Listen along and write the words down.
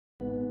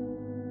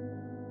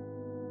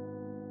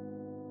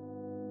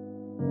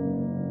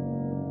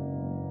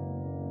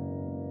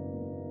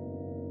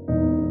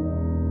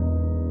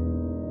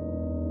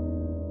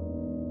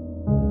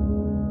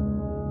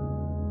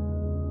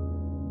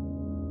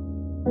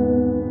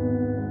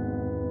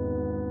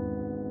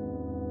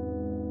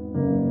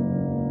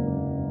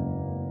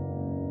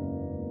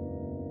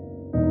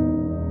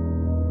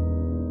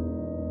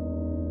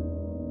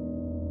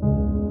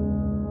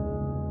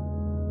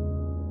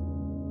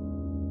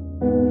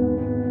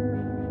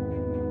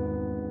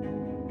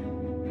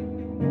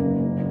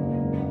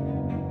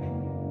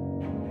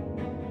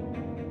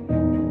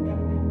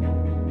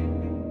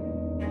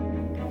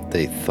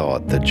They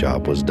thought the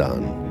job was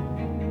done.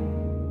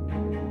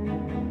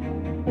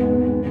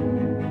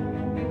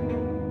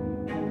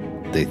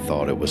 They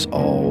thought it was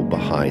all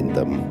behind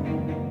them.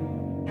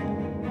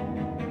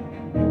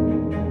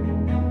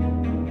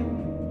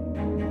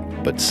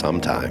 But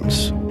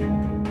sometimes,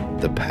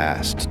 the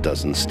past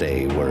doesn't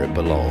stay where it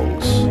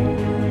belongs.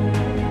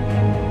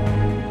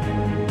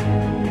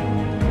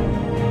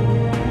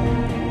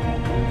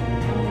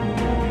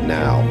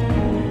 Now,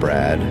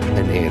 Brad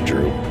and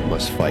Andrew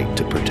must fight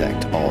to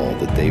protect all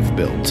that they've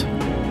built.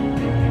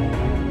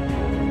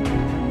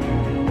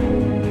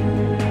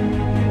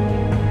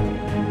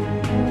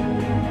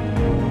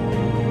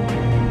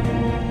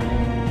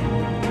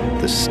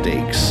 The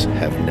stakes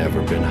have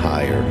never been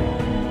higher.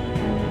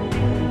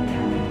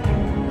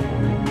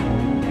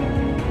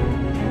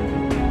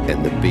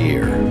 And the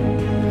beer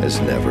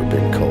has never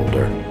been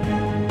colder.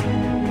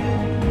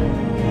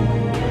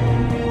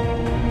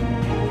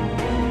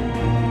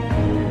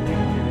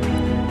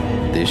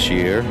 This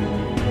year,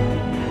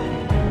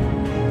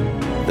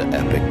 the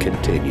epic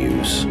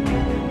continues.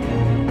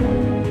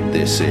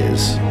 This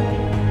is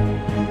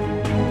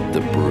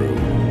the Brew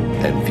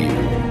and View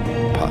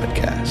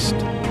podcast.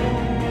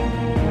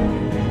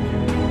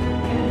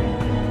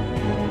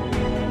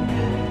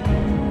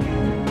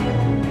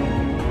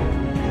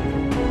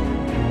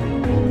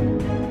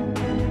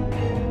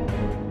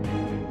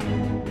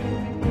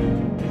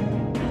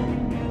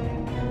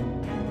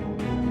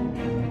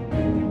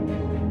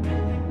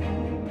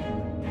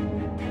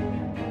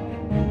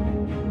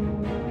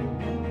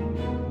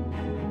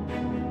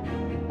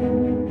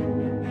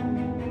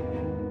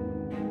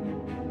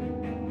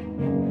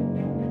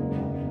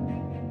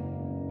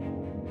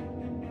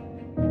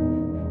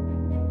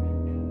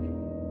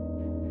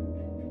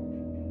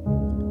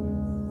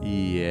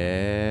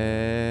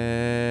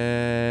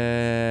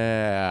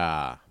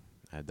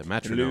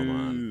 Metronome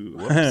on.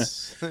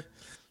 Whoops.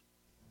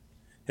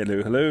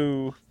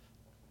 Hello.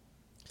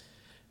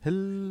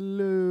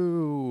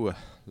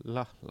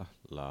 La, la,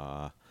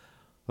 la.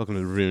 Welcome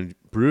to the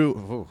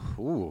Brew.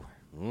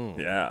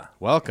 Yeah.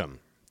 Welcome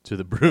to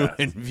the Brew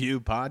and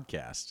View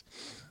podcast.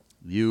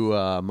 You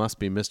must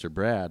be Mr.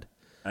 Brad.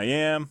 I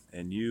am,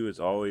 and you, as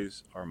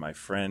always, are my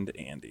friend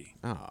Andy.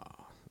 Oh,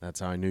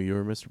 that's how I knew you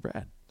were Mr.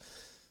 Brad.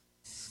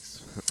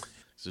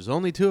 There's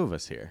only two of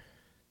us here.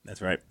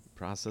 That's right.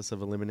 Process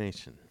of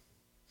elimination.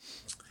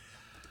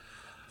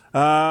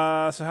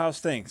 So how's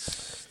things?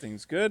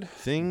 Things good?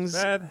 Things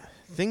bad?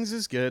 Things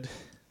is good.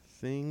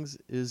 Things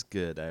is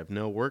good. I have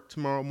no work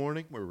tomorrow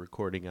morning. We're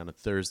recording on a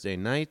Thursday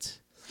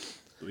night.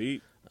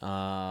 Sweet.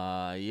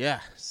 Yeah.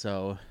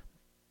 So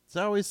it's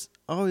always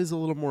a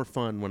little more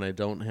fun when I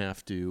don't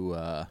have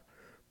to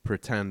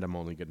pretend I'm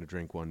only going to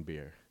drink one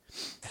beer.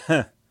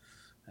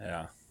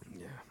 Yeah.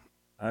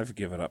 I've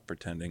given up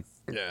pretending.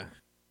 Yeah.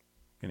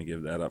 Gonna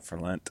give that up for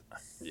Lent.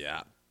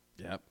 Yeah.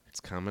 Yep. It's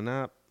coming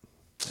up.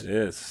 It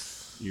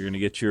is. You're going to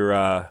get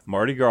your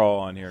Mardi Gras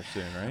on here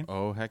soon, right?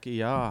 Oh, heck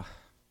yeah.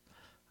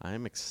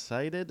 I'm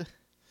excited. Do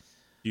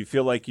you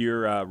feel like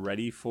you're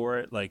ready for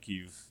it? Like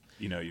you've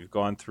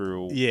gone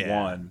through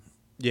one.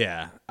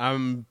 Yeah.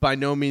 I'm by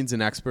no means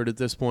an expert at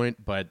this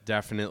point, but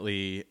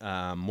definitely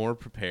more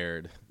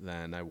prepared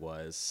than I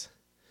was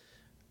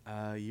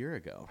a year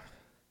ago.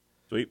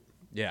 Sweet.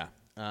 Yeah.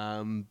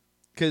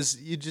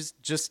 Because you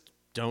just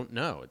don't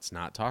know. It's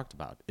not talked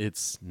about.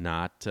 It's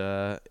not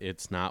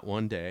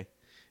one day.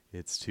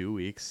 It's 2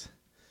 weeks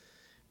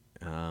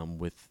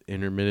with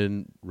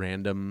intermittent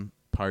random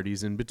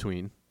parties in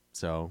between.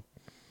 So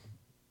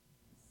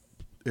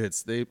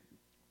it's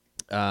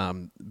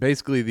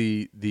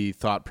basically the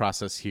thought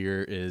process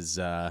here is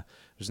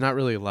there's not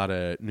really a lot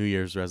of New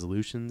Year's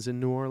resolutions in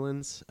New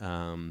Orleans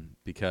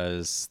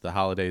because the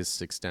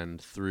holidays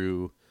extend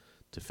through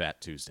to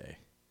Fat Tuesday.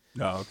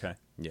 Oh, okay.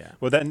 Yeah.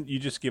 Well, then you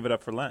just give it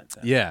up for Lent.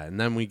 Then. Yeah, and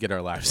then we get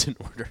our lives in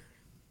order.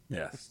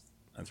 Yes,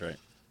 that's right.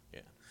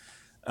 Yeah.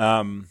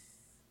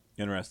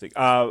 Interesting.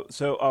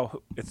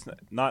 So it's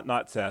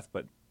not Seth,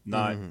 but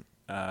not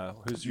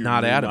who's your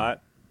not new Adam.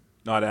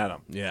 Not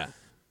Adam. Yeah.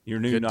 Your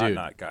new Good dude.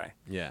 not guy.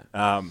 Yeah.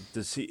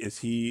 Is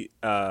he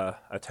a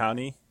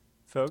townie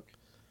folk?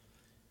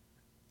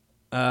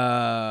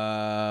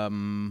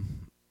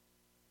 I'm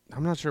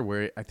not sure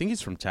where. I think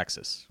he's from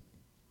Texas.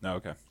 No,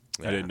 okay.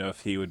 Yeah. I didn't know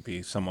if he would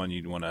be someone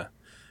you'd want to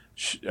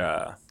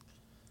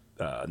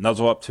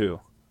nuzzle up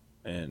to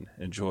and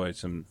enjoy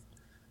some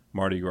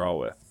Mardi Gras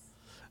with.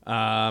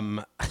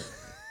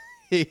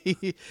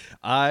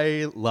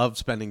 I love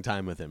spending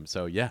time with him.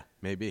 So yeah,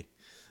 maybe.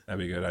 That'd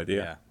be a good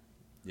idea.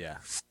 Yeah.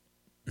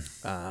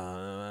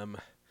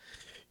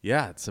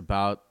 Yeah,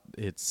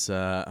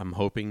 I'm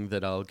hoping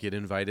that I'll get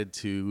invited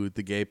to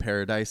the gay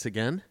paradise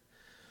again,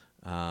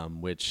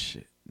 which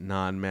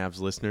non-Mavs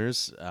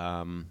listeners,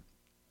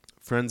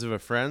 friends of a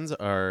friends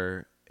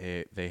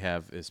they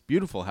have this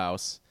beautiful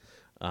house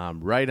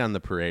right on the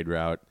parade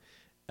route,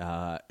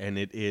 and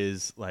it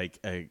is like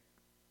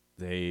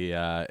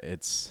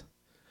it's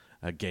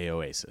a gay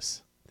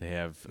oasis. They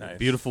have a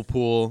beautiful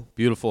pool,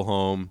 beautiful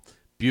home,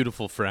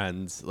 beautiful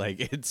friends. Like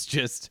it's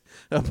just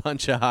a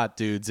bunch of hot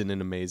dudes in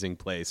an amazing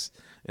place,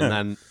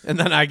 and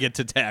then I get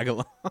to tag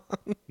along.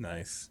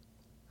 Nice.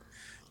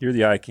 You're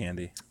the eye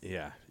candy.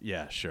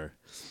 Yeah, sure.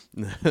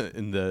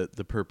 In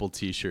the purple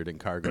T-shirt and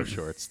cargo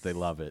shorts, they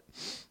love it.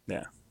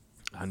 Yeah.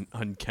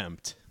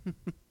 Unkempt.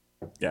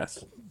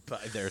 Yes.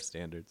 By their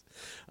standards.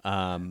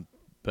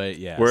 But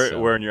yeah,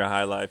 wearing your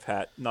high life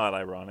hat, not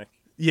ironic.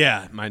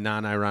 Yeah, my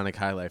non-ironic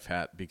high life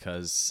hat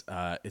because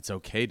it's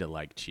okay to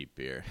like cheap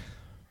beer.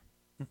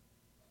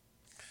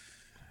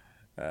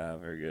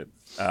 Very good.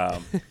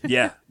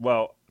 Yeah.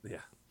 Well, yeah.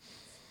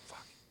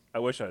 Fuck. I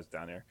wish I was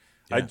down there.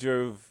 Yeah. I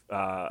drove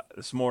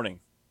this morning.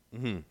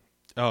 Mm-hmm.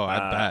 Oh,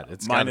 I bet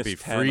it's got to be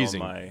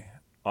freezing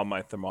on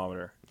my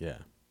thermometer. Yeah.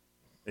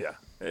 Yeah.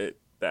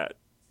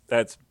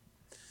 That's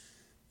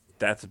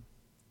a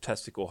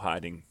testicle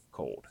hiding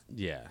cold.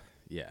 Yeah,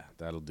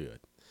 that'll do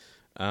it.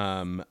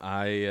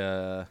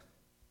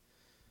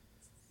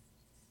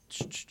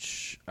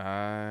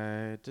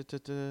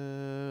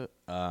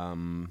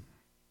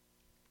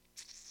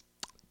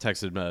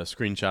 Texted a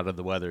screenshot of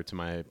the weather to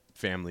my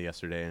family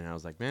yesterday, and I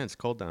was like, "Man, it's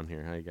cold down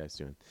here. How you guys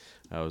doing?"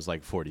 I was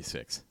like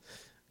 46.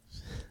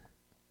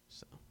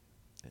 So,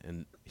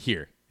 and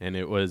here, and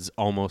it was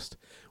almost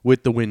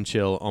with the wind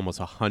chill, almost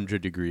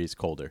 100 degrees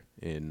colder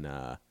in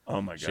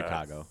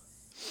Chicago.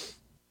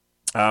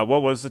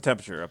 What was the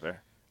temperature up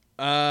there?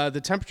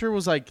 The temperature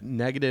was like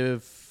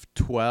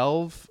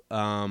 -12,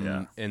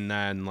 and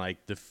then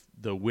like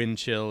the wind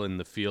chill and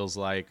the feels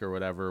like or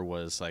whatever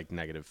was like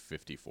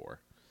 -54.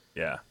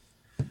 Yeah.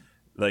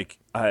 Like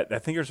I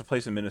think there's a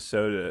place in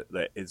Minnesota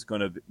that is going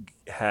to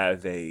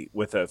have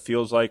with a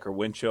feels like or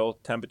wind chill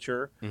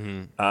temperature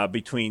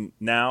between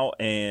now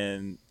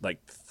and like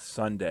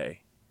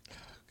Sunday,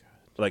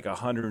 like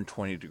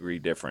 120 degree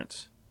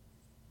difference.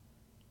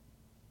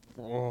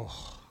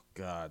 Oh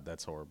God,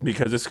 that's horrible.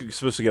 Because it's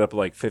supposed to get up to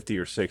like 50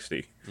 or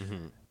 60.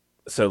 Mm-hmm.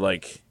 So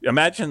like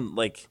imagine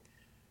like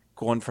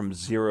going from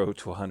 0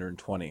 to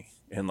 120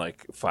 in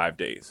like 5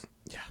 days.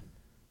 Yeah.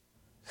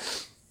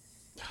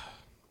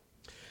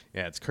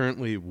 Yeah, it's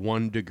currently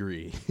 1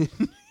 degree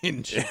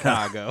in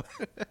Chicago.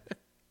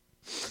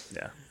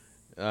 Yeah.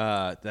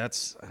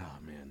 That's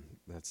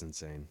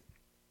insane.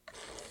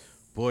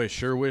 Boy,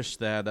 sure wish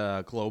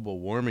that global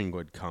warming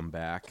would come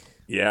back.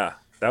 Yeah,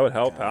 that would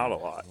help out a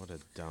lot. What a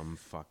dumb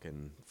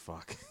fucking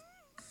fuck.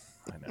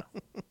 I know.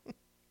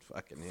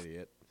 Fucking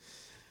idiot.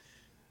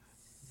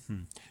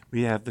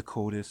 We have the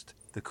coldest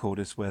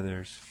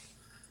weathers.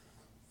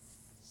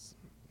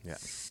 Yeah.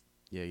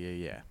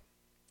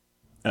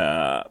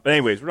 But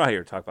anyways, we're not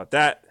here to talk about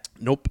that.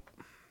 Nope.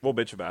 We'll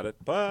bitch about it,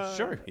 but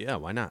sure. Yeah,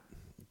 why not?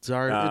 It's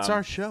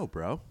our show,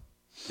 bro.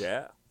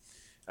 Yeah.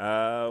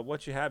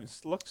 What you have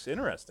looks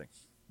interesting.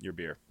 Your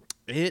beer.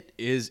 It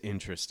is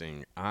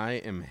interesting. I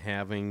am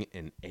having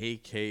an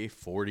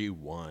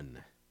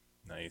AK-41.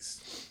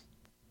 Nice.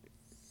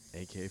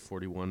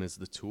 AK-41 is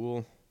the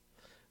tool.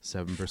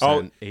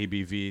 7%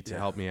 ABV to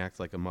help me act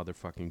like a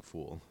motherfucking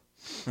fool.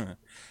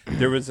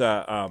 There was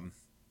I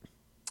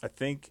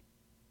think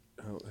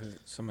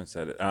someone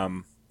said it.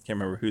 Can't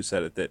remember who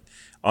said it. That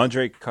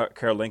Andrei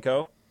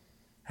Karolinko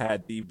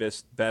had the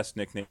best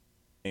nickname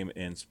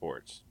in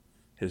sports.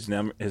 His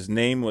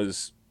name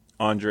was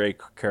Andrei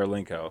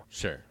Karolinko.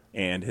 Sure.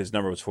 And his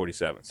number was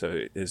 47.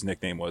 So his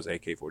nickname was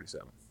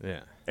AK-47.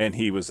 Yeah. And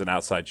he was an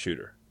outside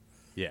shooter.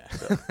 Yeah.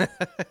 So,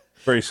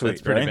 pretty sweet.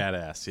 That's pretty right?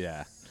 badass.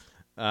 Yeah.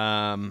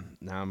 Now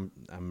I'm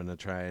gonna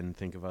try and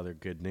think of other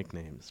good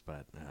nicknames,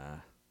 but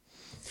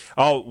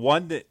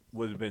one that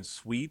would have been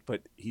sweet,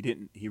 but he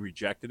didn't. He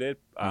rejected it.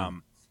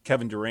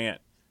 Kevin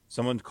Durant.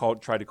 Someone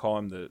tried to call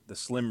him the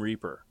Slim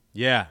Reaper.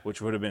 Yeah,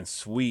 which would have been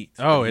sweet.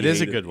 Oh, it is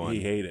a good one.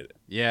 He hated it.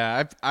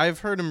 Yeah, I've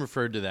heard him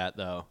referred to that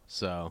though,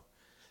 so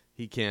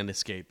he can't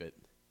escape it.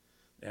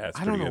 Yeah,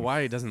 I don't know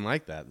why he doesn't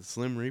like that. The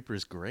Slim Reaper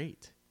is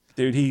great,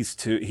 dude. He's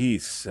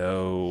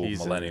so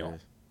millennial,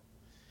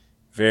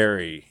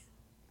 very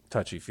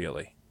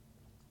touchy-feely.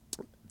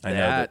 I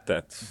know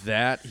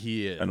that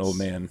he is an old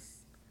man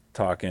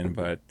talking,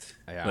 but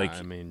yeah, like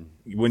I mean,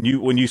 when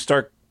you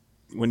start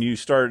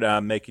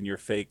making your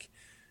fake,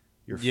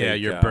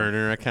 your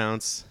burner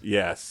accounts,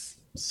 yes,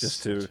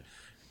 just to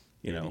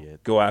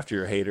go after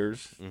your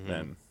haters,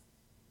 then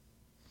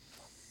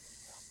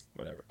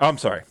whatever. Oh, I'm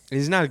sorry.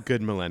 He's not a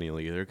good millennial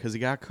either because he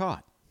got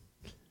caught.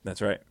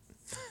 That's right.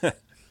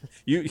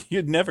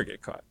 You'd never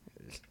get caught.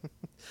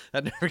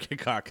 I'd never get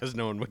caught because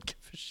no one would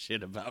give a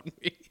shit about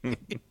me.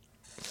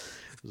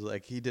 was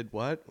like, he did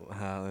what?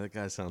 Wow, that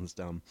guy sounds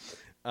dumb.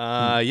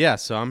 Yeah,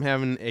 so I'm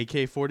having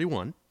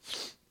AK-41,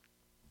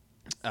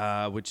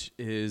 which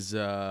is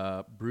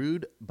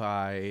brewed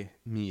by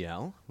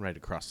Miel, right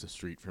across the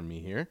street from me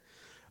here.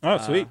 Oh,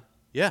 sweet.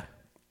 Yeah,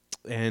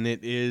 and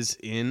it is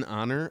in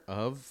honor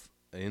of,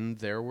 in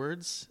their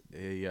words,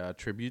 a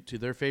tribute to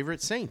their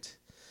favorite saint,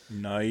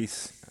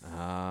 Nice.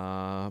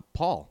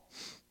 Paul.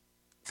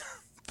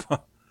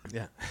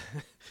 Yeah.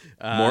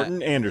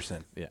 Morton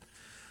Anderson. Yeah.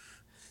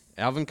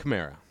 Alvin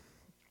Kamara.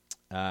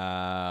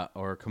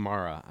 Or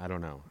Kamara. I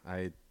don't know.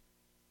 I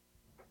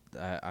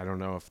don't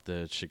know if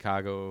the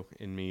Chicago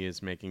in me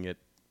is making it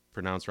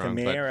pronounced wrong.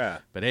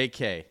 Kamara. But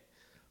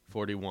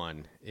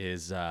AK-41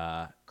 is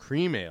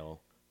cream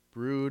ale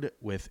brewed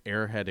with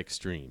Airhead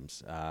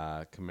Extremes.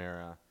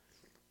 Kamara.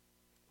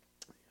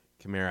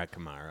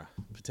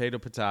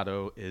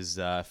 Potato is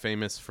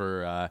famous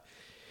for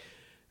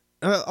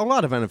a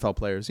lot of NFL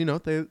players. You know,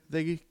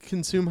 they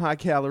consume high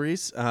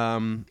calories.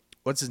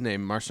 What's his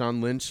name?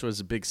 Marshawn Lynch was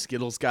a big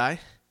Skittles guy.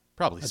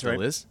 Probably That's still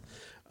right. is.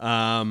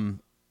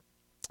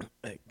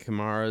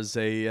 Kamara's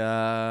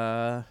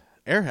a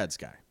Airheads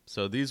guy.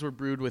 So these were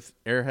brewed with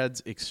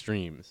Airheads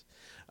Extremes.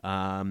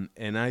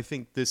 And I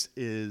think this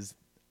is,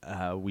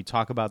 we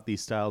talk about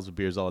these styles of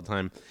beers all the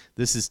time.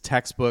 This is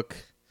textbook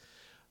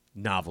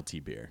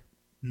novelty beer.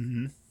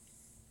 Mm-hmm.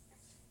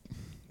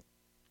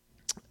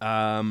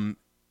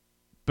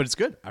 But it's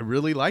good. I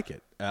really like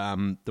it.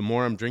 The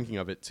more I'm drinking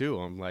of it, too,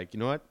 I'm like, you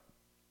know what?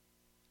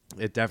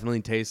 It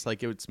definitely tastes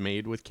like it's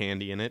made with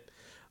candy in it.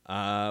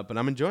 But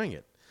I'm enjoying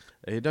it.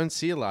 I don't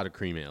see a lot of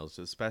cream ales,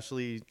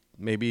 especially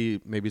maybe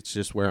it's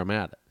just where I'm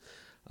at.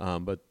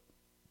 But,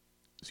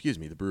 excuse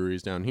me, the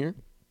breweries down here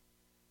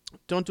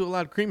don't do a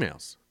lot of cream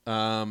ales.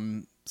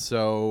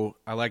 So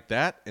I like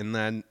that. And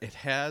then it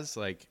has,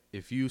 like,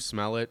 if you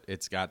smell it,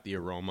 it's got the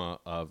aroma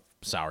of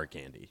sour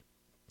candy.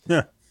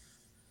 Yeah.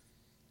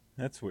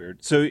 That's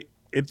weird. So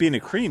it being a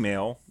cream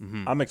ale,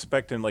 I'm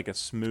expecting like a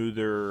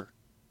smoother,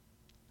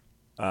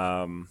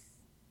 not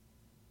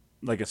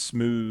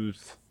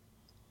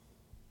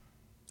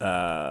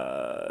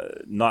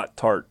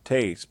tart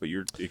taste, but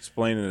you're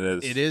explaining it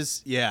as It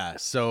is, yeah.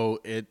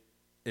 So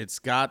it's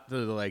got the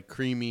like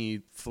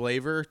creamy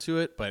flavor to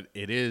it, but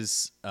it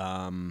is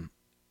and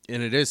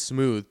it is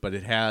smooth, but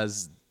it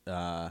has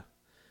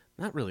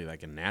not really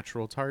like a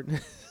natural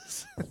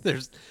tartness.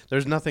 There's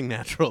nothing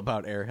natural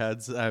about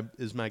Airheads,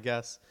 is my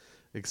guess,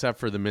 except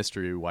for the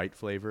mystery white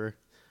flavor,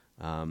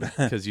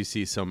 because you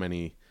see so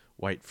many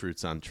white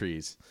fruits on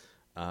trees.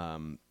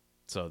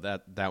 So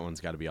that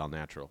one's got to be all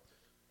natural.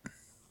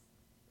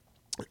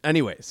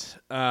 Anyways,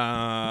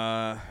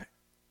 yeah,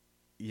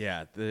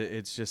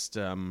 it's just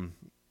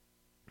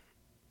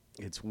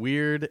it's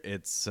weird.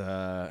 It's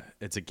a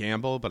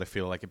gamble, but I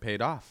feel like it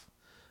paid off.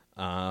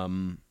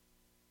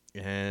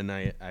 And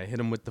I hit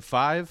him with the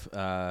 5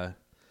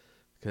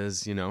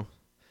 because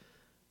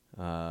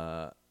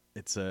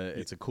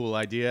it's a cool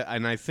idea,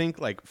 and I think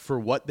like for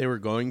what they were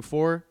going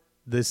for,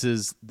 this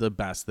is the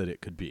best that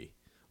it could be.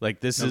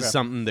 Like this is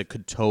something that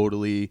could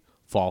totally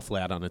fall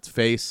flat on its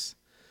face,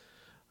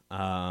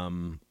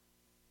 and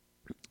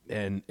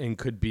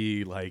could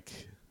be like,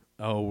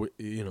 oh,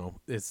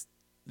 this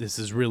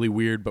is really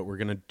weird, but we're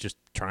gonna just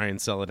try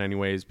and sell it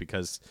anyways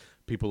because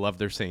people love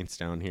their Saints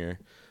down here.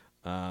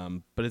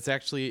 But it's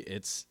actually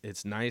it's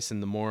nice,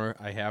 and the more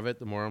I have it,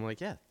 the more I'm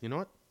like, yeah, you know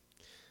what?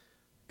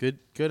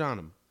 Good on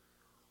him.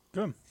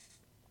 good.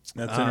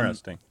 That's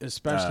interesting.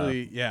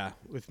 Especially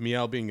with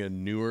Miel being the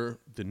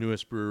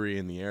newest brewery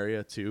in the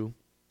area too.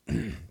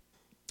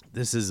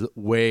 This is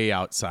way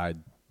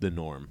outside the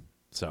norm.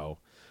 So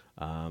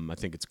I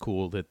think it's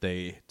cool that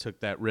they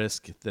took that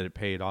risk, that it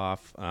paid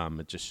off.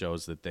 It just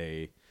shows that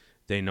they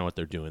know what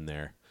they're doing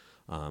there.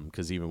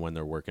 Because even when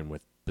they're working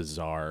with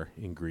bizarre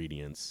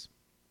ingredients,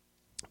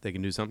 they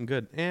can do something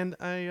good. And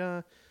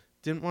I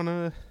didn't want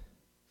to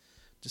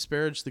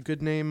disparage the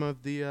good name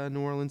of the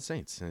New Orleans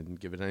Saints and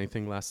give it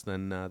anything less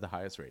than the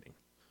highest rating.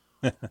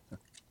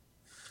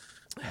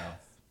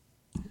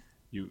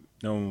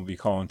 No one will be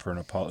calling for an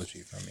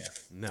apology from you.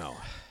 No.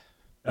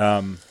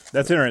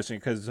 That's interesting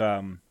because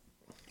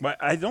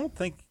I don't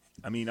think,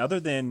 other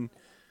than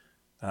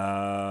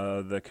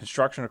the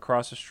construction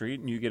across the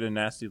street and you get a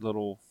nasty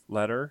little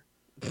letter.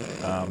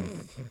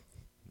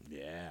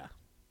 Yeah.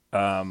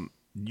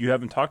 You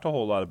haven't talked a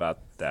whole lot about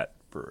that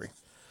brewery.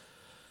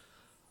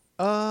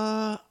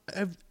 I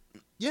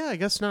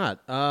guess not.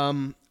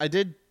 I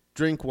did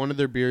drink one of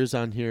their beers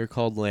on here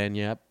called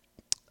Lanyap.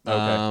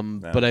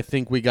 Okay. But I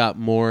think we got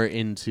more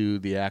into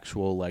the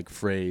actual like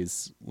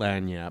phrase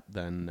Lanyap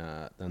than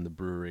the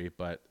brewery.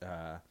 But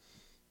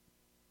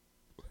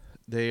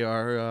they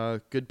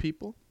are good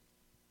people.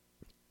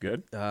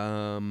 Good.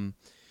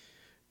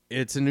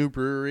 It's a new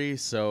brewery,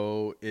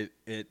 so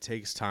it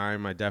takes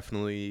time. I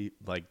definitely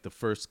like the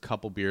first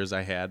couple beers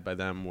I had by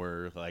them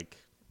were like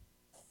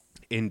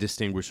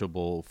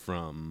indistinguishable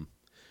from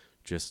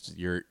just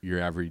your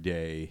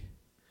everyday.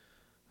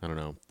 I don't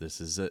know. This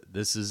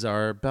is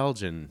our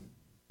Belgian.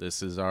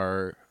 This is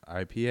our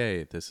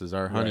IPA. This is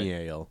our honey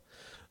ale.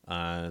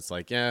 It's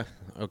like, yeah,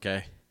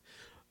 okay.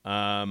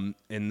 And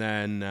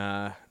then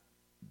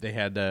they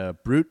had a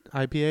Brute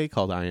IPA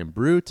called I Am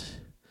Brute.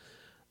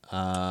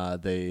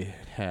 They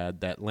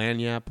had that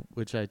Lanyap,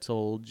 which I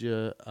told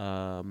you,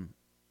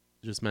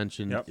 just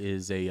mentioned, Yep.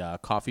 is a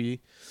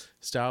coffee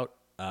stout.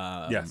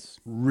 Yes.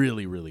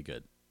 Really, really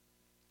good.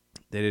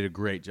 They did a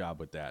great job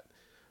with that.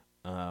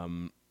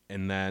 And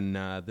then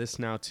this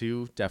now,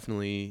 too,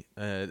 definitely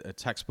a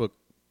textbook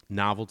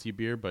novelty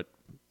beer, but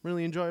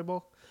really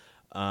enjoyable.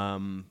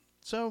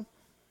 So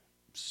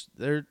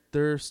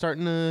they're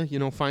starting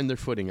to find their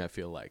footing, I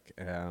feel like,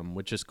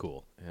 which is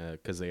cool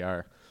because they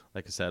are,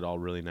 like I said, all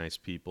really nice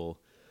people,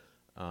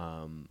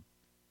 and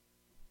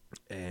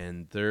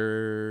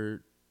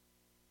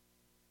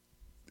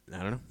I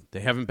don't know,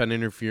 they haven't been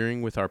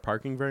interfering with our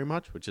parking very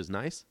much, which is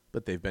nice,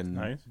 but they've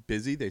been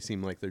busy. They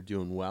seem like they're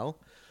doing well.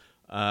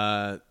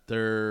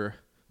 Their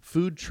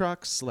food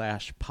truck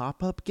 /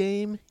 pop-up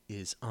game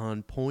is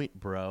on point,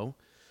 bro.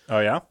 Oh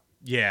yeah.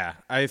 Yeah,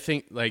 I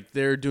think like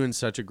they're doing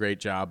such a great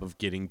job of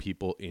getting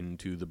people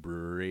into the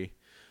brewery,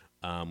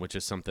 which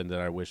is something that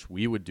I wish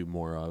we would do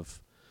more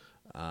of.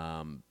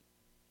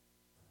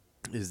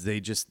 Is they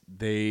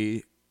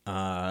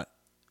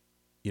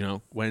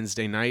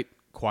Wednesday night,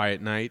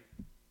 quiet night,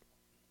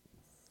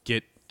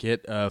 get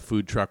a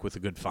food truck with a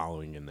good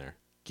following in there.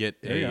 Get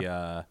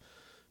a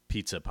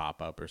pizza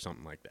pop up or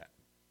something like that.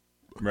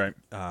 Right.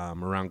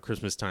 Around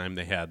Christmas time,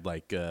 they had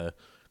like a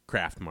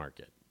craft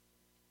market.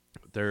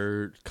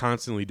 They're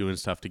constantly doing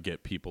stuff to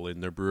get people in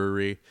their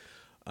brewery,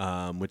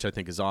 which I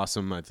think is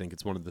awesome. I think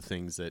it's one of the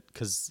things that,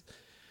 because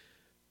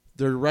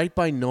they're right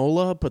by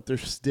NOLA, but they're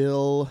just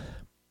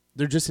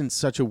in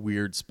such a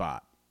weird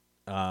spot.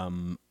 They're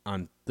on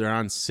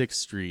 6th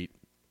Street,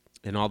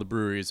 and all the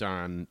breweries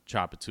are on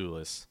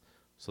Chapatulas,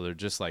 so they're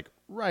just like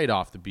right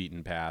off the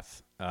beaten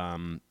path.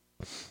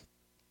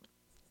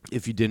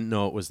 If you didn't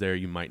know it was there,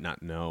 you might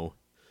not know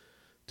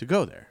to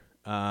go there.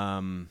 I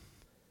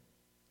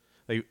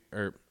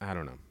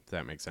don't know if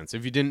that makes sense.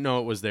 If you didn't know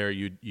it was there,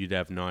 you'd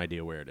have no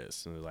idea where it is.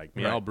 So like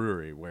Miel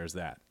Brewery, where's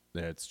that?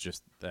 That's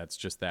just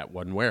that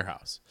one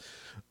warehouse.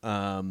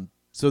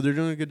 So they're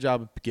doing a good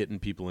job of getting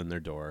people in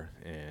their door,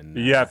 and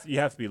You have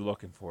to be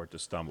looking for it to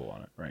stumble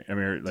on it, right? I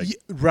mean, like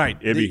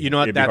right. You know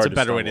what? That's a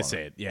better way to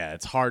say it. it. Yeah,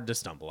 it's hard to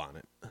stumble on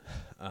it.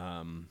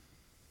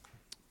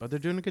 But they're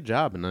doing a good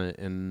job,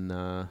 and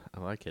I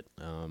like it.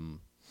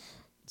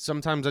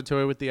 Sometimes I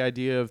toy with the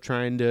idea of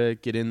trying to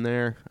get in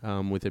there,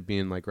 with it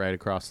being like right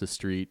across the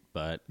street.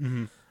 But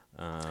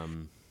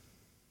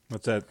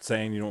what's that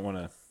saying? You don't want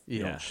to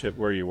shit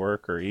where you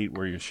work or eat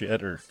where you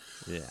shit or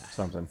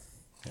something.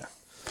 Yeah,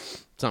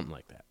 something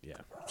like that.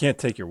 Yeah, can't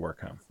take your work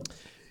home.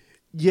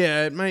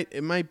 Yeah,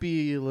 it might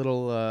be a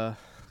little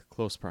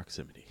close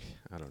proximity.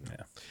 I don't know.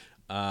 Yeah.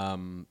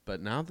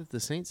 But now that the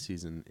Saints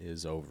season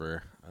is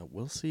over,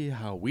 we'll see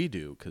how we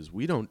do, because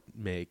we don't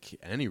make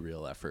any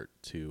real effort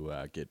to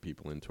get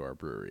people into our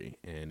brewery,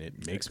 and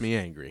it makes me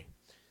angry.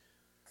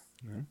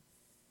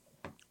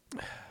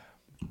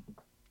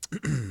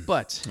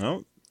 But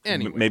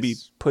anyways, maybe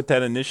put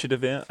that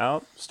initiative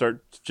out.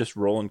 Start just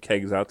rolling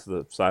kegs out to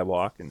the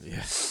sidewalk and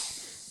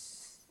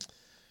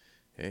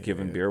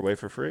giving beer away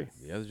for free.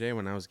 The other day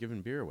when I was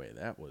giving beer away,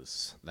 that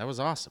was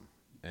awesome,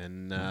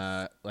 and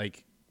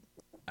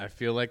I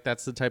feel like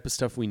that's the type of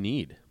stuff we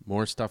need.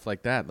 More stuff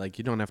like that. Like,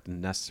 you don't have to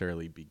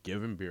necessarily be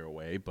giving beer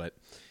away, but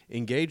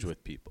engage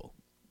with people.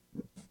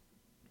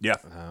 Yeah.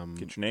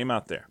 Get your name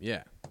out there.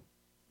 Yeah.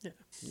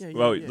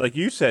 Well, like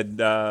you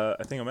said, I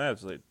think I'm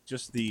like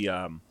just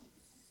the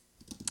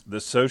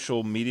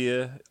social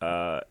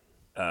media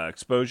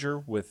exposure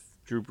with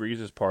Drew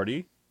Brees'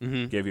 party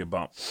gave you a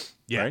bump.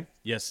 Yeah. Right?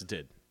 Yes, it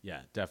did.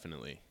 Yeah,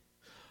 definitely.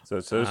 So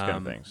it's those kind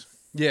of things.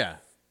 Yeah.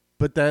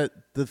 But the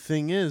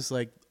thing is,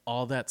 like,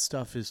 all that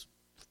stuff is,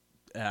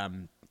 I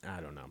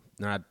don't know,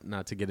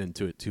 not to get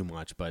into it too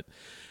much, but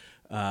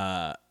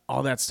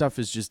all that stuff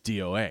is just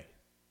DOA,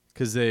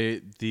 because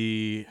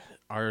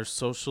our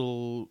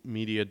social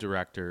media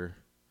director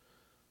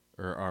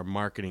or our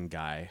marketing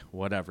guy,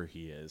 whatever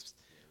he is,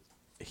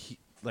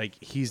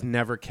 he's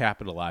never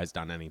capitalized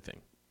on anything.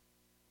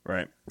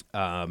 Right.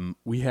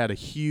 We had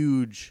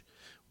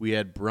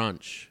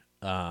brunch,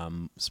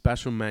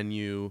 special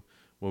menu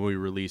when we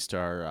released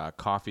our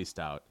coffee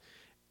stout.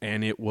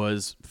 And it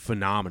was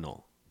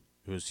phenomenal.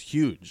 It was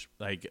huge.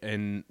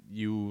 And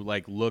you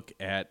look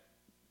at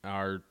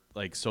our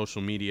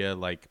social media,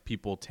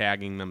 people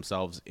tagging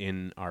themselves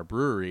in our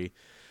brewery.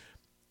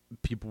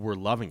 People were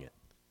loving it.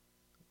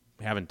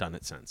 Haven't done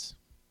it since.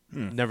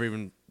 Never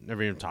even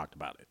talked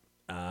about it.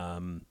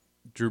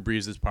 Drew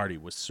Brees' party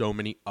was so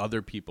many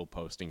other people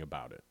posting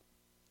about it.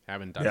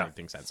 Haven't done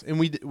anything since. And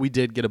we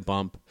did get a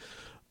bump.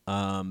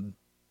 And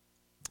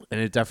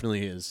it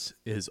definitely is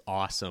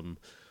awesome.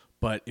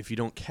 But if you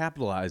don't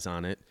capitalize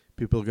on it,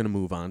 people are going to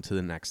move on to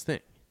the next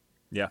thing.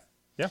 Yeah.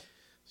 Yeah.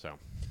 So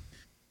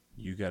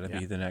you got to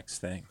be the next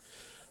thing.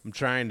 I'm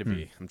trying to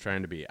be.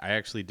 I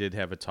actually did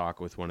have a talk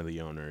with one of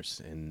the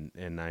owners,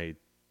 and I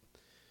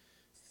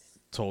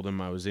told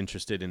him I was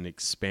interested in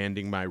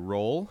expanding my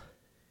role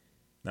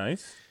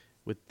Nice.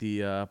 with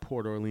the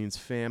Port Orleans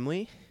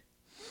family,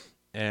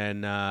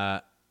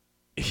 and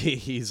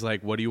he's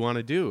like, "What do you want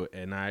to do?"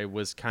 And I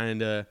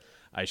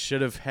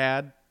should have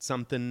had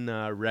something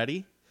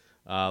ready.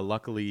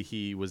 Luckily,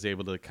 he was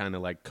able to kind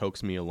of like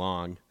coax me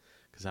along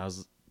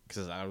because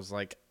I was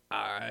like,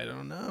 I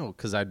don't know,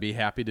 because I'd be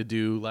happy to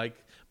do like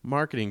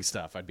marketing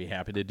stuff. I'd be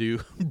happy to do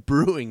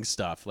brewing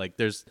stuff. Like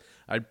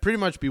I'd pretty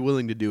much be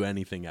willing to do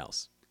anything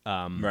else.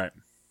 Right.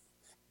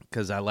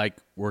 Because I like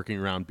working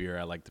around beer.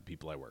 I like the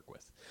people I work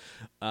with.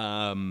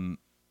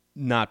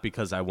 Not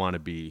because I want to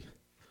be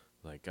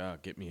like, oh,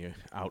 get me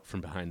out from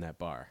behind that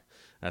bar.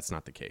 That's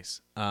not the case.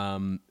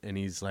 And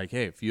he's like,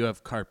 hey, if you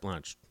have carte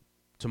blanche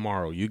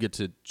tomorrow, you get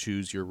to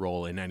choose your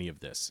role in any of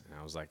this. And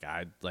I was like,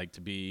 I'd like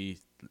to be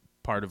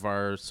part of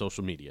our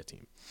social media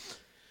team.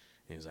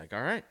 And he's like,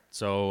 all right.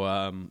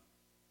 So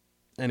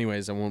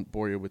anyways, I won't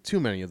bore you with too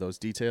many of those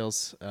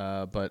details,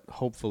 but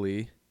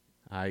hopefully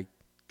I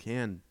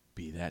can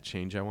be that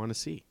change I want to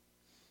see.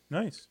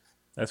 Nice.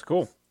 That's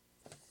cool.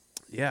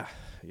 Yeah.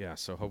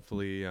 So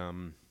hopefully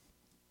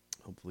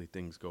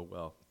things go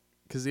well.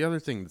 Because the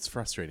other thing that's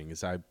frustrating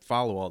is I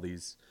follow all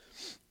these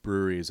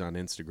breweries on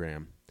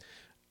Instagram.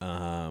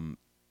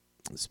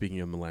 Speaking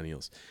of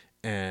millennials,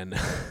 and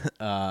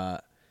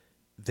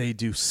they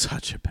do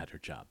such a better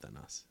job than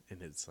us.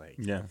 And it's like,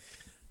 Yeah.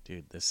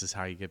 dude, this is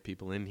how you get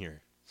people in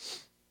here.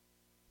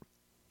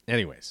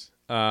 Anyways,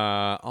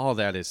 all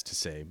that is to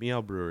say,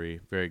 Miel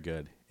Brewery, very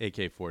good.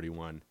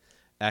 AK-41,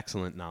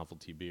 excellent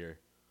novelty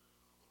beer.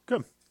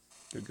 Good.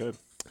 Good.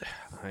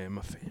 I am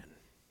a fan.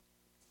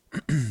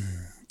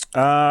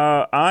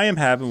 I am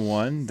having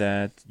one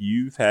that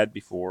you've had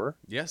before,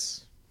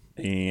 Yes.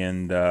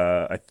 and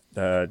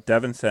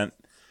Devin sent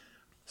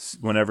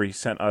whenever he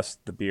sent us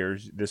the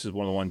beers. This is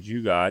one of the ones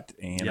you got,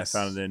 and Yes. I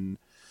found it in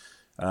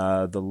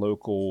the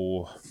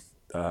local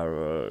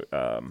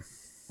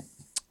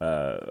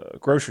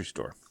grocery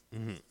store.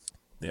 Mm-hmm.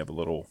 They have a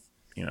little,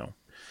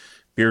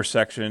 beer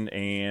section,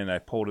 and I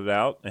pulled it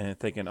out and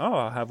thinking, oh,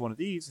 I'll have one of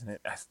these, and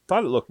I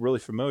thought it looked really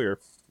familiar,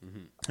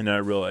 and then I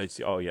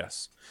realized, oh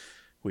yes,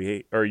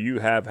 you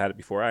have had it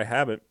before. I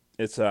haven't.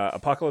 It's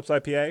Apocalypse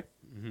IPA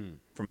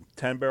from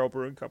 10 Barrel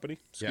Brewing Company.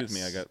 Excuse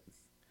me, I got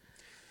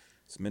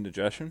some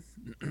indigestion.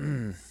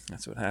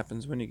 That's what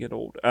happens when you get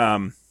old.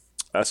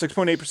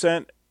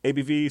 6.8%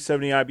 ABV,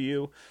 70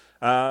 IBU.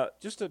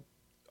 Just a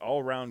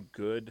all-around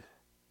good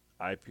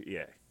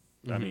IPA.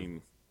 I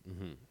mean,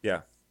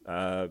 yeah,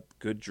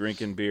 good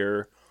drinking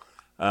beer.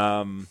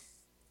 Some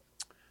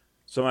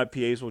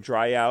IPAs will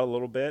dry out a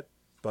little bit,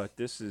 but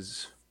this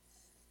is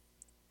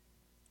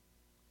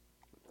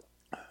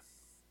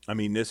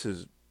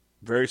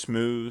very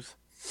smooth.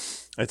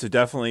 It's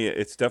definitely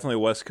a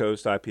West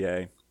Coast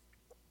IPA.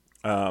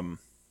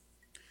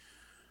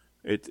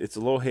 It's a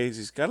little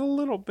hazy. It's got a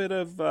little bit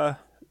of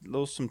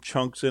some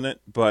chunks in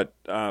it, but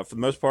for the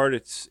most part,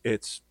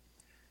 it's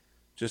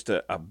just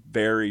a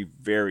very,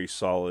 very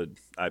solid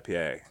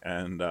IPA.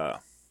 And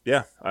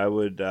I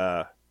would.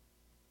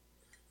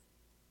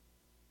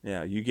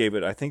 You gave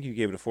it. I think you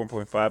gave it a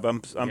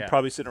 4.5. I'm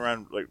probably sitting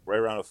around like right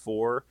around a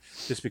 4,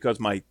 just because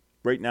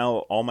right now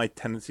all my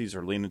tendencies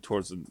are leaning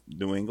towards the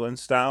New England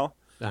style.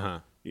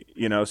 So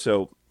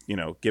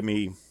give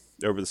me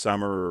over the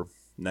summer or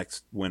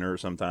next winter or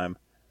sometime,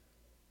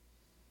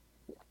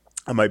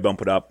 I might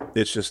bump it up.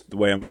 It's just the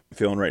way I'm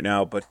feeling right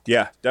now. But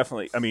yeah,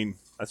 definitely. I mean,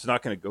 it's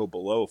not going to go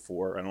below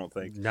 4, I don't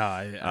think. No,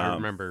 I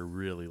remember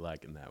really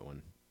liking that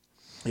one.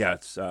 Yeah,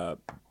 it's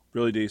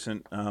really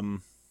decent. I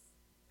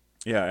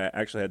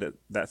actually had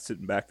that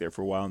sitting back there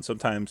for a while. And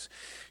sometimes,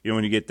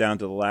 when you get down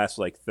to the last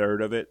like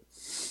third of it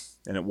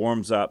and it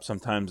warms up,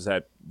 sometimes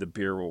the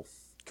beer will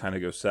kind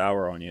of go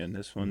sour on you. And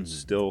this one's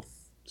still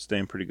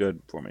staying pretty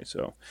good for me.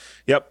 So,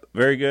 yep,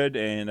 very good.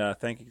 And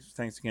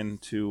thanks again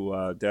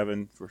to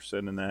Devin for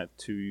sending that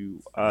to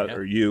you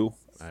or you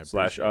 /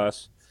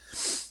 us.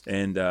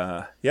 And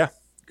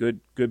good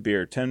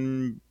beer.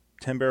 10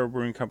 Barrel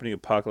Brewing Company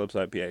Apocalypse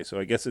IPA. So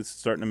I guess it's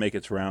starting to make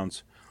its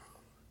rounds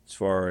as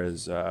far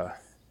as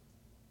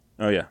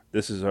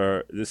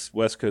this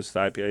West Coast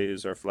IPA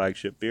is our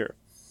flagship beer.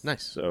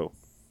 Nice. So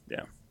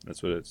yeah,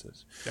 that's what it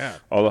says. Yeah,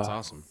 that's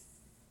awesome.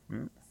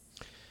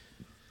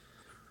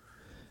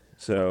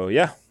 So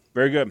yeah,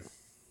 very good.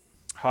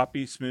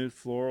 Hoppy, smooth,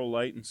 floral,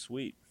 light, and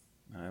sweet.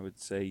 I would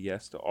say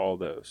yes to all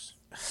those.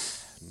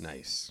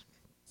 Nice.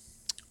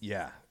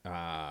 Yeah,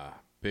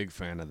 big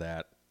fan of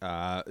that.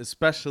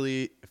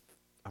 Especially if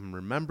I'm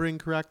remembering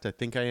correct. I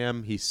think I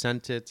am. He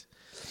sent it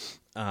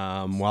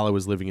while I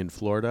was living in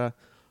Florida,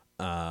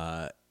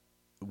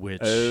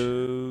 which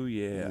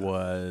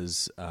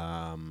was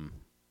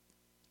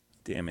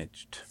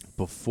damaged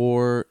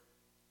before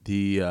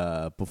the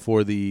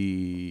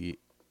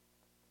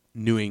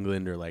New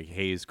England or like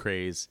haze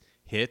craze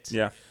hit.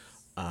 Yeah.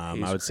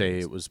 I would say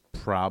it was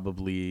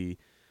probably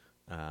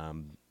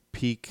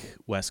peak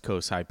West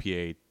Coast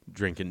IPA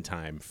drinking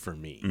time for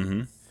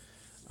me.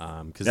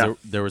 Because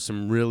there were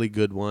some really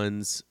good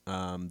ones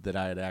that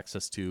I had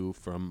access to.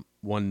 From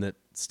one that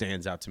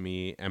stands out to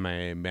me,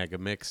 MIA Mega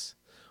Mix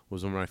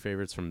was one of my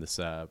favorites from this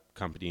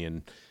company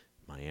in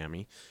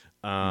Miami.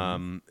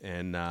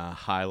 And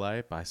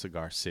Highlight by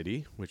Cigar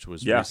City, which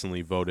was Yeah.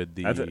 recently voted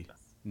That's the it.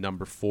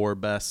 number 4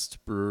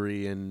 best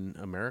brewery in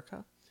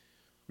America.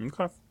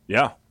 Okay.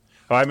 Yeah.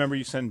 Oh, I remember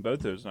you sending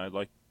both those, and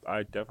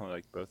I definitely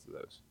like both of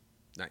those.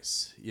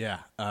 Nice. Yeah.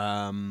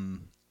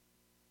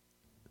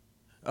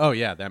 Oh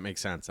yeah, that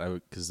makes sense.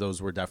 Because those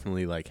were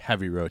definitely like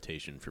heavy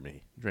rotation for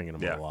me, drinking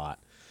them Yeah. a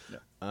lot. Yeah.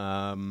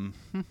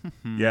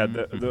 Yeah.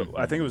 The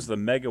I think it was the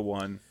Mega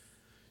one.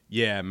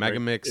 Yeah, Mega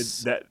Right?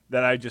 Mix. That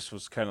I just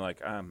was kind of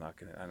like, I don't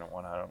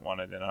want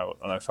it, and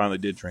I finally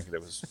did drink it.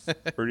 It was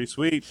pretty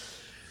sweet.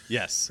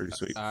 Yes, Pretty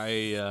sweet.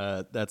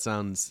 that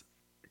sounds,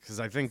 because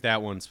I think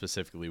that one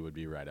specifically would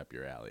be right up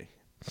your alley.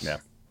 Yeah.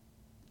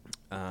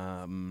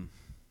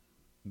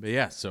 But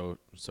yeah, so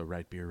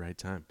right beer, right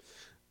time.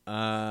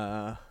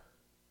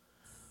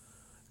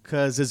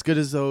 Because as good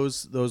as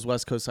those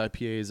West Coast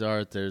IPAs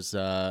are, there's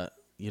the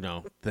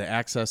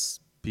access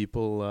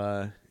people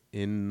on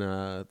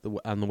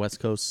the West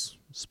Coast,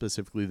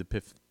 specifically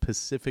the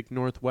Pacific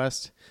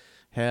Northwest,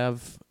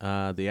 have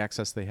the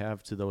access they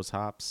have to those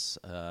hops.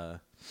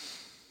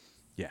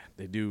 Yeah,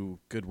 they do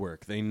good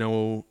work. They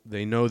know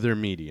their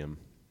medium,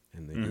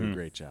 and they do a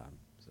great job.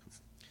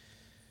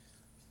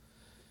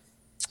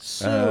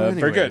 So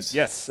Very good. anyways,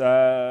 Yes.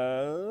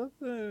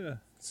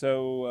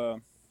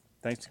 So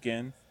thanks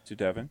again to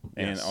Devin,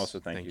 and Yes, also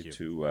thank thank you you.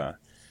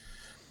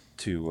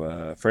 to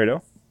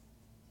Fredo,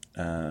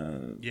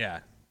 yeah,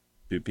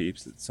 two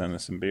peeps that sent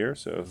us some beer.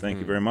 So thank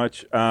you very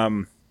much.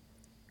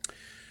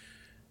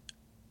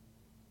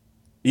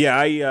 Yeah,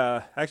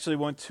 I actually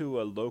went to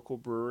a local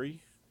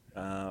brewery.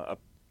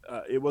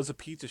 It was a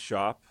pizza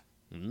shop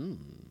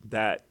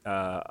that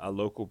a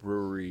local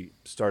brewery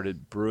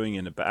started brewing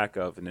in the back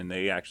of, and then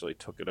they actually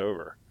took it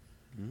over.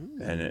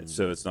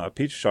 So it's not a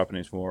pizza shop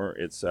anymore.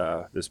 It's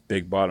this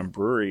big bottom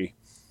brewery,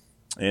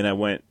 and I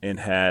went and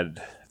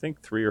had I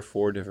think 3 or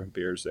 4 different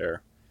beers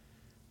there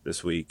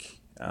this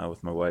week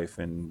with my wife,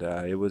 and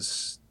out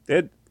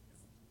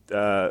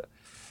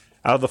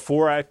of the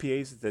 4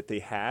 IPAs that they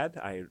had,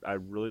 I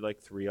really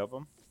liked 3 of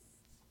them.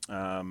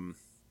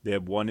 They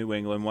had one New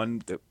England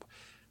one that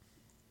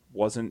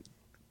wasn't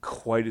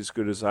quite as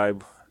good as I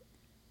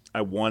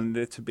wanted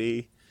it to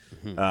be,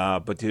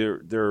 but their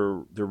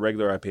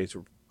regular IPAs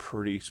were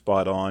pretty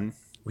spot on.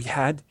 We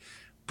had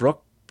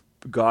Brooke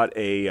got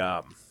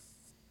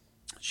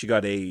she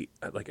got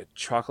like a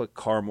chocolate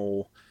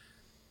caramel,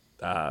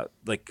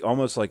 like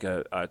almost like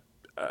a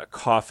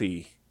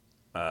coffee,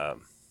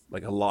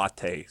 like a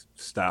latte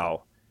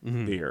style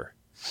beer,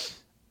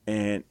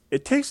 and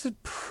it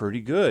tasted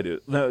pretty good.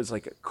 It was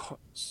like a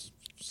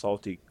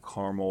salty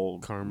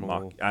caramel, I don't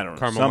know,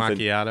 caramel something.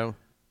 macchiato.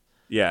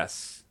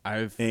 Yes,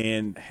 I've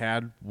and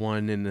had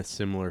one in a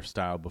similar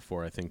style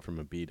before, I think from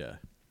Abita.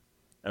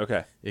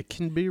 okay. It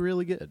can be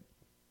really good.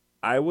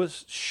 I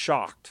was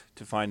shocked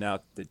to find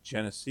out that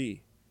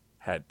Genesee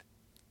had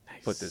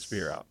put this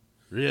beer out.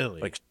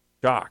 Really? Like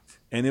shocked,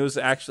 and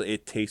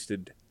it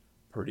tasted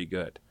pretty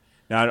good.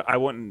 Now I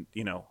wouldn't,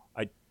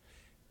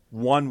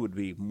 one would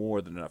be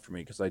more than enough for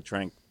me because I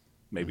drank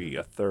maybe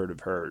a third of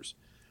hers,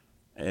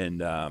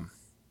 and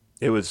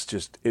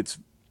it's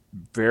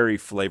very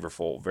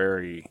flavorful,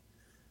 very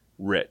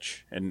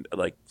rich, and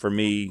like for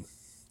me,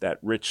 that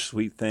rich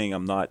sweet thing,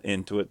 I'm not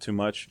into it too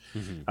much.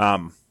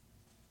 And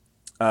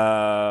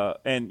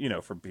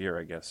for beer,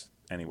 I guess,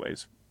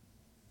 anyways,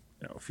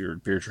 if you're a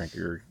beer drinker,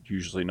 you're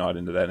usually not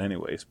into that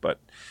anyways. But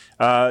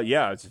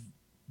yeah, it's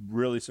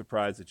really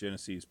surprised that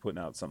Genesee is putting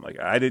out something like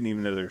that. I didn't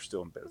even know they were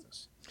still in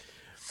business.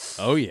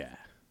 Oh yeah.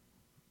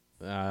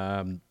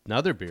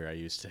 Another beer I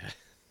used to.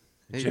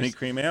 Jenny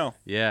Cream Ale.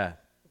 Yeah,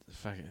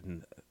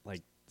 fucking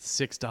like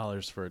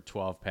 $6 for a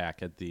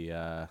 12-pack at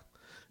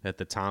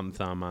the Tom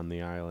Thumb on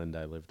the island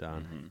I lived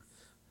on.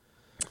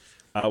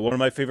 One of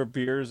my favorite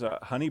beers,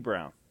 Honey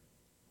Brown,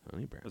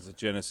 Honey Brown was a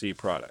Genesee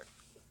product.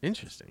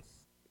 Interesting.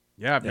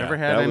 Yeah, I've never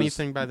had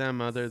anything by them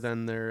other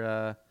than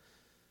their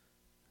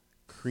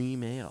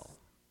cream ale.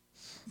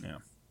 Yeah.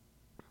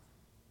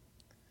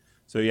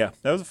 So yeah,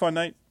 that was a fun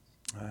night.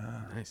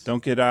 Nice.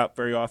 Don't get out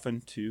very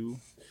often to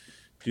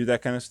do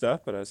that kind of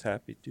stuff, but I was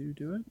happy to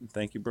do it. And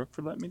thank you, Brooke,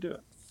 for letting me do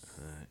it.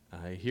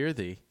 I hear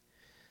thee.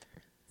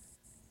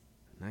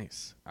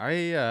 Nice.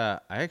 I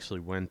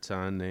actually went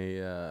on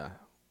a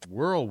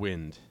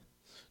whirlwind.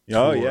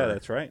 Oh yeah,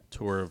 that's right.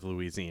 Tour of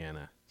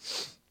Louisiana.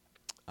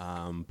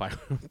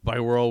 By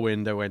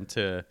whirlwind, I went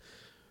to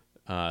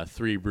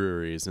 3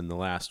 breweries, and the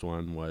last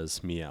one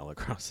was Miel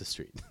across the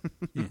street.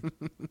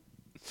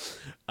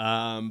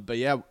 But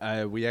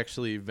yeah, we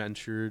actually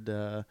ventured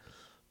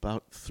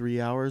about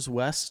 3 hours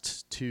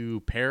west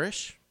to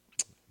Parrish.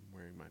 I'm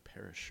wearing my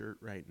Parrish shirt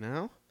right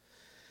now.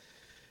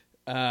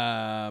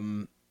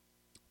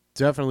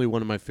 Definitely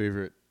one of my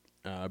favorite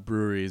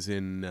breweries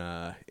in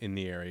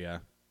the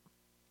area.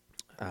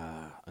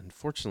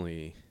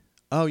 Unfortunately,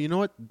 you know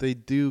what? They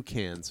do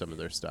can some of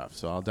their stuff,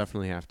 so I'll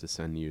definitely have to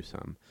send you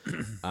some.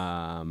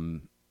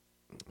 I'm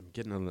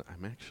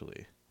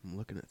actually I'm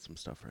looking at some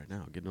stuff right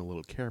now, getting a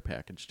little care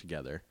package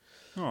together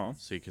Oh,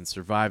 so you can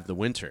survive the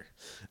winter.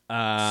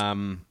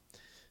 And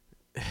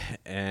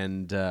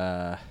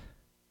yeah.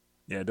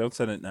 Don't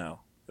send it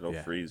now. It'll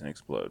Yeah. freeze and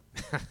explode.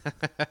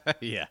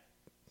 yeah.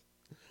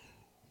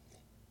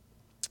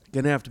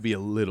 Gonna have to be a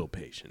little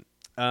patient.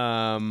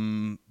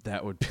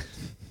 That would be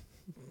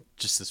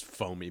just this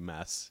foamy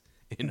mess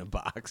in a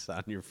box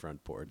on your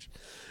front porch.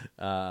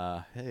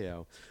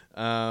 Heyo.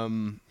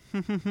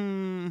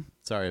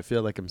 Sorry, I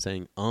feel like I'm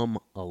saying a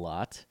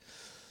lot.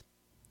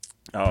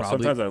 Oh, Probably-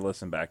 sometimes I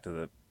listen back to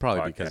the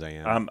Probably podcast. because I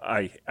am.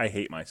 I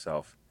hate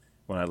myself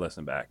when I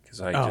listen back because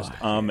I Oh, just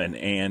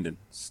and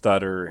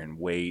stutter and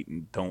wait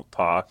and don't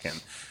talk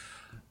and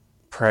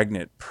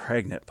pregnant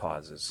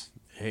pauses.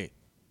 Hey,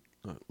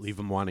 leave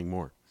them wanting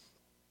more.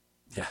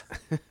 Yeah.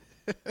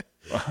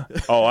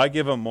 Oh, I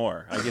give them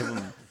more. I give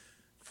them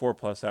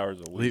 4+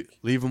 hours a week.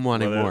 Leave them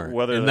wanting more,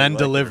 whether and they then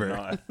like it or deliver.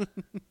 not.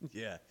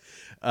 Yeah.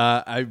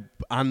 I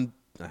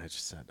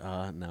just said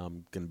now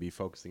I'm going to be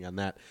focusing on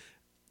that.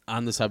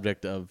 On the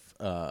subject of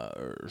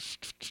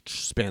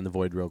Span the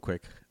Void real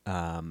quick,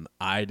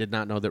 I did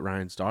not know that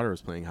Ryan's daughter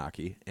was playing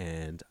hockey,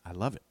 and I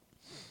love it.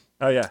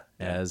 Oh yeah.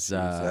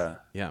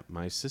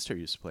 My sister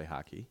used to play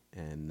hockey,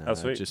 and Oh, it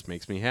sweet. just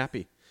makes me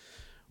happy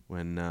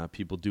when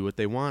people do what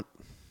they want.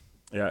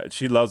 Yeah,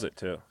 she loves it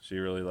too. She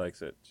really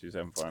likes it. She's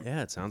having fun.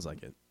 Yeah, it sounds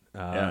like it.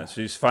 Yeah,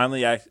 she's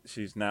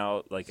she's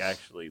now like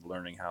actually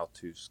learning how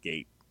to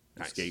skate.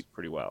 Nice. Skate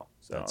pretty well.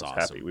 So That's I was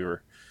awesome. happy. We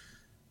were.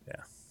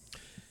 Yeah.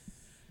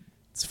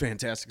 It's a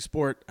fantastic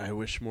sport. I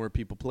wish more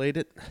people played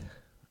it.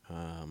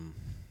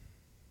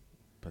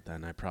 But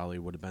then I probably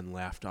would have been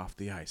laughed off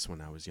the ice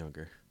when I was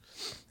younger.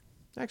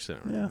 Actually,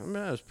 I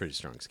was a pretty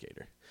strong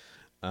skater.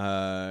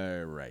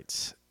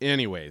 Right.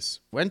 Anyways,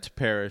 went to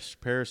Paris.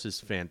 Paris is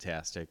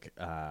fantastic.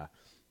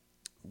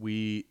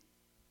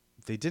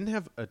 They didn't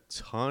have a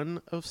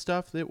ton of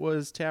stuff that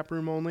was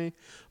taproom only,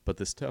 but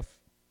the stuff,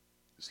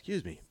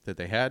 that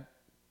they had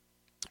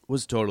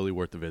was totally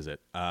worth the visit.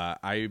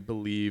 I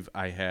believe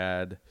I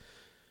had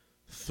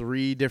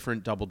 3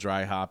 different double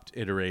dry hopped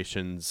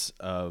iterations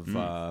of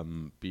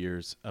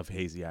beers of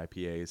hazy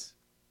IPAs.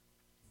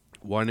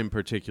 One in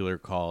particular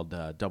called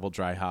Double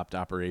Dry Hopped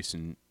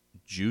Operation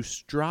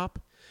Juice Drop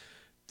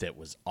that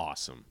was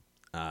awesome.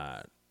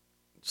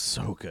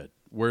 So good.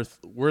 Worth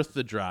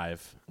the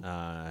drive,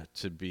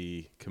 to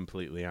be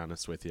completely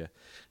honest with you.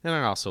 And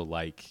I also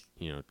like,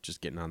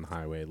 just getting on the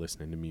highway,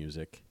 listening to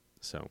music.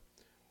 So,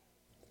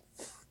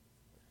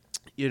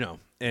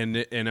 and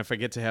if I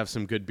get to have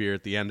some good beer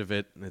at the end of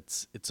it,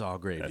 it's all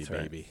gravy, That's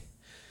right. baby.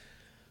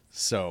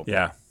 So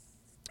Yeah.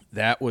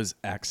 that was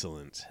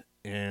excellent.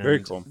 And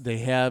Very cool. They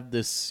have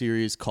this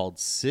series called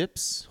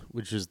Sips,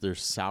 which is their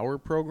sour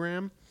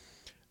program.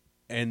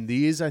 And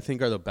these, I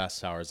think, are the best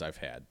sours I've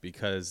had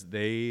because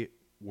they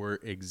were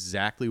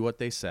exactly what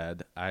they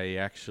said. I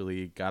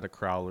actually got a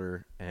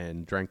crowler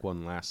and drank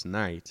one last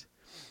night.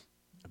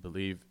 I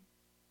believe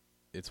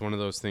it's one of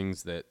those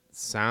things that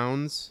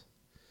sounds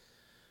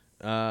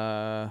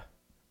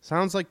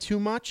like too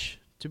much,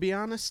 to be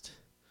honest,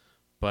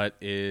 but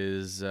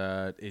is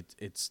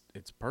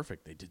it's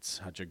perfect. They did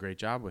such a great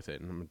job with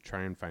it, and I'm gonna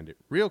try and find it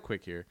real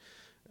quick here.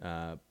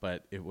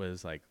 But it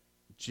was like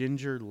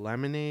ginger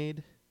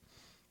lemonade,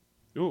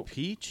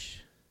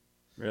 peach,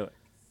 Really?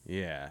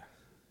 yeah,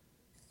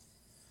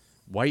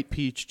 white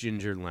peach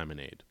ginger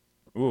lemonade.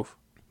 Oof.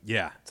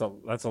 Yeah,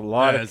 That's a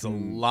lot. There's a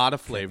lot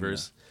of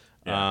flavors.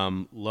 Yeah.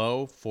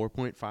 Low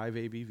 4.5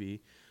 ABV,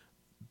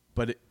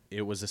 but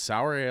it was a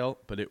sour ale,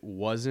 but it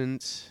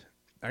wasn't.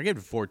 I gave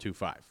it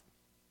 4.25.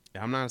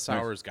 I'm not a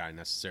sours guy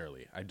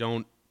necessarily. I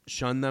don't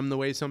shun them the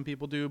way some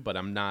people do, but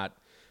I'm not.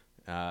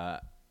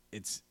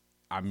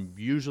 I'm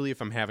usually,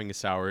 if I'm having a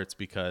sour, it's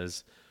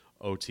because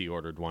OT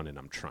ordered one and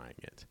I'm trying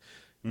it.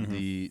 Mm-hmm.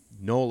 The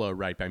Nola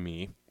right by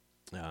me,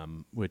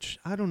 which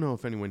I don't know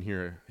if anyone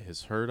here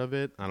has heard of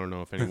it. I don't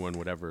know if anyone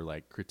would ever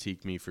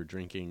critique me for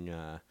drinking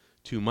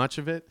too much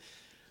of it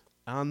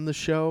on the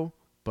show,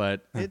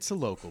 but it's a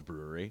local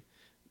brewery.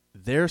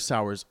 Their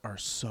sours are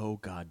so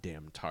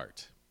goddamn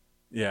tart.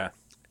 Yeah.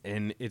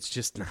 And it's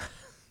just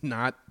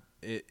not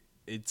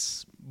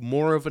it's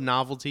more of a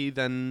novelty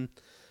than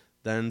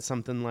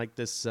something like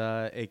this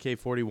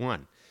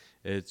AK-41.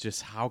 It's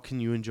just, how can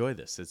you enjoy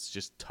this? It's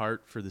just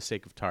tart for the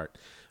sake of tart.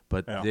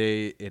 But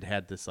it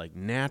had this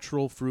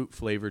natural fruit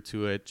flavor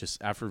to it,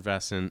 just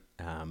effervescent.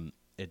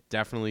 It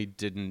definitely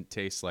didn't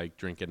taste like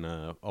drinking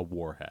a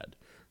Warhead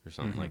or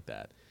something like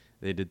that.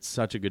 They did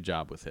such a good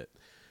job with it.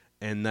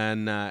 And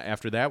then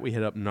after that, we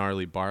hit up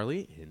Gnarly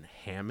Barley in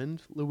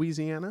Hammond,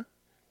 Louisiana.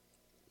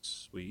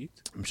 Sweet.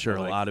 I'm sure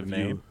a lot of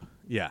you,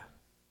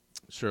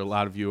 sure a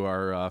lot of you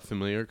are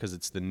familiar because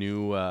it's the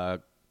new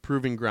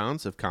proving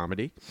grounds of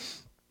comedy.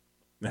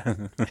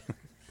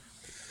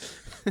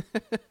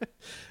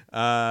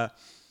 I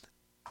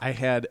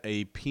had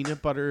a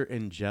peanut butter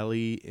and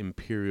jelly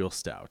imperial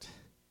stout.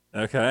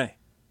 Okay.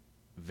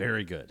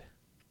 Very good.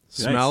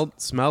 Nice.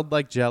 Smelled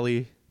like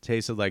jelly,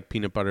 tasted like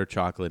peanut butter,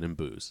 chocolate, and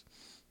booze.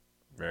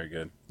 Very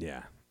good.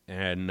 Yeah.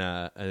 And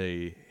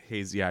a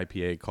hazy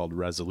IPA called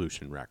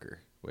Resolution Wrecker,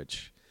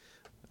 which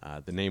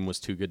the name was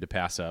too good to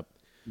pass up.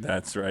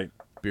 That's right.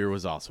 Beer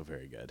was also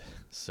very good.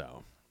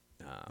 So,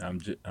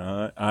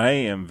 I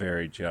am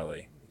very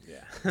jelly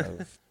yeah.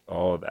 of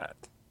all of that.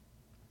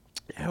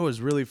 Yeah, it was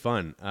really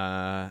fun.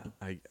 I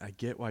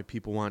get why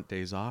people want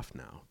days off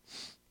now.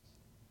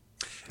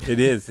 It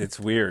is. It's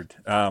weird.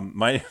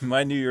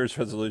 My New Year's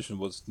resolution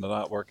was to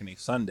not work any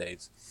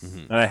Sundays,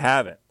 and I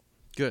haven't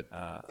Good.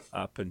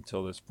 up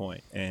until this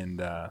point.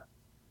 And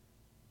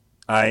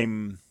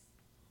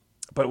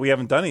but we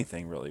haven't done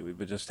anything really. We've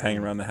been just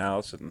hanging around the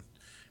house and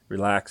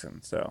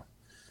relaxing. So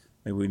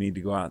maybe we need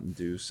to go out and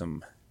do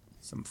some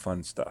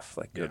fun stuff,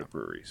 like go to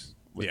breweries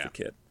with the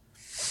kid.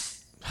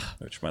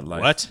 Which my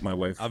wife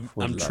I'm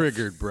would love.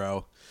 triggered,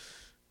 bro.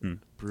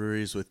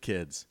 Breweries with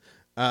kids.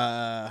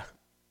 Yeah.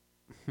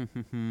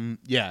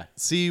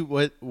 See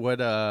what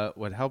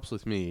helps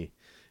with me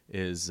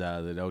is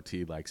that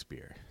OT likes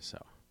beer, so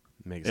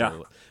makes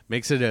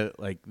it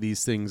like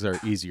these things are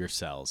easier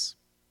sells.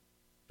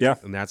 Yeah,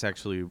 And that's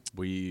actually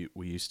we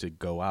used to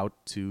go out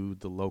to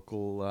the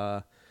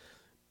local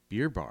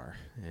beer bar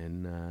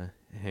and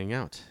hang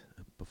out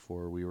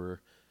before we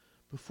were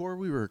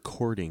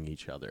courting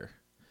each other.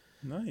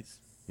 nice.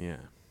 Yeah.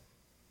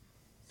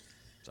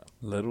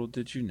 Little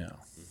did you know.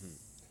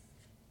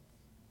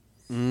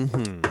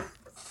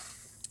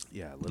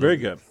 Yeah. Very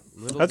good.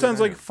 That sounds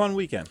like a it fun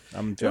weekend.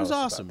 I'm was jealous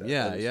about awesome. that.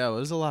 Yeah, it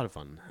was a lot of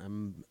fun.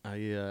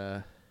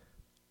 I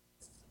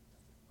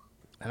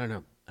don't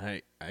know.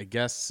 I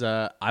guess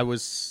I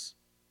was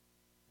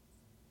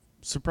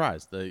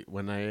surprised that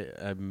when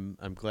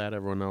I'm glad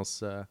everyone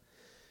else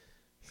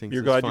thinks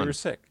You're it's glad fun. you were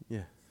sick.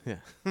 Yeah.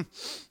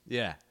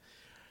 Yeah.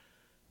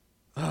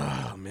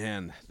 Oh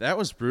man, that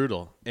was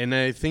brutal. And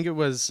I think it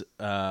was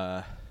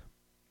like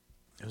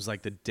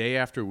the day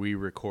after we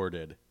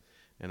recorded,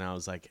 and I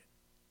was like,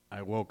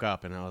 I woke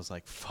up and I was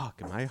like,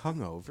 fuck, am I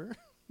hungover?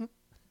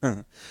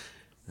 And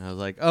I was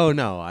like, oh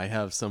no, I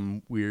have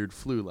some weird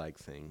flu-like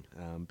thing.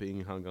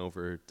 Being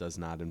hungover does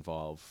not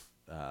involve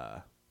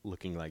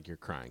looking like you're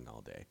crying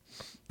all day.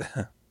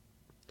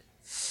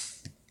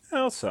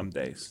 Well, some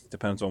days.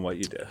 Depends on what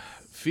you do.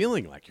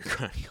 Feeling like you're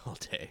crying all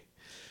day.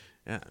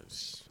 Yeah,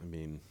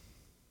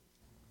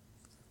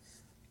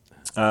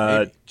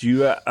 Do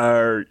you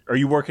are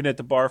you working at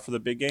the bar for the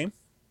big game?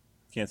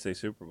 Can't say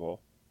Super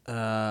Bowl.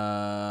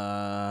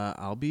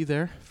 I'll be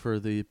there for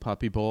the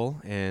Puppy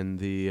Bowl and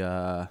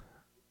the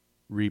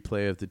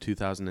replay of the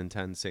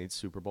 2010 Saints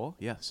Super Bowl.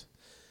 Yes.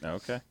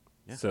 Okay.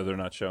 Yeah. So they're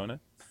not showing it?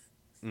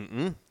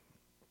 Mm-mm.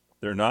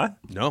 They're not?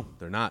 No,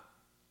 they're not.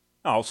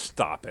 Oh,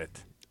 stop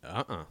it.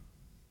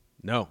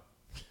 No.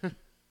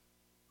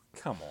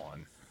 Come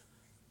on.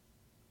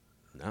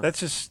 No. That's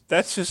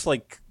just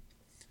like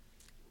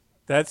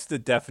that's the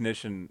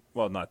definition.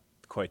 Well, not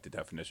quite the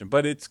definition,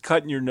 but it's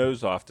cutting your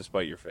nose off to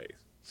spite your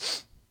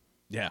face.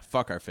 Yeah,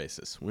 fuck our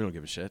faces. We don't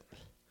give a shit.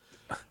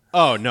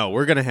 Oh no,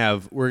 we're gonna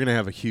have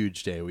a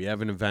huge day. We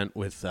have an event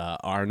with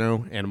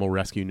Arno, Animal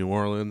Rescue New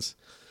Orleans.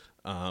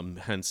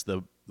 Hence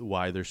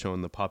why they're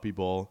showing the Puppy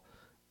Bowl.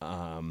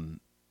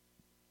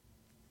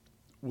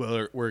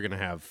 We're gonna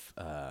have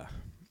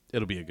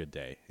it'll be a good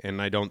day,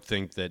 and I don't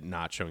think that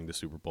not showing the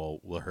Super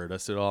Bowl will hurt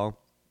us at all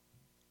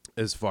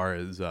as far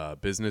as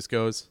business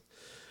goes.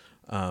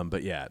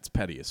 But yeah, it's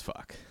petty as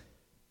fuck.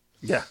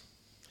 Yeah.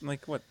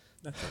 Like what?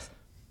 That's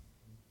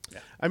yeah.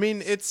 I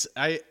mean, it's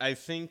I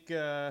think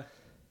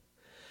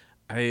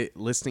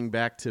listening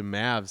back to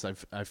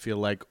Mavs, I feel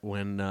like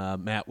when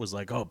Matt was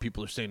like, "Oh,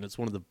 people are saying it's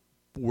one of the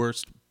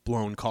worst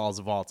blown calls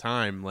of all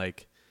time."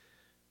 Like,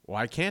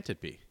 why can't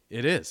it be?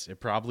 It is. It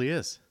probably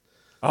is.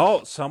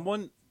 Oh,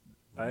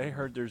 I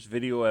heard there's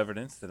video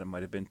evidence that it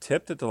might have been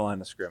tipped at the line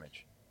of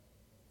scrimmage.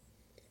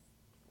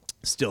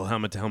 Still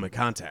helmet-to-helmet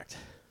contact.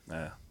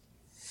 Yeah.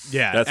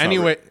 That's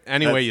anyway,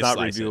 that's you not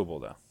slice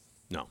reviewable, though.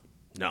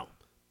 No.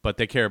 But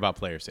they care about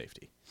player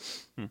safety.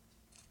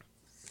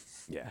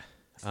 Yeah.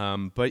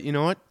 But you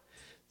know what?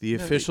 The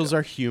officials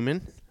are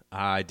human.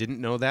 I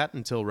didn't know that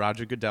until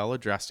Roger Goodell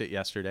addressed it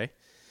yesterday.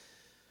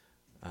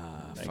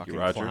 Thank fucking you,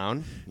 Roger.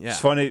 clown. Yeah.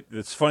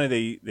 It's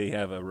funny they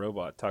have a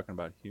robot talking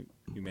about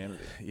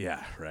humanity.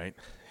 Yeah, right.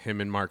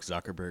 Him and Mark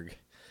Zuckerberg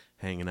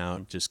hanging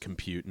out, just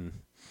computing.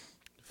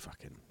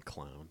 Fucking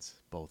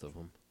clowns, both of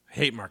them. I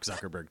hate Mark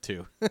Zuckerberg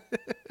too.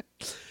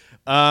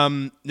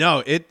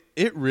 No,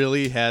 it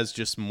really has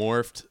just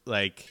morphed.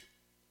 Like,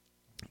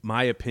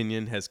 my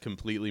opinion has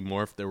completely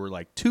morphed. There were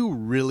like two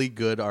really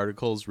good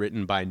articles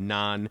written by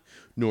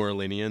non-New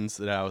Orleanians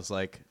that I was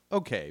like,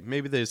 okay,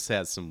 maybe this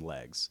has some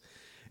legs.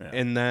 Yeah.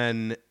 And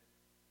then,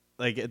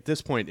 like, at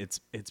this point, it's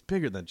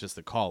bigger than just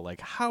the call.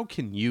 Like, how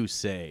can you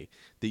say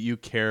that you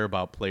care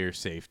about player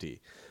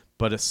safety,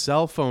 but a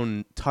cell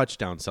phone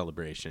touchdown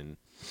celebration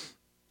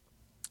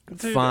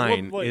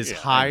is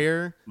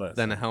higher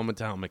than a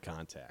helmet-to-helmet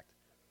contact?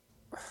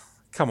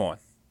 Come on.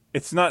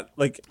 It's not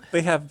like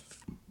they have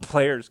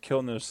players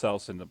killing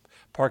themselves in the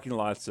parking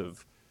lots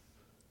of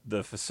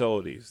the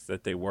facilities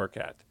that they work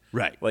at.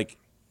 Right. Like,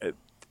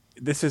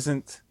 this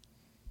isn't...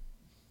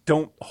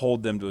 Don't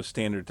hold them to a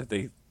standard that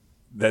they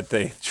that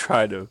they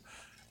try to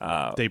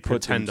They put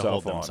pretend to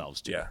hold on.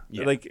 themselves to.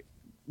 Yeah. Like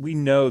we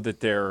know that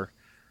they're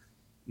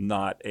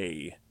not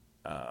a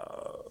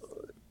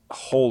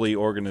holy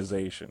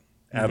organization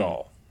at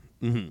all.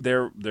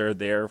 They're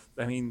there.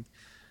 I mean,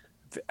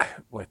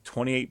 what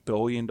 $28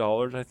 billion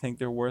I think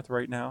they're worth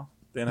right now,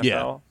 the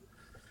NFL.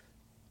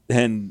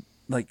 And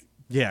like,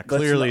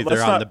 Clearly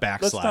they're on the Let's not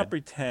backslide.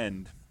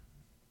 pretend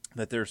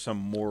that there's some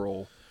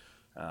moral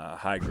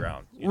high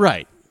ground,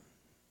 Right.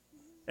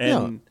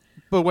 And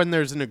but when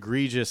there's an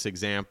egregious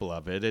example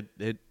of it,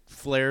 it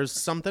flares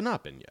something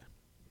up in you.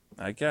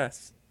 I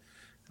guess.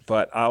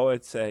 But I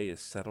would say is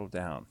settle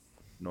down,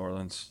 New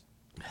Orleans.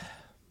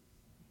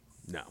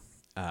 No,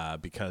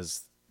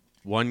 because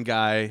one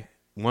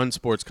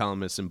sports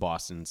columnist in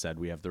Boston said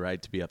we have the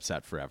right to be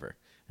upset forever.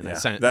 And I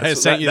sent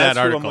you that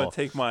article. I'm going to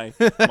take my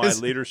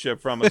leadership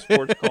from a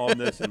sports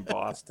columnist in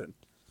Boston.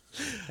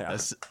 Yeah.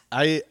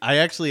 I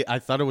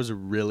thought it was a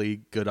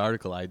really good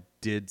article. I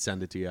did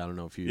send it to you. I don't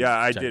know if you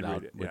I checked did it out,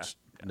 read it. which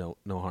no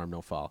harm,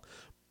 no foul.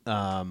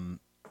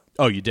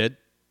 Oh, you did?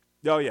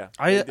 Oh yeah.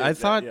 I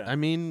thought. I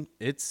mean,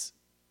 it's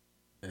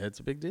a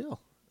big deal.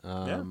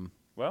 Yeah.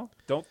 Well,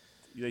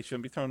 they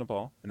shouldn't be throwing the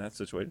ball in that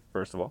situation.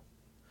 First of all,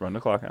 run the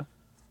clock out.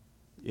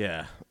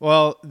 Yeah.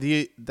 Well,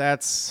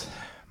 that's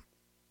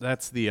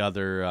the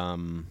other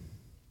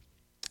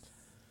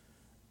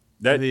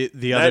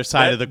the other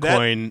side of the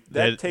coin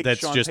takes that's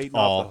Sean just Payton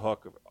all off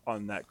the hook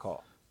on that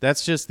call.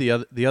 That's just the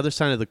other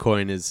side of the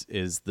coin is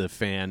the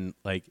fan,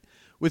 like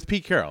with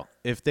Pete Carroll.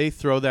 If they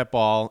throw that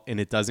ball and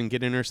it doesn't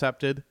get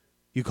intercepted,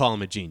 you call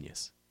him a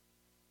genius.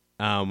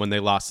 When they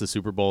lost the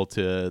Super Bowl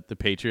to the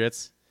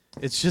Patriots,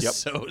 it's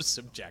just so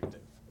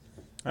subjective.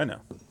 I know.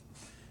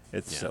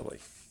 It's silly.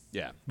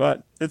 Yeah.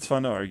 But it's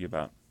fun to argue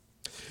about.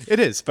 It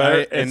is.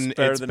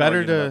 It's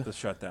better to about the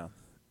shutdown.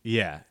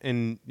 Yeah,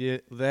 and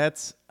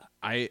that's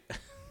I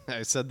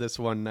said this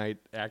one night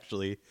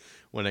actually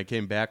when I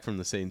came back from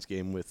the Saints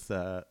game with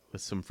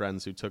some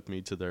friends who took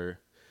me to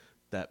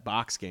that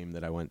box game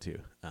that I went to,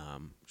 which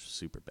was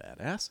super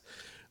badass.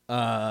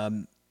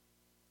 I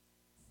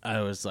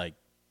was like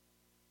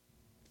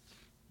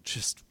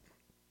just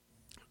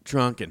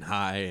drunk and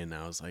high, and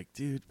I was like,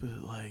 dude,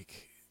 but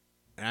like,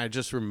 and I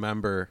just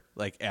remember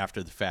like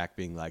after the fact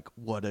being like,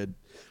 what a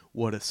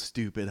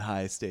stupid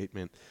high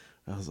statement.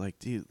 I was like,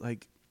 dude,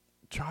 like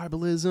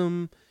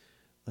tribalism,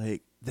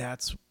 like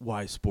that's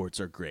why sports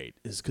are great,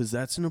 is because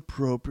that's an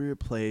appropriate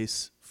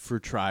place for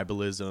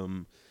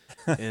tribalism.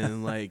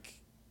 And like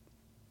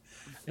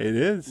it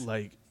is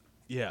like,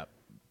 yeah,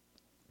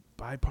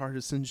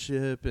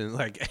 bipartisanship, and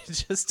like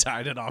it just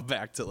tied it all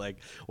back to like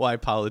why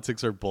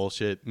politics are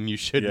bullshit, and you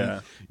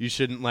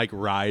shouldn't like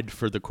ride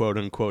for the quote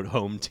unquote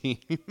home team.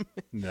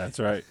 That's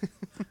right.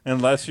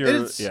 Unless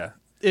you're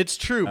It's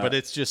true, but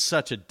it's just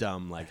such a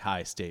dumb like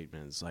high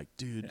statement. It's like,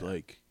 dude,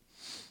 like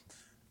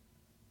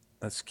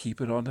let's keep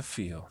it on the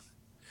field.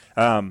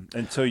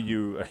 Until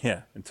you're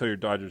a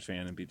Dodgers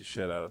fan and beat the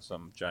shit out of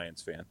some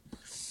Giants fan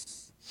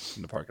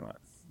in the parking lot.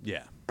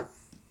 Yeah.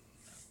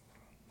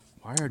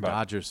 Why are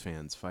Dodgers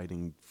fans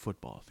fighting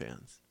football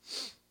fans?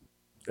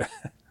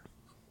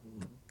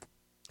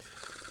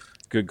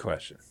 Good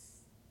question.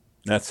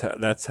 That's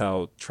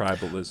how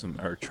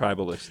tribalism or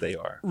tribalist they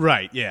are.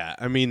 Right, yeah.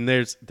 I mean,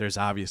 there's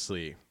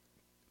obviously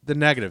the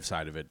negative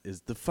side of it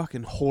is the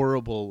fucking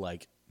horrible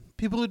like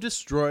people who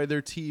destroy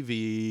their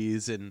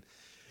TVs and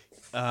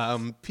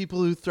people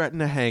who threaten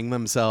to hang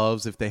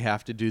themselves if they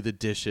have to do the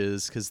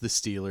dishes because the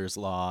Steelers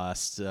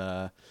lost,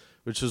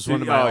 which was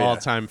one of my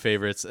all-time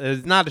favorites.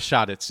 Not a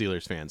shot at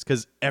Steelers fans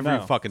because every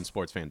fucking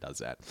sports fan does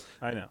that.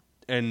 I know.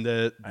 And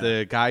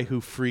the guy who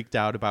freaked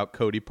out about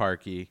Cody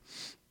Parkey,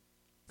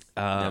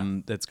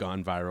 that's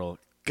gone viral.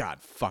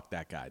 God, fuck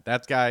that guy.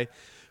 That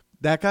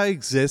guy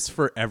exists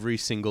for every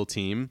single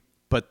team,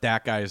 but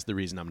that guy is the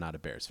reason I'm not a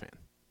Bears fan.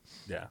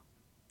 Yeah.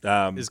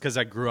 Is because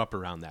I grew up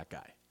around that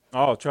guy.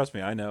 Oh, trust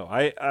me, I know.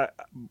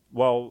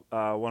 One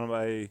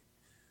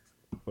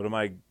of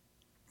my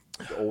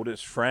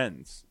oldest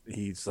friends,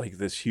 he's like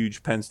this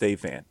huge Penn State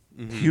fan.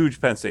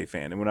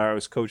 And when I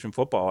was coaching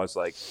football, I was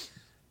like,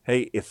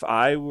 hey, if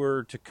I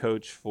were to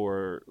coach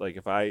for like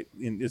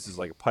and this is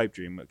like a pipe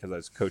dream because I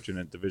was coaching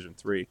in Division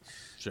III.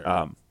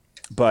 Sure.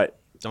 But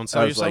don't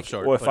sell yourself like,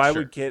 short. Well, if I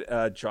would get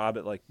a job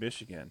at like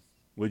Michigan,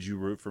 would you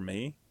root for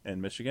me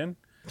in Michigan?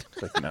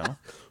 It's like, no.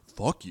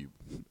 Fuck you.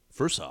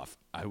 First off,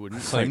 I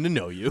wouldn't claim to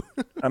know you.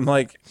 I'm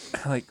like,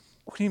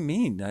 what do you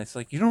mean? It's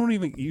like you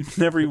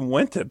never even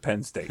went to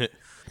Penn State.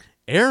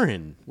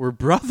 Aaron, we're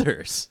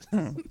brothers.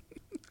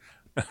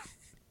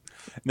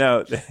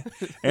 No,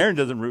 Aaron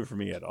doesn't root for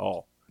me at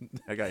all.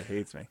 That guy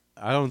hates me.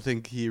 I don't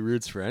think he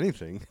roots for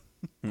anything.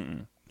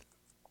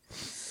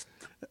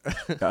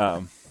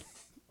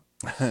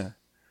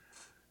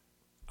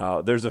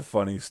 There's a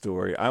funny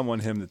story. I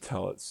want him to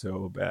tell it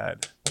so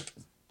bad.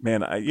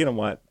 Man, you know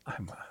what?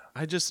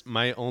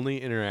 My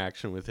only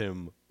interaction with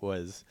him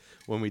was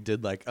when we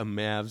did like a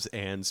Mavs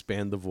and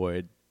Span the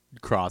Void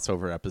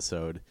crossover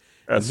episode.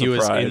 And he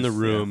was in the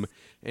room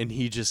and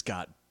he just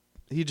got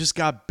he just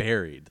got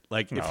buried.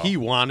 Like, if No. he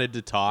wanted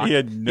to talk, He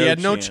had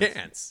no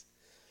chance.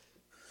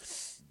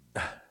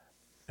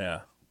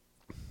 Yeah.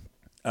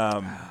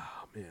 Oh,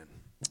 man.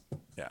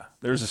 Yeah.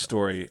 There's a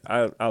story.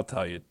 I'll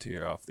tell you to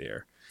you off the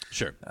air.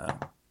 Sure.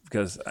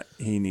 Because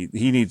he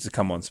needs to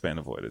come on Span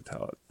and Void to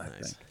tell it, I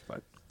Nice. think.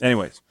 But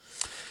anyways.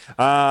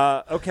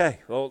 Okay.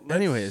 Well,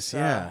 Anyways,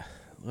 yeah.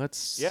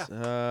 Let's.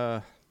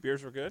 Yeah.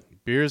 Beers were good?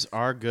 Beers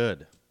are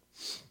good.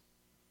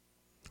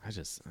 I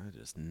just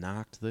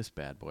knocked this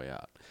bad boy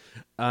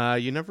out.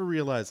 You never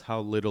realize how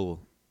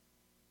little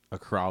a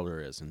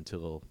crowler is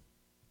until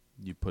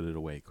you put it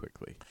away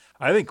quickly.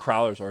 I think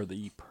crowlers are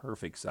the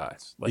perfect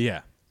size. Like,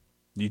 Yeah.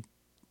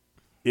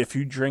 if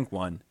you drink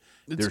one,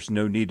 there's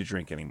no need to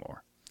drink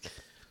anymore.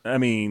 I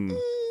mean,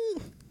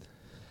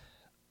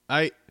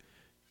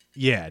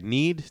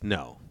 need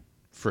no,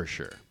 for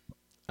sure.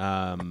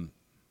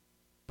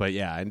 But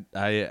yeah,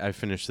 I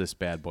finished this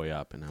bad boy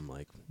up, and I'm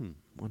like,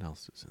 what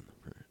else is in the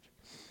fridge?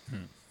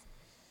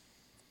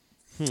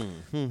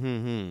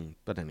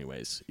 But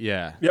anyways,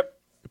 yeah. Yep.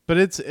 But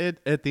it's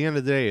at the end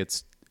of the day,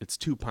 it's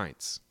 2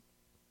 pints.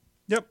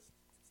 Yep.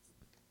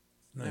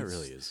 That Nice.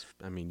 really is.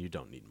 I mean, you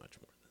don't need much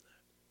more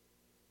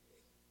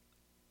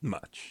than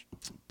Much.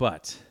 that.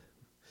 But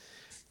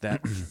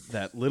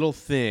that little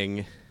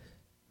thing,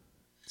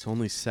 it's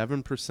only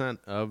 7%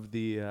 of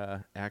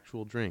the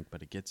actual drink,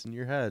 but it gets in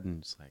your head,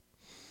 and it's like,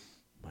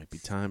 might be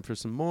time for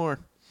some more.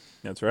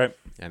 That's right.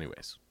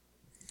 Anyways.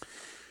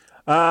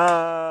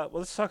 Well,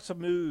 let's talk some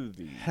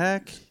movies.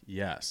 Heck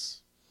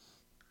yes.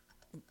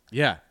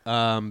 Yeah,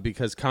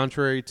 because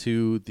contrary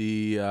to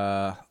the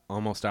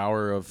almost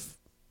hour of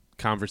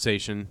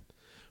conversation,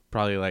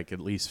 probably like at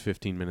least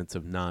 15 minutes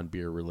of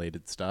non-beer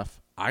related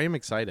stuff, I am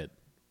excited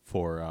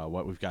for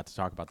what we've got to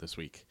talk about this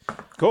week.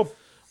 Cool.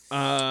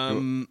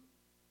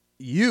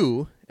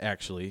 You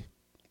actually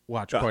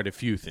watched quite a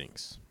few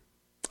things.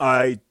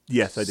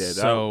 Yes, I did.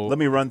 So let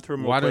me run through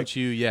them real why quick. don't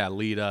you,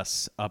 lead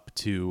us up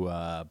to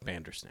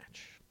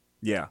Bandersnatch?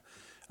 Yeah.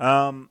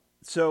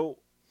 So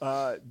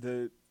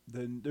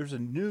there's a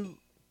new.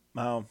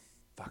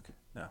 Fuck.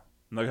 No, I'm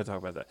not gonna talk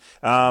about that.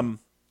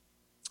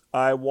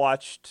 I went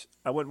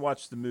and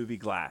watched the movie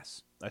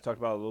Glass. I talked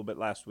about it a little bit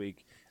last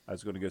week. I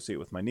was going to go see it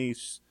with my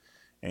niece,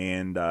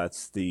 and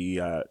it's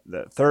the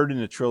third in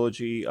the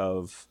trilogy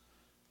of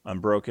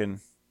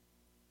Unbreakable,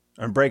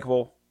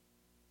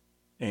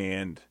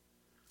 and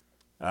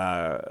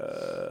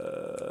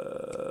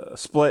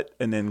Split,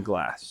 and then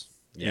Glass.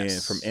 Yes.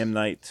 And from M.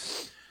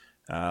 Night's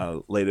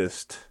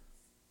latest,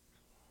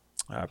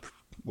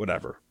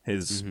 whatever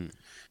his.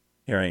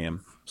 Here I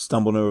am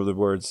stumbling over the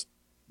words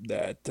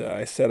that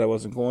I said I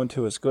wasn't going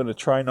to. I was going to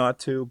try not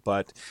to,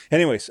 but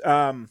anyways.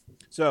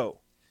 So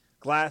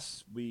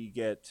Glass, we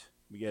get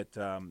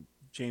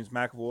James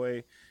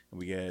McAvoy, and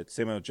we get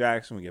Samuel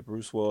Jackson, we get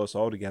Bruce Willis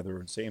all together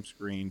on the same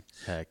screen.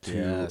 Heck to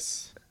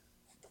yes.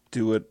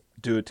 Do it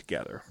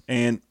together.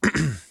 And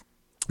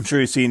I'm sure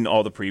you've seen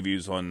all the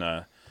previews on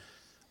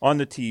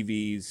the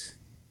TVs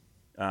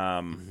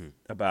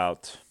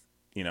about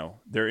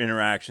their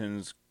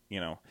interactions.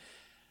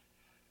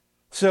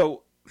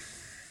 So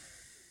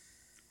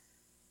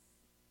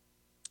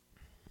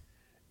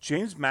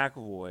James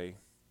McAvoy,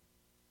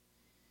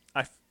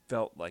 I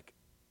felt like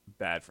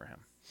bad for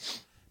him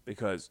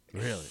because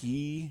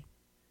Really?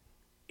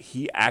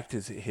 he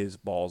acted his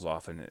balls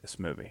off in this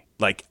movie.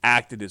 Like,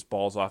 acted his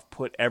balls off,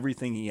 put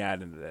everything he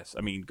had into this.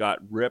 I mean, got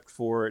ripped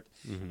for it.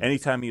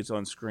 Anytime he was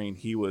on screen,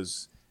 he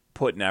was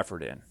putting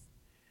effort in.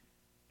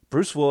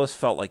 Bruce Willis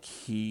felt like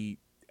he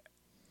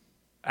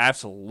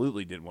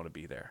absolutely didn't want to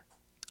be there.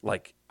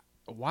 Like,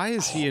 why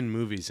is he in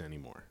movies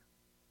anymore?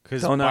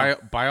 Because Don't know.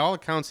 by all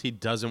accounts, he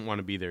doesn't want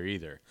to be there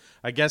either.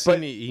 I guess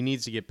he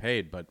needs to get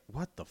paid, but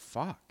what the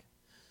fuck?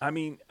 I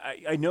mean,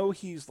 I know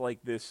he's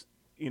like this,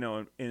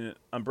 in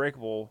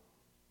Unbreakable.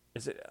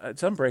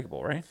 It's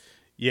Unbreakable, right?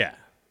 Yeah.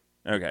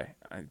 Okay.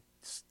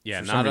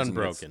 Yeah, For not some reason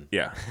Unbroken.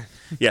 Yeah.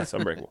 Yes,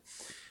 Unbreakable.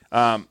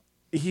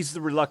 He's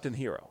the reluctant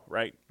hero,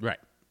 right? Right.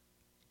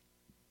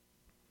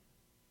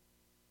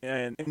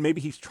 And maybe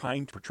he's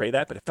trying to portray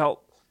that, but it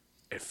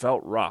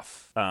felt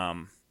rough.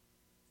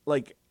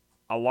 Like,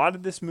 a lot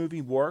of this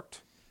movie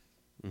worked,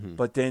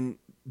 but then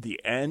the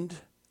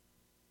end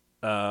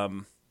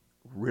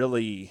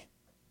really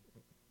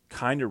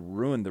kind of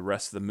ruined the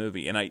rest of the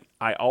movie. And I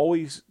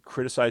always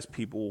criticize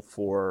people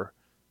for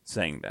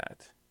saying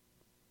that.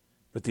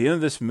 But the end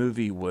of this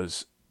movie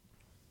was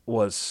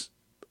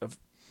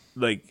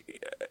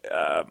like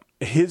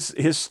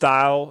his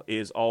style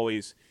is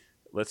always,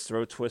 let's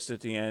throw a twist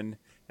at the end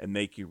and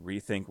make you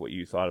rethink what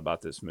you thought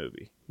about this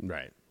movie.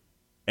 Right.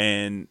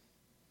 And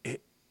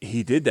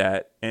he did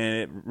that, and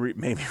it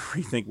made me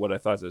rethink what I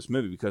thought of this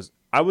movie, because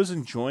I was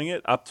enjoying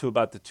it up to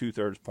about the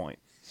 2/3 point.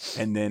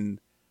 And then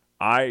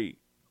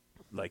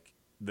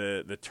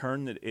the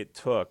turn that it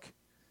took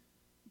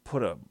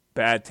put a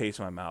bad taste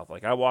in my mouth.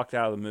 Like, I walked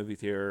out of the movie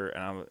theater,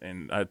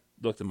 and I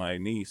looked at my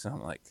niece, and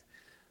I'm like,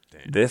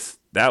 damn,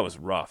 that was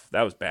rough.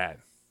 That was bad.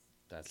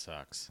 that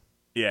sucks.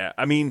 Yeah,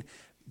 I mean,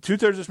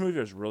 2/3 of this movie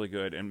is really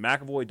good, and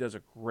McAvoy does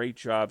a great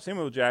job.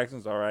 Samuel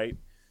Jackson's all right.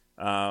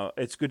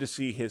 It's good to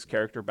see his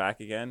character back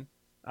again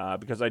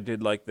because I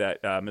did like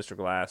that Mr.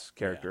 Glass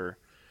character.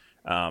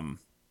 Yeah.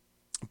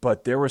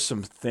 But there were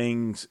some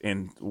things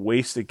and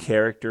wasted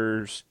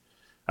characters.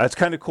 It's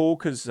kind of cool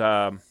because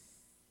well,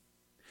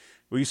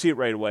 you see it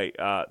right away.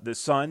 The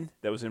son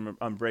that was in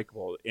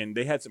Unbreakable, and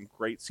they had some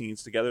great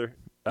scenes together.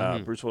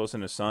 Bruce Willis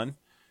and his son,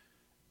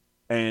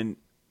 and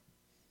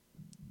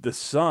the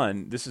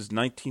son. This is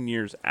 19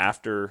 years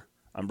after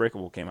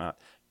Unbreakable came out.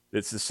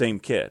 It's the same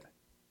kid,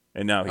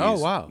 and now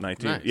he's 19.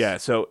 Nice. Yeah.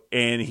 So,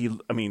 and he,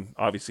 I mean,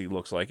 obviously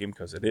looks like him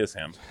because it is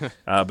him,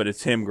 but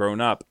it's him grown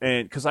up.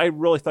 And because I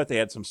really thought they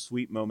had some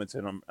sweet moments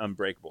in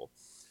Unbreakable,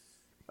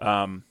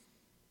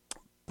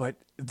 but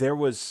there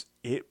was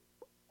it.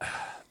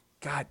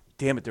 God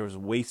damn it! There was a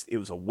waste. It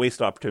was a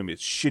waste opportunity.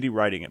 It's shitty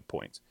writing at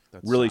points.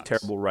 That really sucks.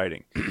 terrible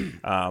writing.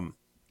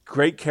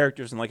 Great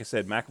characters, and like I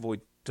said, McAvoy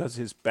does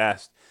his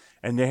best.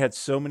 And they had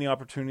so many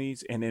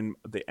opportunities, and then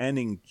the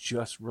ending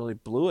just really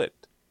blew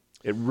it.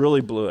 It really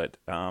blew it.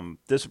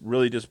 This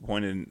really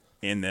disappointed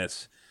in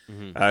this,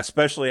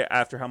 especially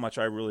after how much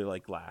I really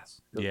like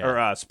Glass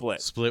or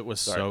Split. Split was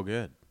so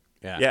good.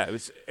 Yeah, yeah. It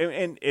was,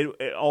 and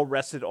it all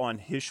rested on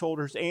his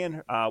shoulders.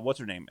 And what's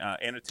her name?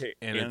 Anna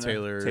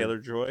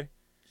Taylor-Joy.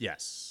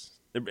 Yes.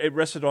 It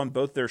rested on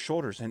both their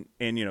shoulders,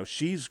 and you know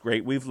she's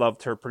great. We've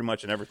loved her pretty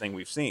much in everything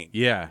we've seen.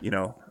 Yeah, you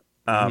know,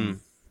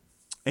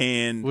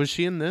 and was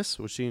she in this?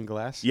 Was she in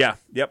Glass? Yeah,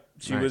 yep,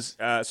 she Nice.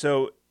 was.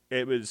 So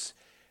it was.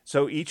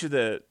 So each of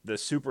the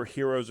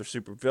superheroes or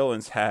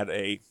supervillains had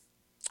a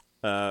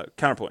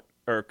counterpoint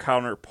or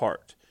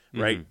counterpart,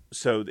 right?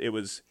 So it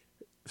was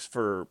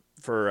for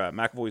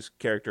McAvoy's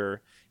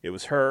character, it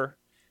was her.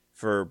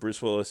 For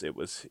Bruce Willis, it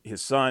was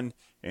his son,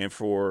 and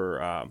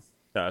for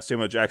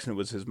Samuel Jackson, it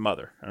was his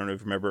mother. I don't know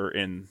if you remember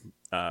in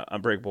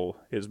Unbreakable,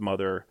 his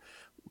mother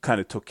kind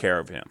of took care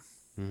of him.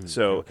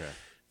 So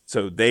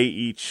they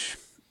each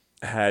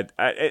had.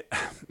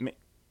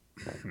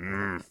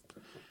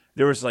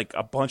 There was like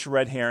a bunch of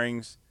red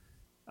herrings,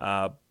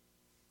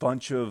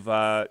 bunch of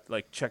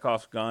like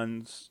Chekhov's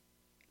guns,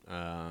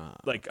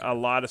 like a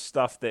lot of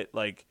stuff that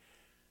like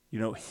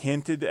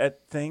hinted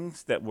at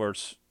things that were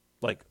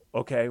like,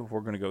 okay,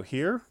 we're gonna go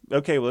here.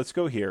 Okay, well, let's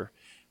go here.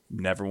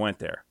 Never went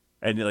there.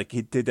 And like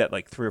he did that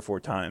like 3 or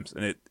 4 times,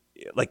 and it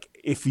like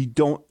if you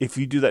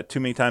do that too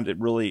many times, it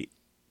really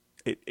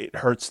it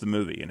hurts the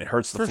movie and it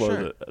hurts the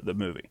flow of the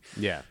movie.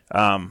 Yeah.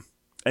 And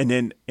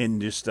then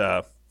just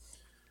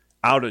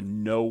out of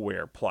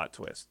nowhere plot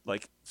twist,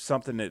 like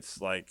something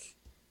that's like,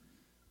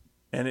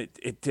 and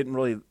it didn't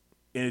really, and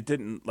it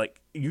didn't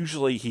like.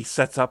 Usually he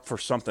sets up for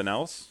something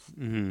else,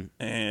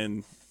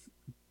 and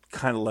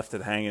kind of left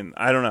it hanging.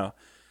 I don't know.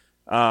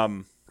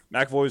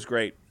 McAvoy was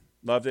great.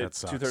 Loved it.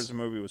 2/3 of the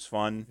movie was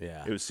fun.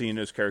 Yeah. It was seeing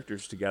those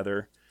characters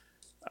together.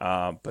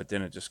 But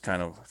then it just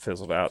kind of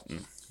fizzled out.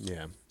 And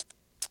Yeah.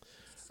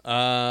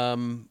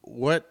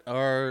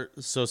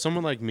 So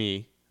someone like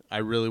me,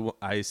 I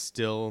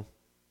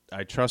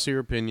trust your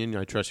opinion.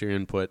 I trust your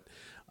input.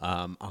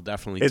 I'll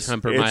definitely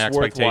temper my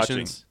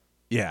expectations.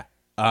 Yeah.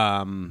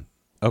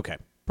 Okay.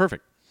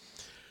 Perfect.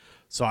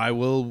 So I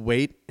will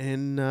wait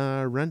and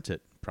rent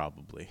it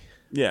probably.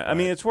 Yeah, I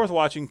mean, it's worth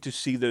watching to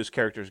see those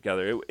characters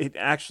together.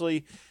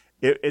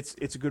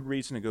 It's a good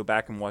reason to go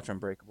back and watch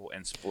Unbreakable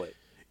and Split.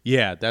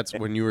 Yeah, that's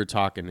when you were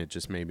talking. It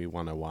just made me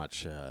want to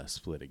watch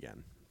Split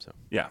again. So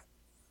yeah,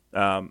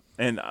 and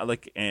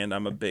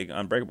I'm a big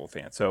Unbreakable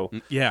fan. So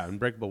yeah,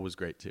 Unbreakable was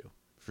great too,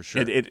 for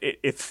sure.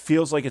 It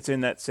feels like it's in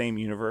that same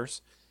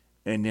universe,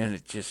 and then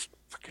it just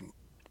fucking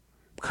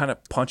kind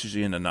of punches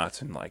you in the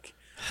nuts and like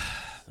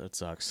that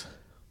sucks.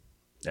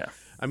 Yeah,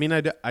 I mean,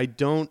 I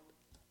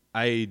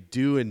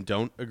do and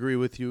don't agree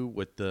with you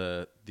with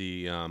the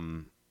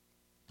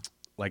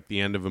like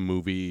the end of a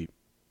movie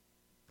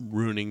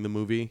ruining the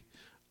movie,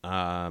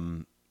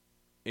 in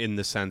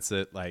the sense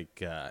that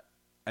like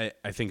I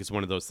think it's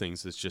one of those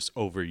things that's just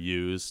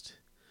overused,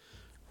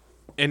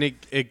 and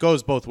it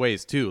goes both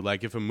ways too.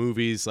 Like if a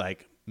movie's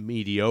like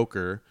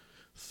mediocre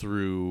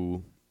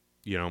through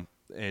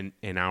an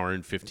hour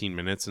and 15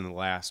 minutes, and the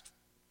last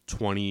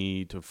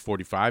 20 to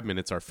 45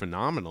 minutes are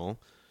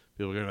phenomenal,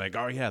 people are gonna be like,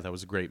 oh yeah, that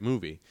was a great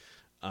movie.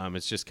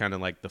 It's just kind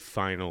of like the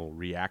final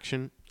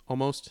reaction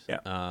almost.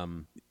 Yeah.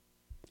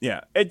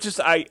 Yeah. It just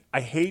I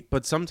hate.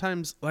 But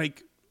sometimes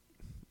like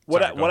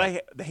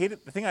the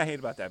thing I hate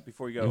about that.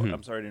 Before you go,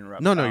 I'm sorry to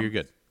interrupt. No, you're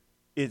good.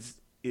 Is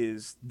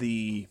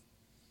the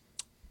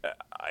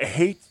I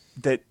hate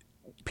that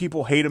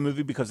people hate a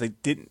movie because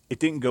it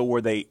didn't go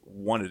where they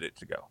wanted it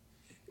to go.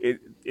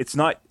 It's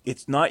not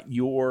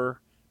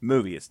your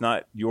movie. It's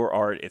not your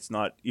art. It's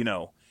not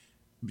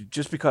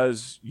just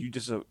because you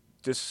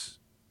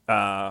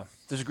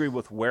disagree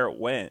with where it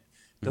went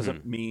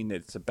doesn't mean that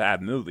it's a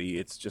bad movie.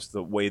 It's just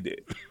the way that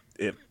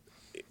it.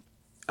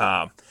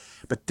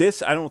 But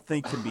this, I don't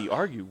think can be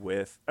argued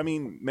with. I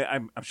mean,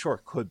 I'm sure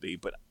it could be,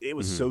 but it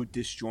was so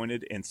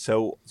disjointed and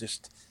so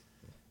just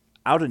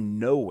out of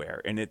nowhere,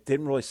 and it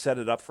didn't really set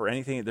it up for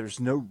anything. There's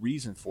no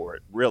reason for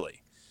it,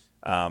 really.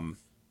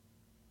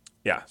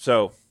 yeah.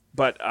 So,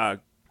 but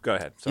go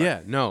ahead. Sorry.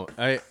 Yeah, no,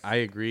 I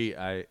agree.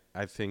 I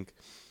think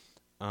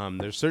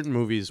there's certain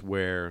movies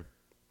where,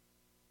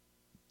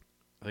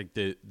 like,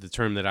 the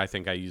term that I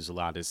think I use a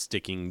lot is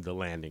sticking the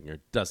landing or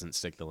doesn't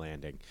stick the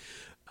landing.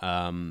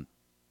 Um,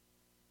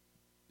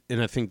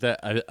 and I think that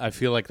I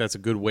feel like that's a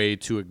good way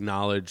to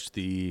acknowledge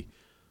the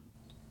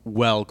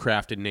well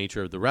crafted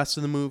nature of the rest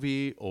of the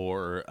movie,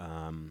 or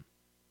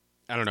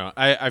I don't know.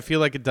 I feel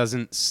like it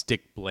doesn't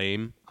stick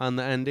blame on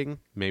the ending.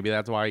 Maybe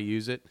that's why I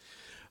use it.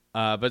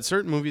 But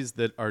certain movies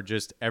that are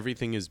just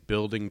everything is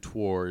building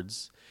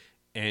towards,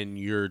 and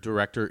your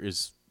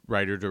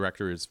writer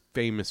director is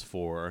famous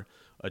for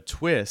a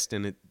twist,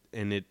 and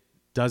it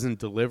doesn't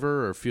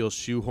deliver or feels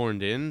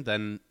shoehorned in,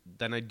 then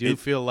I do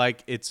feel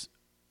like it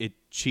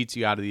cheats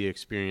you out of the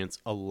experience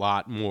a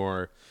lot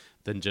more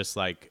than just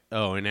like,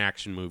 oh, an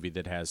action movie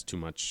that has too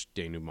much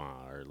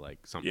denouement or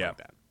like something Yeah. like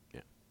that.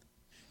 Yeah.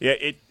 Yeah.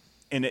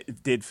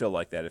 It did feel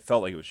like that. It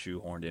felt like it was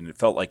shoehorned in. It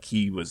felt like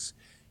he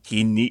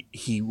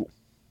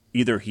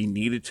either he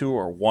needed to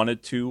or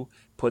wanted to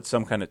put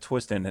some kind of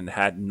twist in and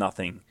had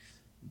nothing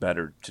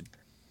better to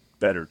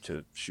better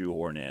to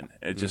shoehorn in.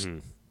 It just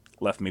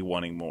left me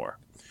wanting more,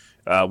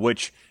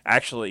 which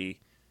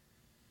actually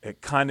it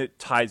kind of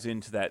ties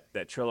into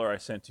that trailer I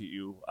sent to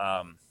you,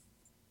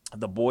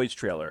 the Boys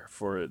trailer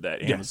for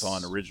that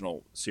Amazon Yes.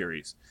 original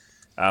series,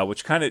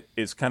 which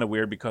is kind of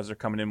weird because they're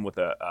coming in with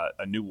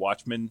a new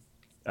Watchmen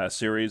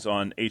series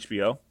on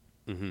HBO,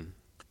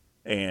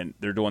 and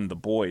they're doing the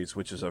Boys,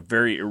 which is a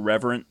very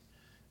irreverent,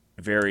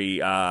 very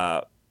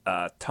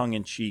tongue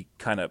in cheek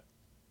kind of.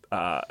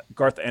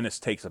 Garth Ennis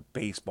takes a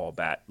baseball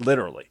bat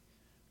literally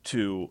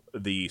to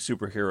the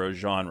superhero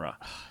genre,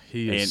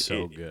 He is and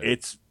so good.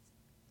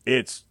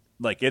 it's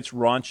like it's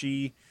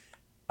raunchy,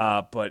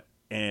 but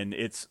and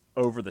it's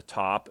over the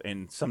top,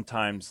 and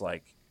sometimes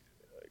like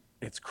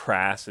it's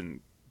crass and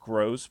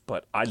gross.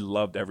 But I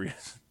loved every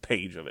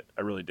page of it.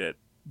 I really did.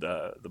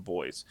 The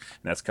Boys,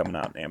 and that's coming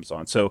out on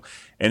Amazon. So,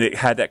 and it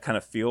had that kind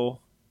of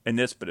feel in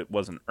this, but it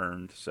wasn't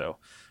earned. So,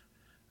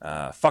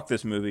 fuck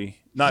this movie.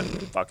 Not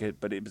fuck it,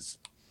 but it was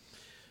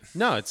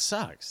No, it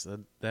sucks.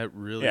 That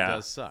really yeah.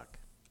 does suck.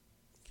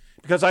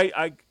 Because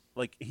I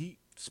like he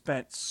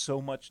spent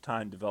so much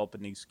time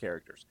developing these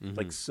characters,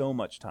 like so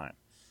much time,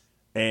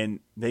 and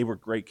they were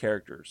great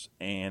characters.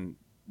 And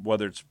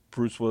whether it's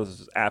Bruce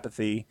Willis's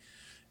apathy,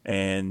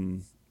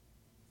 and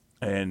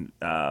M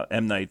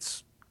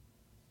Night's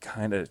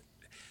kind of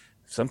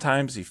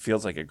sometimes he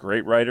feels like a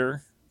great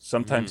writer,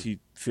 sometimes he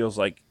feels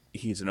like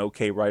he's an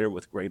okay writer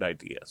with great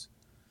ideas.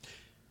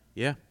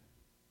 Yeah,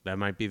 that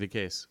might be the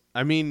case.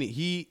 I mean,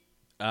 he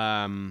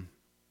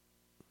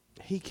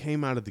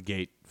came out of the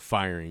gate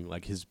firing,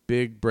 like his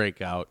big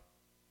breakout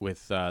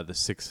with the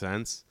Sixth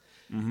Sense,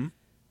 and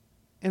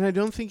I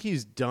don't think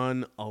he's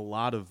done a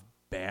lot of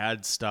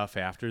bad stuff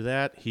after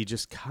that. He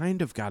just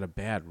kind of got a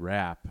bad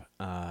rap.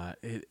 I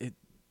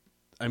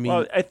Well,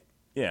 mean,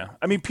 yeah,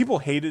 I mean, people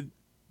hated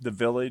The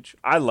Village.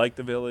 I like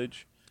The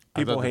Village. I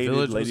thought People The hated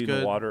Village was Lady in the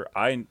good. Water.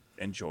 I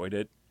enjoyed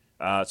it.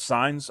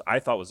 Signs, I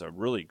thought was a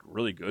really,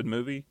 really good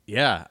movie.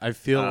 Yeah, I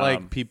feel like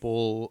Um,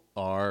 people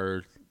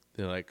are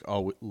they're like,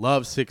 oh, we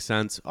love Sixth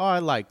Sense. Oh, I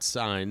liked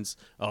Signs.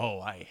 Oh,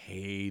 I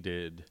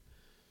hated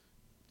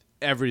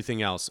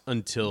everything else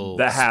until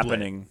The Split.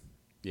 Happening,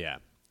 Yeah,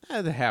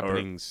 the or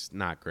happening's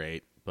not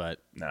great, but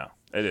no,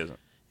 it isn't.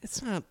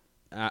 it's not.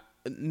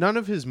 None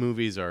of his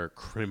movies are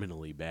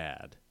criminally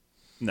bad.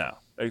 No,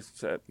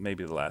 except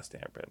maybe The Last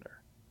Airbender.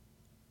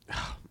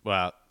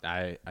 Well,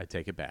 I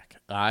take it back.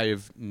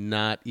 I've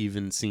not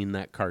even seen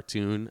that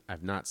cartoon.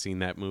 I've not seen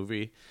that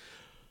movie,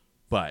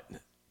 but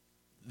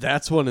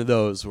that's one of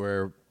those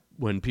where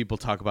when people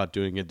talk about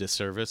doing a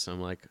disservice, I'm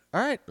like, all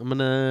right, I'm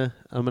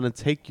gonna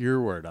take your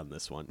word on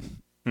this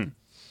one.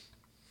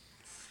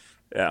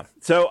 Yeah.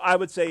 So I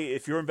would say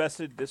if you're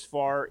invested this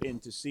far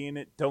into seeing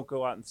it, don't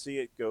go out and see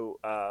it. Go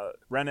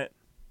rent it,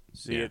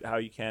 see Yeah, it how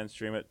you can,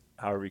 stream it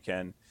however you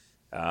can.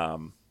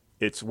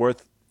 It's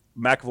worth.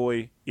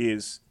 McAvoy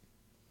is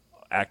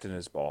acting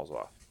his balls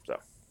off. So,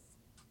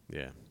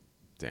 yeah,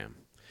 damn.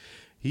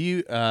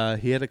 He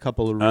had a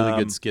couple of really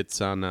good skits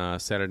on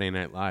Saturday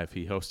Night Live.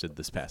 He hosted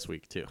this past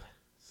week too.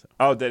 So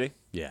oh, did he?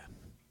 yeah,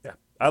 Yeah,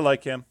 I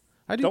like him.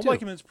 I do Don't too.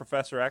 like him as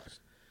Professor X,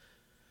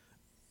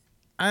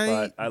 I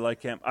but I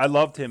like him. I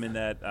loved him in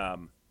that.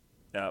 Well,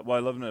 I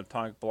loved him in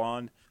Atomic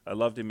Blonde. I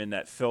loved him in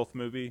that Filth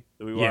movie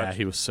that we yeah, watched.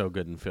 he was so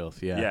good in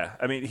Filth. Yeah, Yeah,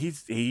 I mean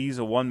he's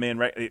a one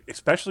man,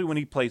 especially when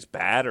he plays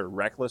bad or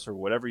reckless or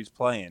whatever he's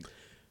playing.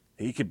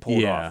 He can pull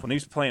it yeah, off. When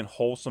he's playing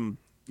wholesome,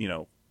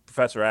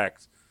 Professor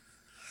X.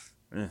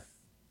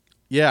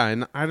 yeah.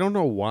 And I don't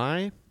know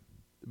why,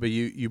 but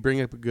you bring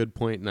up a good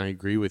point, and I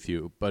agree with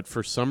you. But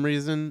for some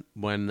reason,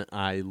 when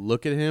I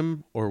look at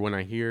him or when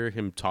I hear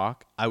him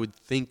talk, I would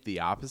think the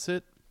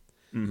opposite.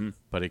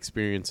 But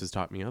experience has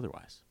taught me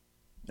otherwise.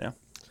 Yeah,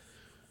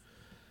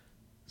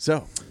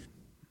 So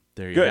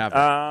there you good. have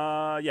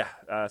it.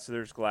 Yeah. So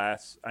there's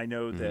Glass. I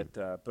know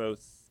that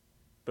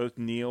both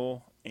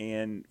Neil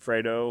and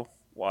Fredo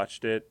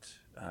watched it.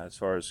 As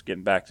far as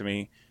getting back to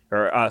me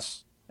or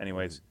us,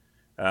 anyways.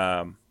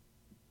 I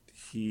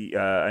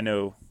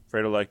know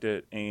Fredo liked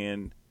it,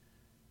 and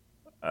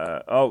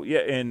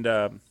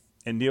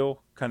and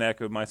Neil kind of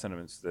echoed my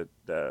sentiments that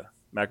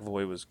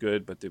McAvoy was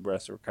good, but the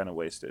rest were kind of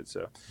wasted.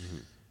 So,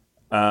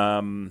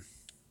 um,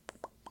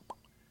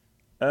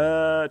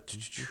 oh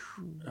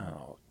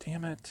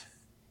damn it,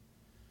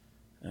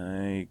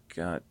 I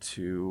got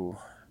to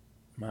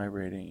my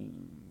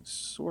ratings,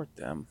 sort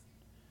them,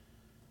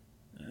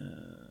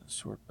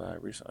 sort by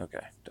recent.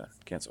 Okay, done.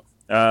 Cancel.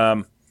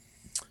 So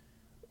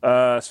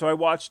I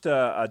watched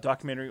a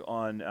documentary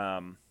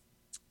on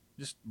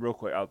just real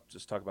quick. I'll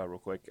just talk about it real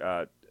quick.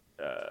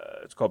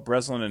 It's called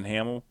Breslin and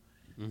Hamill,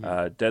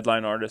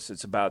 Deadline Artists.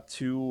 It's about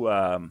two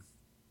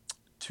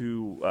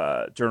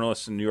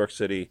journalists in New York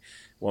City.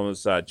 One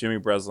was Jimmy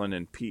Breslin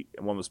and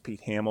one was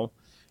Pete Hamill,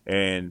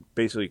 and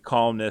basically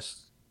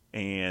columnists.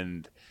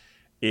 And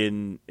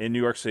in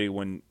New York City,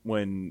 when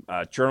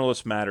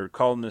journalists mattered,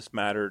 columnists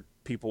mattered,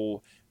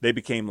 people they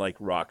became like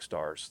rock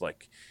stars,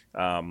 like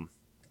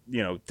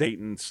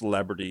dating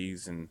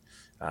celebrities and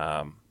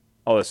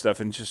all that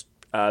stuff, and just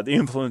the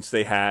influence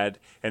they had,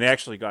 and they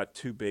actually got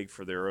too big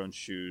for their own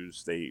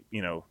shoes. They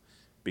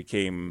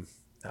became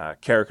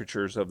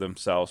caricatures of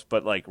themselves,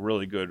 but like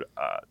really good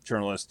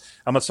journalists.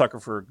 I'm a sucker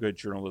for a good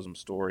journalism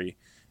story.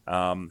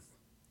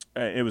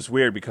 It was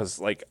weird because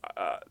like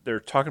they're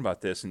talking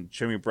about this, and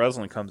Jimmy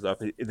Breslin comes up.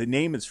 The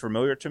name is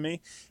familiar to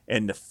me,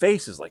 and the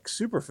face is like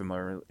super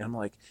familiar. And I'm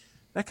like,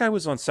 that guy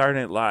was on Saturday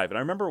Night Live, and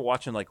I remember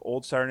watching like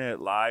old Saturday Night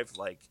Live,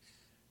 like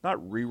not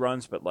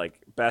reruns, but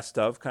like best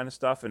of kind of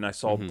stuff. And I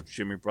saw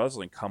Jimmy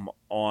Breslin come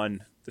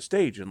on the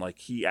stage, and like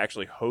he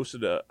actually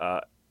hosted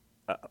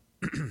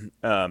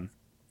an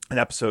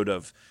episode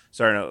of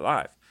Saturday Night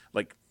Live.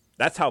 Like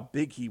that's how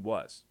big he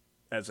was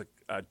as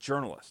a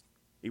journalist.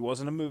 He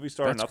wasn't a movie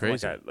star, That's nothing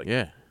crazy. like that. Like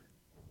Yeah.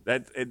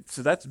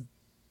 so that's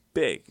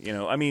big.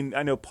 I mean,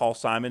 I know Paul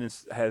Simon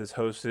has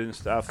hosted and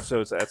stuff,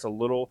 so that's a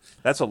little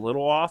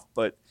off,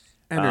 but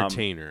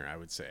Entertainer, I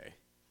would say.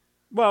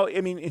 well,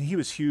 I mean, and he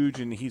was huge,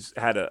 and he's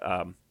had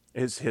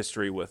his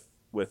history with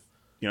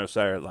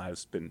Saturday Night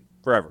Live's been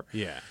forever.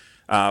 Yeah.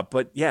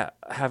 But yeah,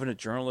 having a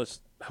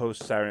journalist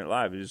host Saturday Night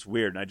Live is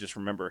weird, and I just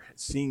remember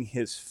seeing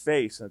his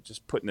face and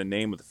just putting the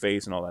name with the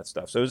face and all that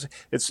stuff. So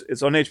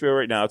it's on HBO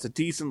right now. It's a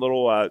decent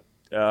little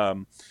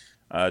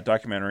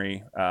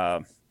documentary.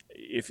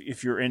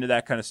 If you're into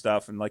that kind of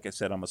stuff, and like I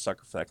said, I'm a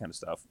sucker for that kind of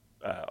stuff.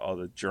 All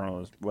the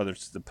journalists, whether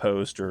it's the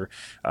Post or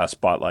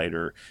Spotlight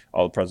or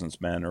All the President's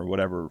Men or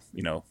whatever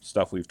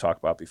stuff we've talked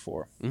about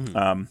before.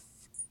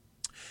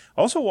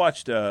 Also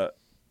watched.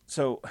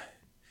 So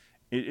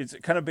it's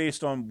kind of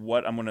based on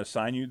what I'm going to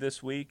assign you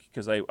this week,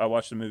 because I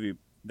watched a movie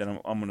that I'm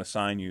going to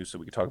assign you so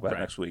we can talk about it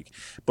next week.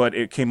 But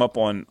it came up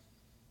on,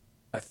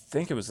 I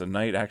think it was the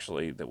night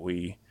actually that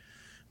we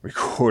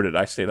recorded.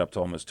 I stayed up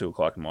till almost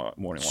 2:00 in the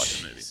morning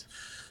watching movies.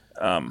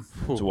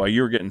 So while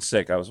you were getting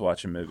sick, I was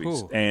watching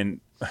movies.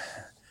 And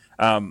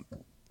I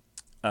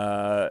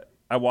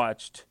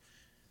watched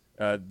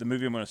the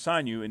movie I'm going to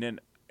assign you, and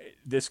then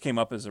this came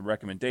up as a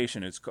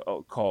recommendation. It's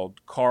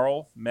called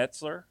Carl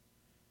Metzler,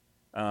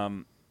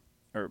 or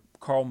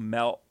Carl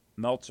Meltzer,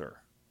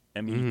 Meltzer.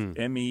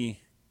 It's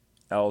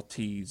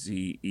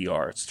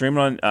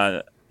streaming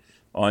on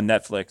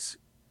Netflix.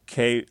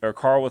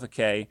 Carl with a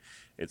K.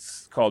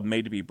 It's called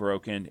Made to Be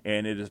Broken,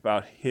 and it is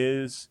about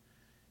he's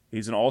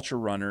an ultra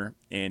runner,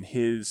 and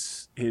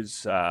his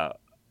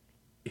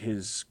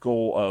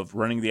goal of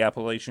running the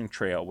Appalachian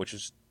Trail, which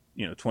is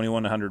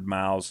 2,100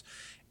 miles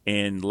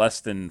in less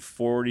than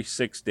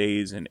 46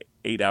 days and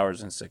 8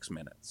 hours and 6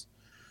 minutes.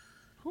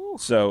 Whew.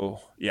 So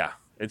yeah,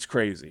 it's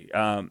crazy.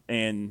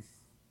 And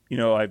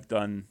I've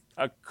done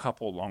a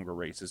couple longer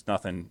races,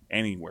 nothing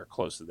anywhere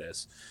close to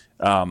this.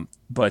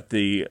 But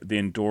the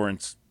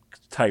endurance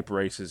type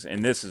races,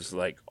 and this is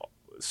like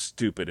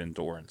stupid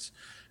endurance.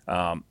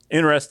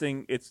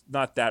 Interesting. It's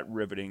not that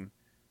riveting.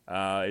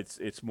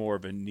 It's more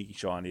of a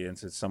niche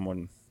audience. It's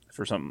something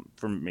for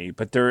me.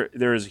 But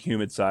there is a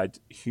human side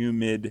to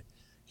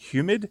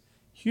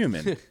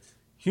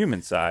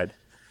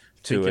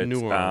it.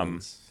 New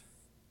Orleans.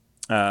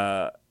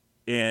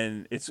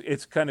 And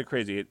it's kind of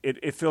crazy.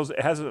 It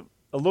has a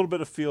little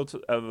bit of feel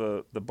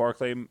of the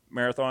Barclay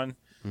Marathon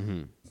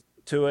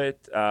to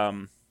it,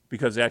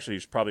 because actually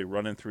he's probably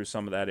running through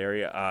some of that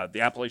area.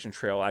 The Appalachian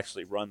Trail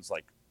actually runs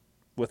like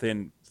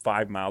within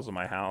 5 miles of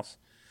my house,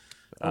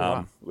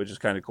 which is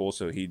kind of cool.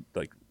 So he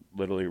like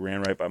literally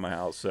ran right by my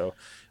house. So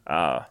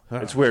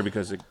it's weird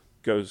because it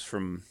goes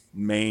from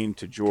Maine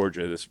to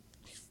Georgia. This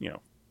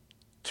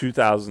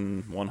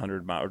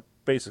 2,100 miles,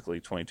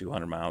 basically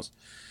 2,200 miles.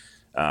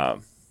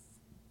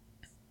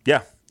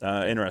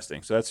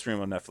 Interesting. So that's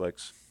streamed on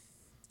Netflix.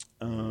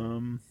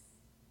 And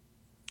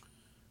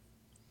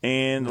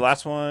the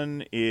last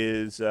one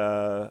is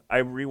I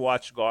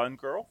rewatched Gone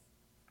Girl.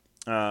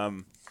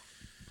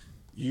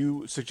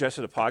 You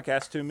suggested a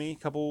podcast to me a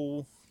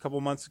couple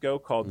months ago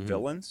called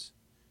Villains,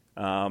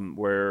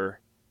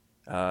 where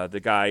the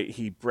guy,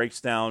 he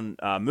breaks down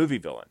movie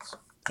villains.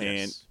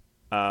 Yes.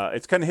 And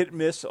it's kind of hit and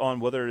miss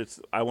on whether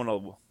I want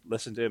to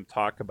listen to him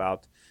talk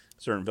about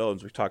certain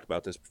villains. We've talked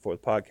about this before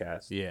the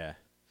podcast. Yeah.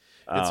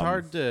 It's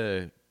hard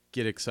to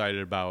get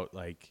excited about,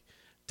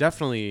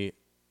 definitely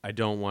I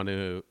don't want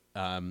to,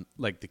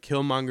 the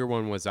Killmonger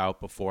one was out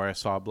before I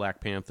saw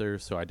Black Panther,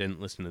 so I didn't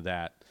listen to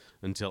that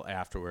until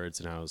afterwards,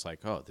 and I was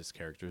like, oh, this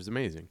character is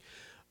amazing.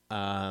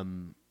 But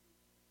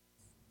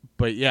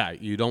yeah,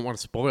 you don't want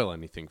to spoil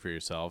anything for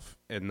yourself,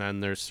 and then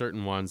there's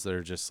certain ones that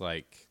are just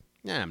like,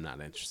 yeah, I'm not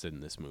interested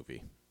in this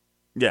movie.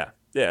 Yeah.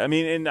 I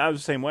mean, and I was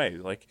the same way.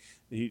 Like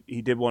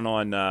he did one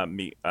on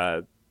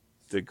the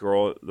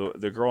girl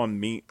on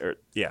Me, or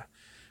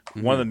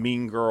one of the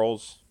Mean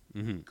Girls.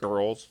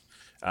 Girls.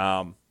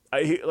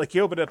 He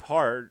opened up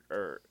hard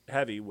or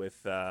heavy with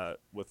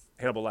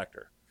Hannibal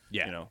Lecter.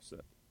 Yeah. So,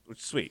 which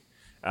is sweet.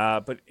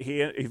 But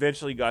he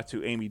eventually got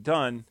to Amy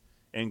Dunn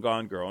and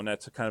Gone Girl, and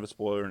that's a kind of a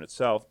spoiler in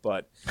itself.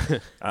 But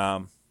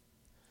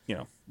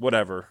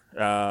whatever.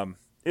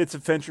 It's a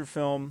Fincher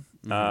film.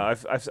 I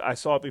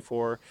saw it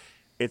before.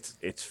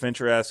 It's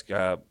Fincher-esque.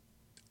 I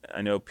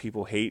know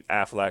people hate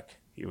Affleck.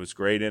 He was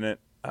great in it.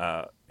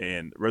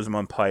 And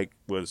Rosamund Pike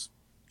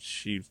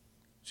she's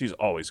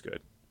always good.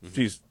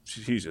 She's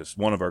just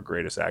one of our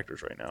greatest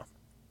actors right now.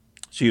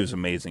 She was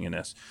amazing in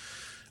this.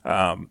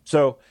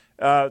 It's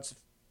it's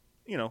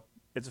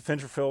a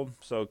Fincher film,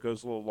 so it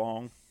goes a little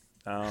long.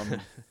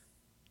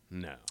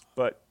 No,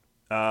 but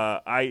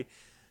I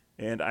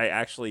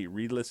actually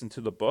re-listened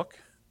to the book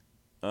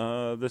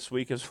this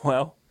week as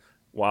well,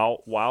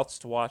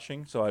 whilst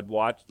watching. So I'd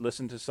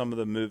listen to some of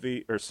the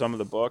movie or some of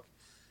the book,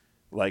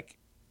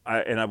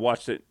 I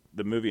watched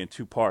the movie in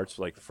two parts,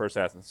 like the first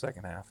half and the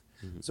second half.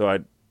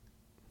 So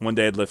one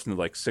day I'd listen to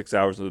like 6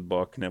 hours of the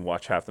book and then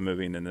watch half the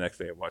movie, and then the next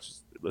day I'd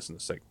listen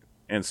to six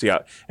and see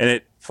how, and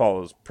it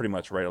follows pretty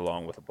much right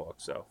along with the book.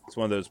 So it's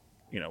one of those,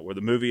 where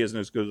the movie isn't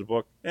as good as the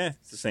book,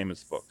 it's the same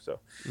as the book. So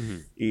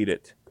eat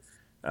it,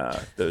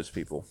 those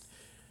people.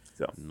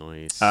 So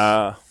nice.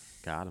 Got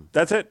him.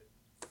 That's it.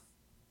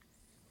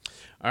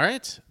 All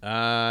right.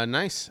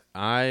 Nice.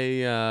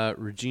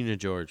 Regina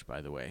George,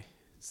 by the way.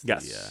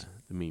 Yes.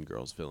 The Mean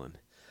Girls villain.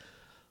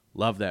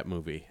 Love that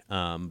movie.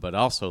 But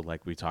also,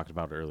 like we talked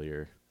about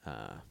earlier,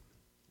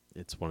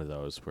 it's one of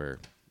those where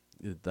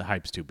the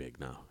hype's too big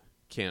now.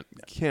 Can't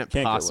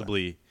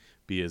possibly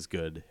be as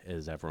good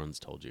as everyone's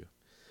told you.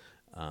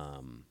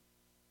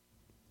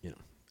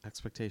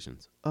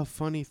 Expectations, a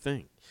funny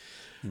thing.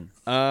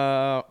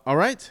 All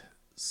right.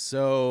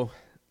 So,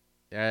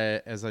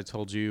 as I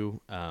told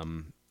you,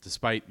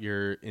 despite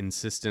your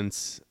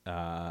insistence,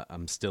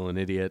 I'm still an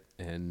idiot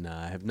and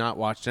have not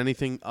watched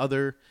anything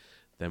other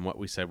than what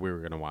we said we were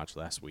going to watch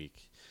last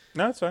week.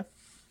 No, that's fine.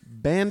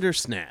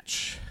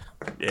 Bandersnatch.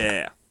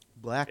 Yeah.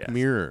 Black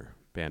Mirror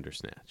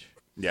Bandersnatch.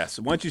 Yes.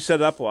 Once you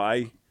set it up,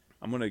 I'm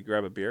going to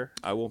grab a beer.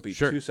 I won't be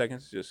Sure. 2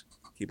 seconds. Just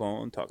keep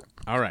on talking.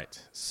 All right.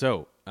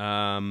 So,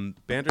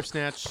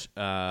 Bandersnatch,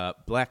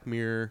 Black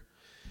Mirror.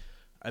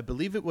 I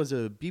believe it was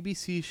a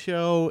BBC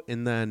show,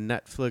 and then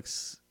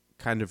Netflix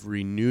kind of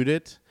renewed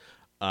it.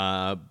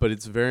 But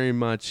it's very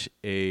much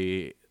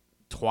a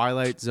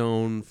Twilight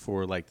Zone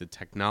for like the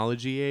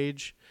technology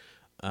age.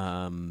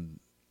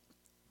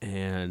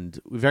 And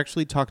we've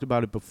actually talked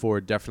about it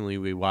before. Definitely,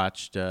 we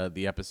watched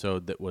the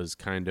episode that was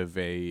kind of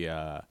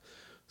a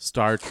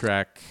Star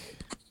Trek,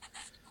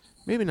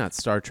 maybe not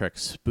Star Trek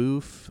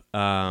spoof,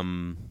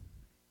 but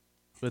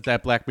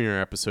that Black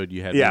Mirror episode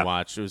you had me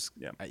watch. It was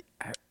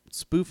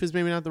spoof is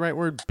maybe not the right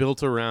word.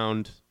 Built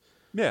around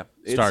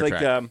Star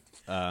Trek.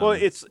 Well,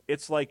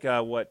 it's like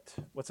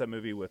what's that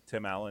movie with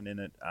Tim Allen in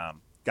it?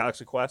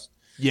 Galaxy Quest.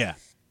 Yeah,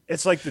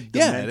 it's like the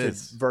demented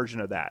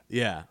version of that.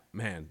 Yeah,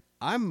 man.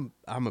 I'm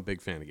a big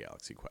fan of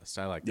Galaxy Quest.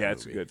 I like that movie.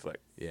 It's a good flick.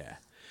 Yeah.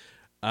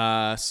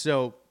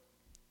 So,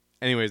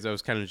 anyways, I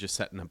was kind of just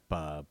setting up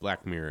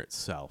Black Mirror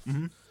itself.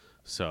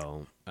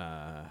 So,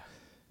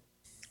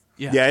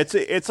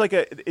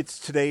 it's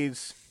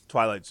today's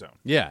Twilight Zone.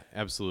 Yeah,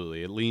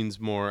 absolutely. It leans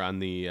more on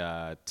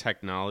the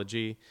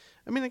technology.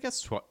 I mean, I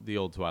guess the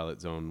old Twilight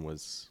Zone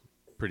was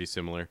pretty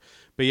similar,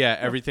 but yeah,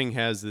 everything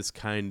has this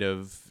kind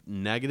of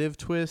negative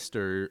twist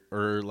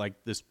or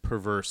like this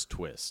perverse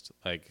twist,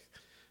 like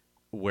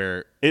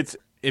where it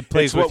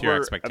plays with your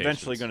expectations. We're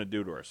eventually going to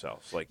do to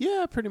ourselves, like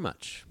pretty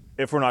much,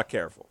 if we're not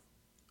careful.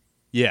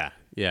 Yeah.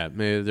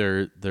 Maybe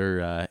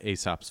they're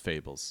Aesop's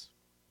fables.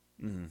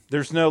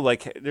 There's not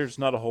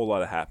a whole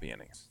lot of happy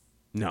endings.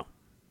 No.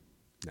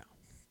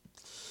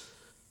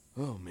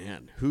 Oh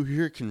man, who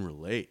here can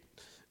relate?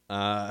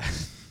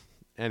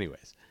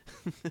 Anyways,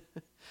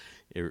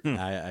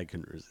 I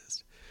couldn't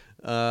resist.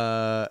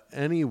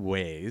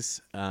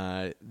 Anyways,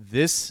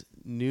 this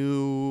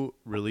new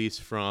release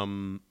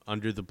from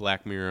under the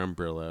Black Mirror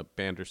umbrella,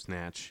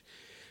 Bandersnatch,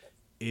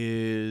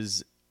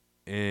 is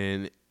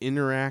an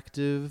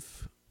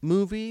interactive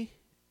movie,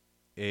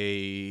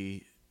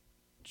 a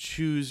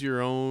choose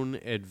your own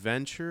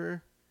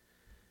adventure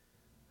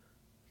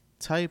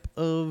type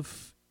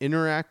of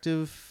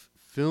interactive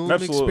film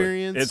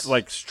experience. It's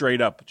like straight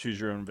up choose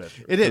your own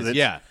adventure. It is,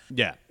 yeah.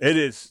 It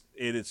is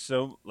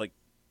so it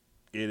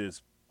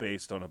is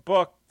based on a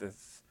book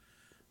that's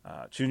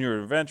choose your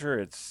own adventure.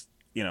 It's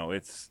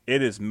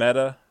it is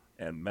meta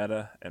and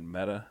meta and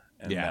meta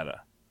and Yeah.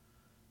 meta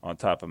on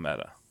top of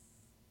meta.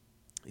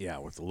 Yeah,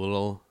 with a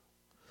little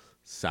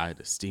side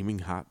of steaming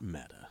hot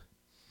meta.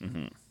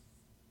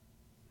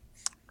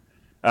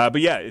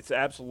 But yeah, it's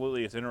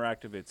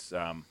interactive.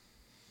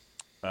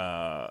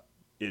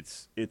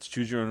 It's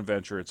choose your own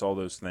adventure. It's all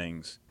those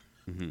things,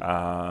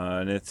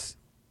 and it's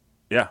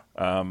yeah,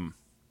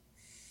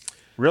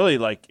 really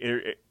like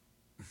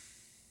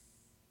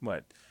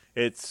what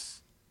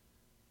it's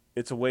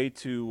a way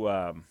to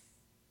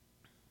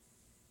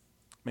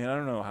man, I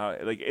don't know how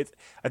like it's.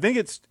 I think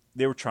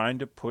they were trying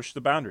to push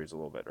the boundaries a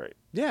little bit, right?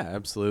 Yeah,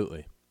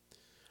 absolutely.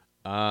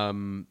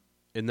 And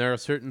there are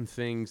certain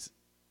things,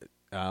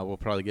 we'll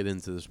probably get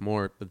into this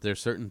more, but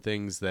there's certain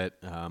things that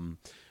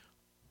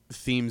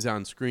themes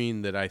on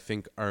screen that I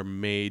think are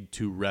made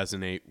to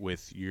resonate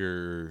with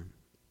your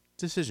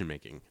decision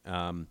making.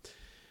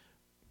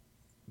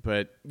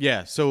 But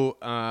yeah, so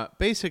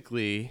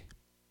basically,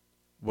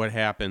 what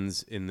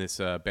happens in this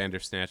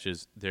Bandersnatch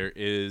is there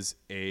is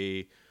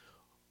a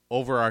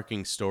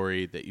overarching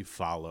story that you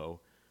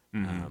follow.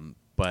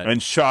 But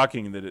And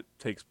shocking that it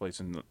takes place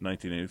in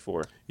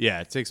 1984. yeah,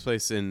 it takes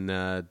place in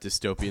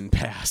dystopian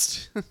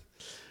past.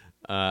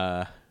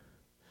 But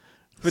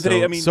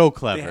so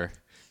clever.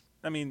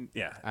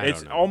 Yeah, I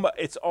don't know.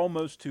 it's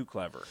almost too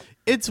clever.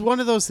 It's one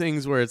of those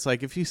things where it's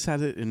like if you said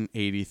it in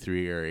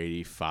 83 or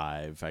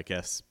 85, I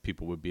guess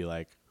people would be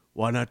like,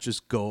 why not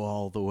just go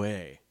all the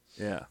way?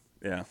 Yeah,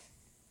 yeah.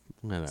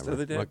 Whatever. So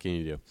they did. What can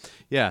you do?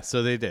 Yeah,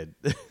 so they did.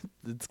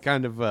 It's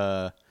kind of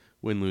a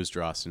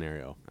win-lose-draw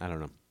scenario. I don't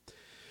know.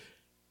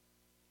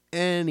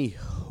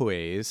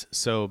 Anyways,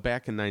 so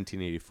back in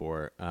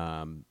 1984,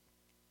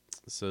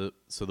 so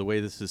the way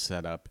this is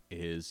set up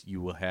is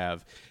you will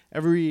have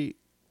every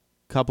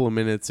couple of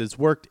minutes, it's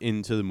worked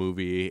into the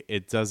movie.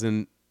 It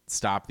doesn't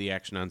stop the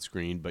action on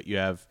screen, but you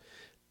have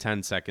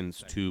 10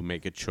 seconds to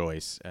make a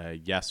choice,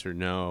 yes or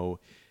no.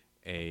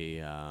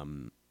 A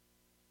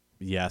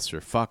yes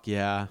or fuck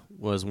yeah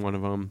was one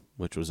of them,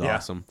 which was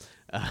awesome.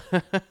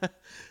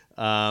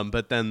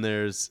 But then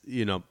there's,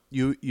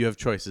 you have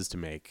choices to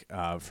make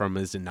from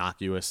as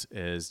innocuous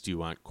as, do you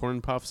want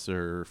Corn Puffs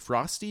or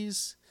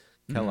Frosties?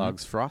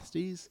 Kellogg's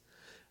Frosties?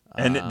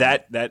 And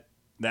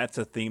that's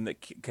a theme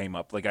that came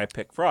up. Like I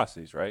picked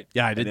Frosties, right?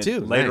 Yeah, I And did then too.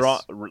 Later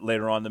Nice.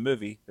 on in the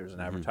movie, there's an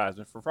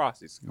advertisement for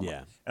Frosties. Yeah.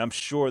 And I'm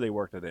sure they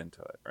worked it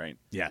into it, right?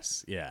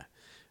 Yes, yeah.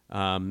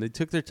 They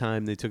took their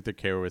time. They took their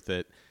care with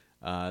it.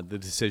 The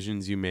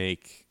decisions you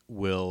make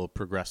will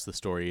progress the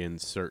story in a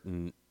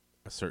certain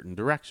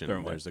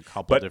direction. There's a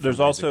couple But different there's ways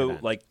it also could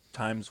end. like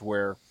times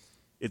where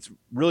it's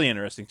really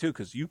interesting too,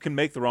 because you can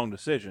make the wrong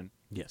decision,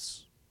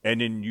 Yes. and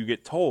then you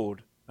get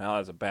told, "Well,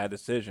 that's a bad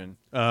decision."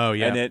 Oh,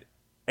 yeah.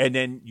 And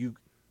then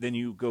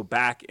you go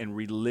back and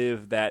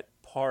relive that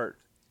part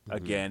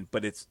again,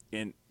 but it's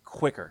in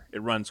quicker.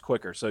 It runs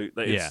quicker. So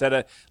instead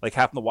of like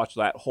having to watch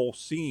that whole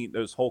scene,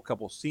 those whole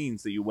couple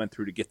scenes that you went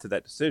through to get to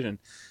that decision,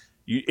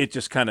 it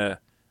just kind of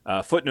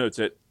footnotes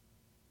it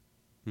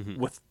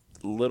with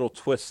little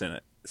twists in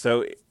it.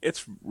 So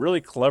it's really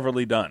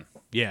cleverly done.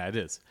 Yeah, it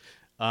is.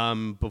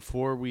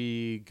 Before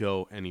we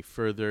go any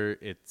further,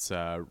 it's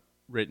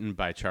written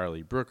by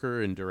Charlie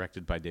Brooker and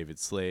directed by David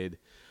Slade.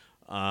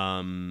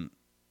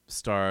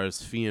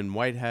 Stars Fionn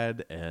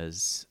Whitehead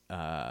as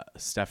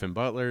Stephen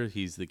Butler.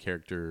 He's the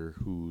character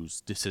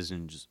whose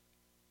decisions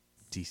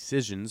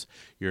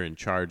you're in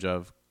charge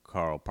of.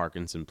 Carl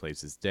Parkinson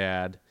plays his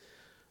dad.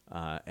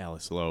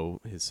 Alice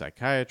Lowe, his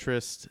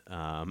psychiatrist.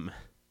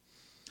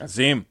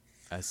 Azim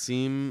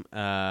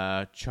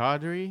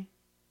Chaudhry.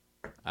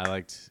 I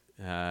liked.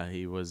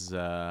 He was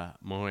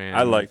Mohan.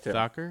 I liked him.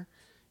 Thakur.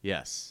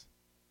 Yes.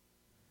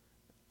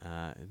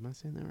 Am I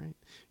saying that right?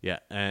 Yeah.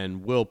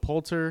 And Will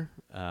Poulter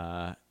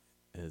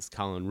is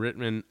Colin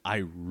Rittman. I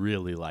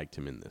really liked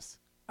him in this.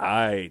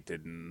 I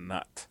did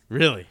not.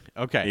 Really?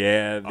 Okay.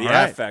 Yeah,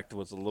 the affect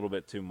was a little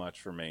bit too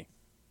much for me.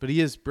 But he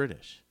is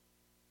British,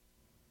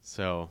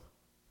 so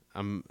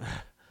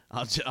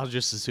I'll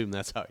just assume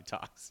that's how he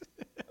talks.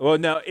 Well,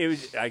 no, it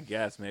was. I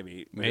guess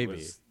maybe.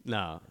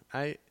 No,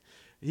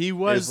 he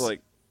was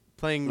like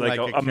playing like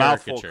a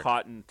mouthful of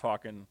cotton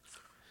talking.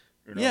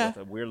 With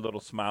a weird little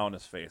smile on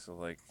his face. I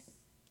was like,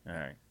 all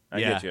right, I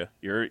get you.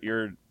 You're a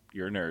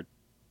nerd,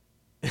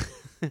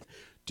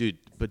 dude.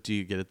 But do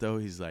you get it though?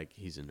 He's a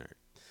nerd.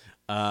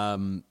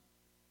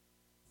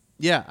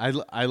 Yeah,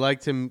 I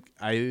liked him.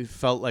 I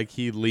felt like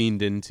he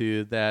leaned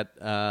into that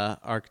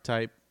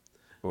archetype.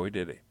 Boy,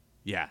 did he!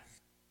 Yeah,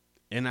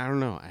 and I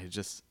don't know.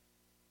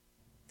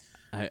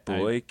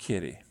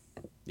 Kitty.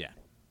 Yeah,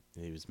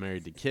 he was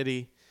married to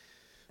Kitty.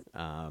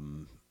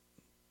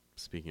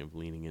 Speaking of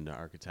leaning into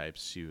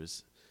archetypes, she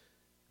was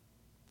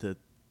the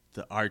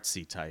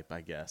artsy type,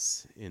 I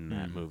guess, in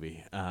that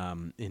movie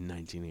in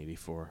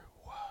 1984.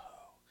 Whoa.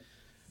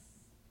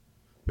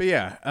 But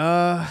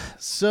yeah,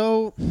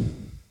 so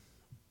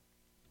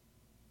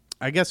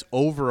I guess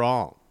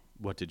overall,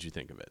 what did you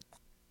think of it?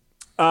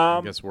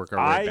 I guess work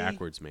our way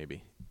backwards,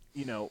 maybe.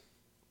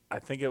 I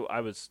think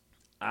I was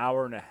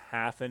hour and a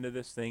half into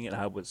this thing, and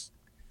I was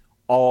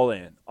all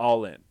in,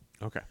 all in.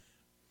 Okay.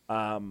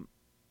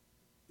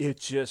 It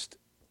just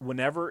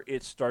whenever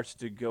it starts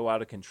to go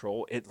out of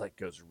control, it like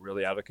goes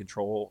really out of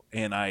control,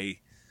 and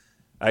I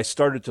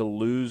started to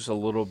lose a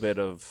little bit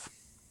of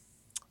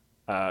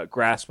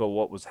grasp of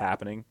what was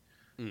happening.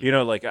 You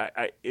know, like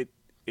it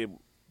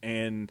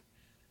and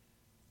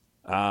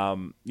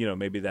you know,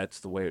 maybe that's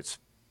the way it's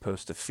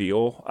supposed to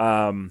feel.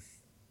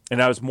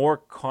 And I was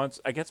more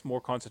I guess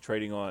more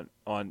concentrating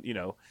on you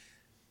know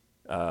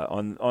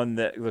on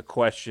the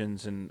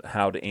questions and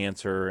how to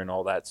answer and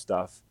all that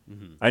stuff.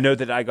 I know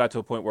that I got to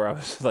a point where I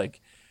was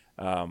like,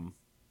 I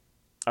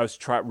was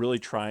really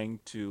trying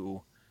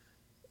to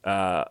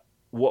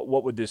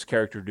what would this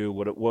character do?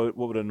 What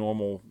would a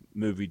normal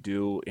movie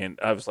do? And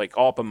I was like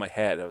all up in my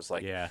head. I was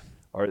like, Yeah.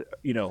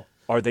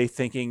 are they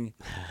thinking,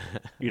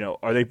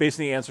 are they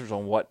basing the answers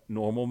on what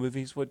normal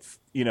movies would,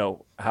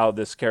 how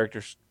this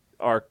character's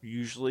arc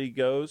usually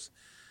goes?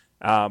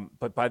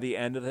 But by the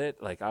end of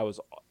it, like I was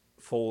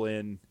full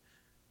in,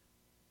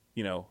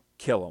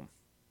 kill him.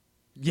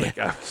 Yeah. Like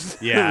I was,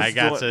 Yeah, I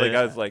got to. Like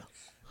I was like,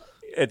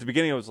 at the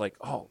beginning, I was like,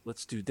 oh,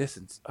 let's do this,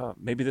 and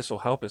maybe this will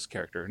help his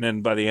character. And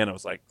then by the end, I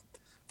was like,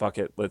 fuck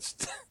it, let's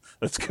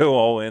go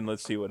all in.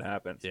 Let's see what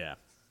happens. Yeah.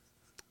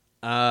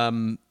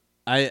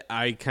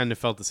 I kind of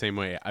felt the same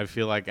way. I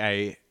feel like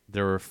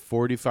there were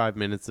 45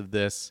 minutes of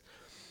this,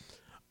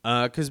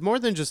 because more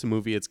than just a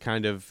movie, it's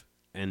kind of,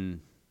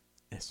 and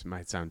this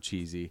might sound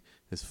cheesy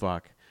as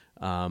fuck,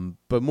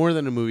 but more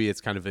than a movie,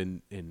 it's kind of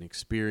an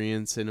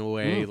experience in a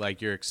way.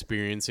 Like you're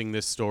experiencing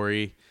this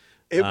story.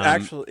 It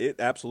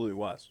absolutely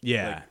was.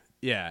 Yeah, Like,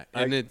 yeah,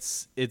 and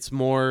it's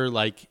more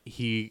like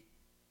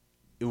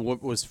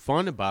what was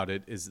fun about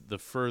it is the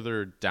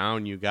further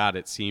down you got,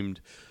 it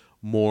seemed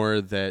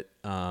more that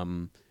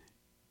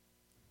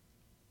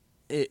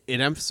it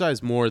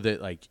emphasized more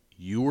that like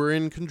you were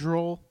in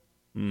control,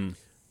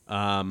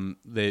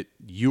 that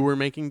you were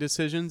making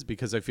decisions,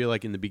 because I feel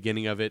like in the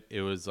beginning of it,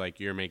 it was like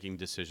you're making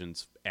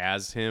decisions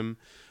as him,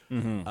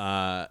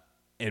 and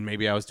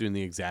maybe I was doing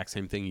the exact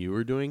same thing you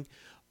were doing,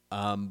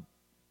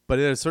 but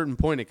at a certain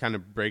point, it kind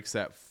of breaks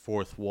that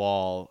fourth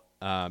wall,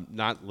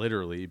 not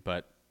literally,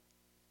 but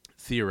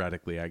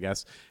theoretically, I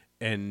guess,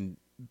 and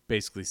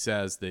basically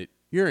says that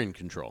you're in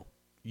control.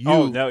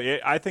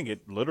 I think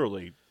it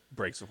literally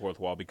breaks the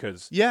fourth wall,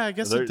 because I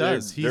guess it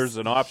does. There's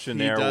an option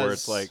there where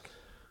it's like,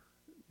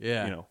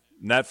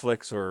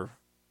 Netflix or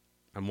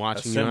I'm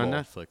watching you on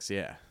Netflix.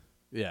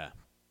 Yeah,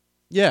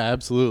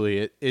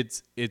 absolutely.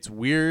 It's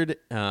weird.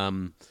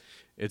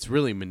 It's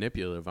really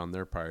manipulative on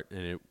their part,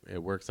 and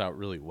it works out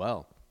really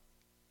well,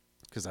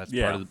 because that's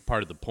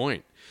part of the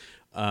point.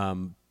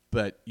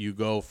 But you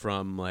go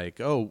from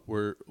like, oh,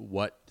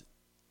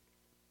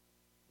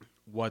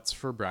 what's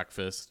for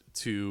breakfast,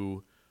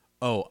 to,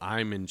 oh,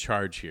 I'm in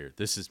charge here.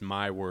 This is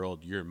my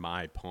world. You're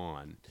my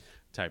pawn,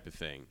 type of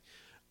thing.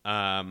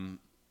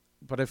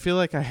 But I feel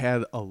like I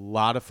had a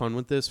lot of fun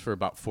with this for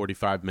about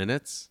 45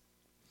 minutes.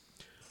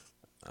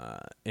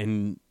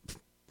 And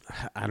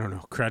I don't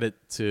know,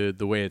 credit to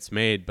the way it's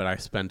made, but I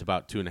spent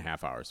about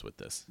 2.5 hours with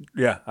this.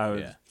 Yeah, I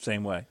was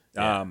same way.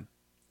 Yeah.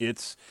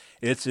 It's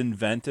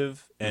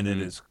inventive, and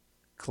it is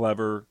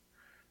clever.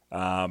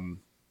 It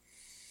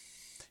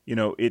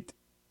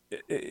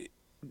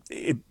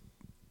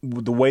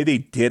the way they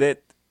did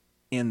it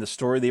in the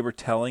story they were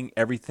telling,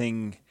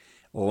 everything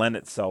lent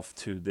itself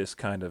to this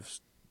kind of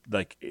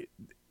like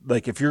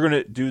if you're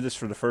going to do this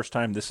for the first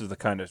time, this is the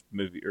kind of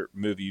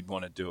movie you'd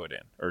want to do it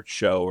in, or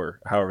show, or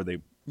however they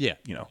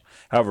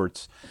however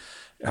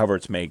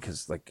it's made,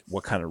 because like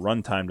what kind of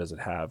runtime does it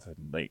have,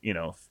 and like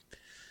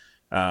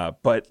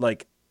but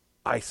like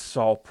I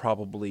saw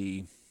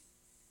probably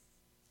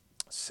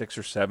 6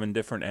 or 7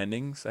 different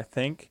endings, I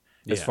think,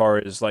 as far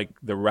as like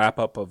the wrap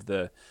up of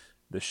the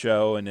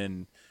show, and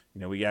then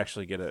we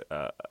actually get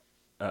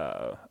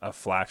a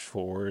flash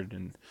forward,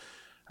 and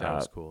That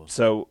was cool.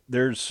 So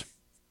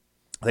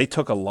they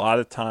took a lot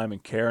of time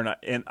and care,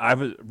 and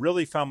I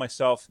really found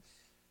myself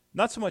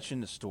not so much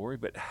in the story,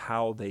 but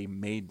how they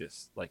made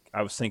this. Like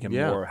I was thinking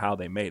more how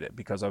they made it,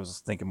 because I was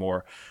thinking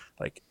more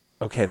like,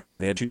 okay,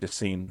 they had to shoot the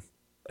scene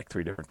like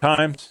 3 different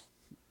times.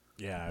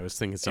 Yeah, I was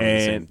thinking some of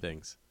the same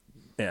things.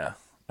 Yeah.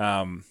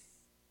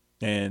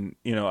 And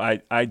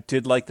I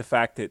did like the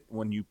fact that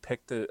when you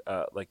pick get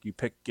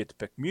to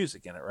pick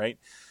music in it, right?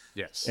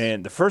 Yes.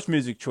 And the first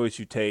music choice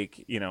you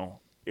take,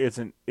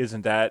 isn't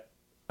that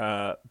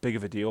big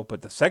of a deal,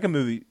 but the second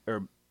movie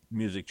or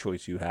music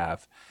choice you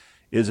have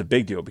is a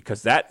big deal,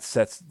 because that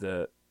sets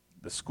the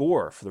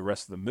score for the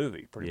rest of the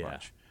movie pretty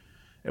much,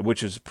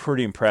 which is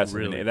pretty impressive.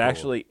 Really and cool.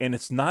 Actually, and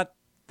it's not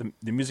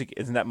the music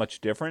isn't that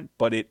much different,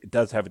 but it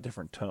does have a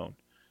different tone,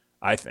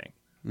 I think.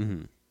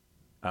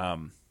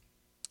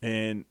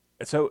 And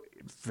so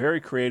very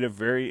creative,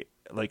 very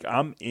like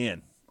I'm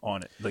in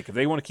on it. Like if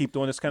they want to keep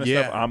doing this kind of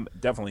stuff, I'm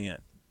definitely in.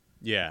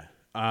 Yeah.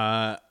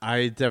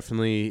 I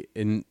definitely,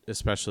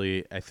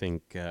 especially I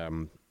think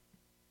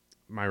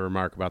my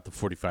remark about the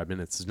 45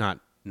 minutes is not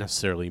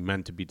necessarily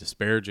meant to be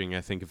disparaging.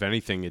 I think if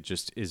anything, it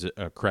just is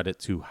a credit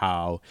to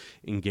how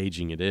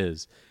engaging it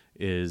is.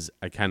 is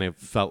I kind of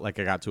felt like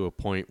I got to a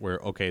point where,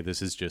 okay,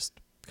 this is just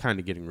kind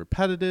of getting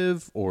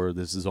repetitive, or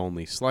this is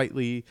only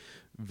slightly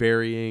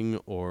varying,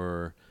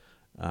 or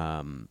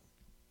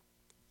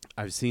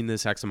I've seen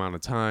this X amount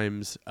of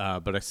times,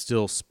 but I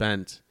still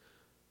spent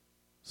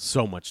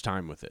so much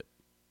time with it.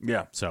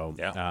 Yeah. So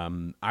Yeah.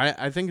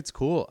 I think it's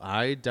cool.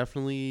 I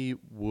definitely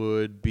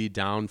would be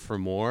down for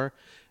more.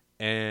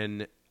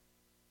 And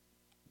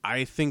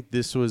I think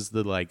this was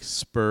the like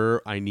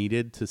spur I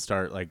needed to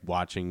start like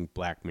watching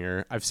Black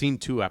Mirror. I've seen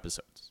 2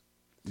 episodes.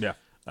 Yeah.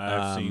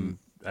 I've seen,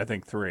 I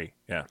think 3.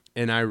 Yeah.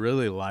 And I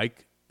really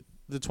like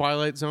the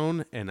Twilight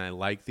Zone, and I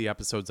like the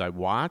episodes I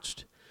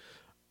watched.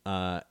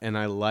 And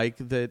I like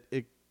that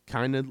it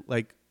kind of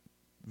like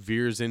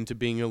veers into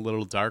being a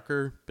little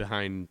darker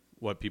behind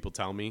what people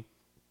tell me,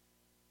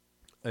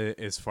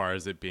 as far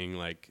as it being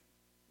like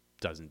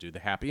doesn't do the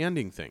happy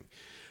ending thing.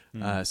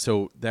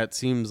 So that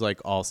seems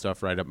like all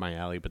stuff right up my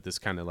alley, but this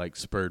kind of like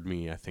spurred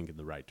me, I think, in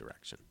the right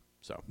direction.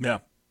 So Yeah,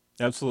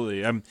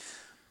 absolutely.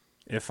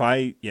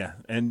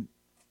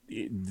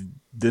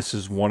 This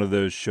is one of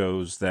those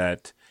shows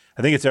that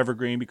I think it's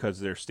evergreen because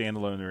they're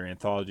standalone, they're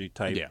anthology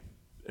type. Yeah.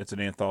 It's an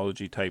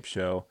anthology type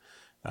show,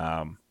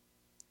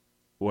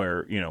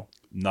 where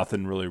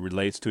nothing really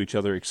relates to each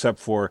other except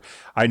for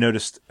I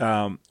noticed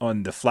on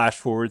the flash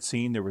forward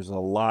scene there was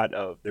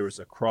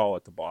a crawl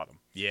at the bottom.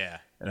 yeah,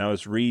 And I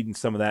was reading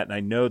some of that, and I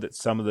know that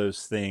some of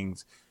those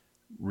things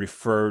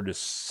refer to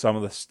some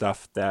of the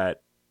stuff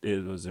that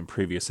it was in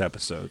previous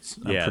episodes.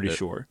 I'm pretty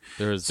sure.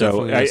 There was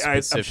So definitely a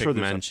I'm specific sure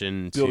there's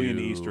mention a billion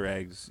to Easter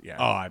eggs. Yeah.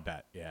 Oh, I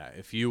bet. Yeah,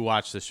 if you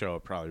watch the show,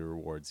 it probably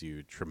rewards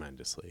you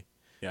tremendously.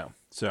 Yeah.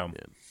 So,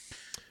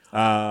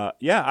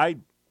 I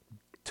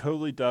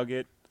totally dug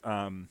it.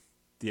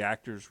 The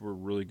actors were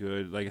really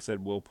good. Like I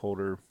said, Will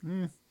Poulter,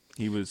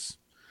 he was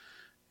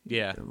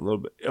Yeah, a little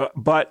bit,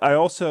 but I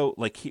also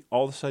he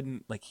all of a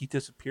sudden he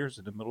disappears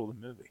in the middle of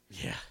the movie,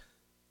 yeah,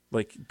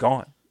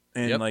 gone.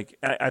 And Yep.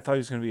 I thought he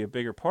was going to be a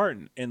bigger part,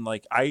 and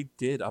I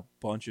did a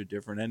bunch of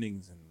different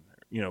endings and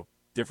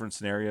different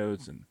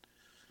scenarios, and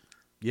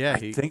yeah.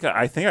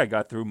 I think I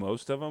got through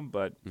most of them,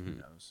 but who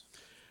knows?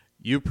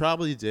 You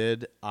probably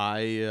did. I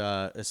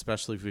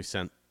especially if we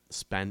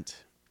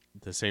spent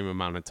the same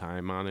amount of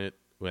time on it,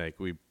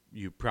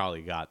 you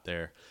probably got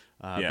there.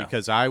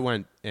 Because I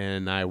went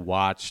and I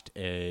watched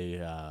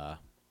a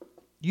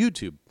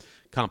YouTube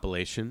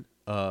compilation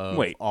of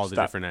all the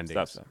different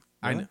endings. Stop.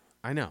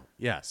 I know.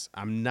 Yes,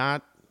 I'm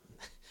not.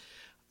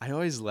 I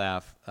always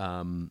laugh.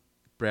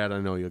 Brad, I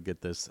know you'll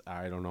get this.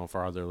 I don't know if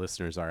our other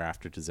listeners are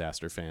After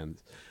Disaster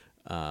fans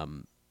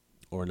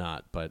or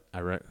not, but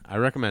I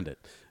recommend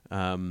it.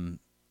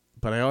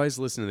 But I always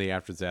listen to the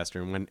After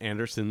Disaster, and when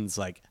Anderson's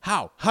like,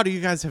 how do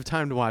you guys have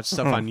time to watch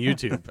stuff on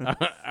YouTube?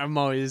 I'm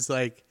always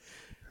like,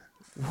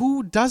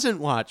 who doesn't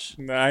watch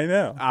I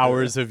know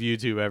hours of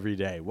YouTube every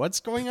day?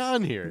 What's going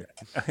on here?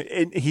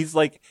 And he's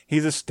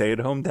a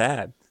stay-at-home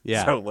dad.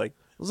 Yeah. So I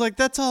was like,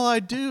 that's all I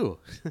do.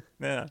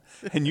 yeah.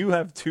 And you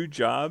have 2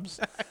 jobs,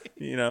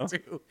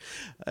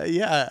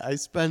 Yeah, I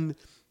spend.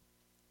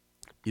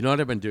 You know what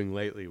I've been doing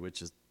lately,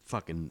 which is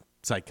fucking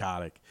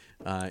psychotic,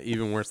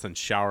 even worse than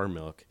shower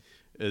milk,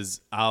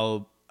 is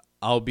I'll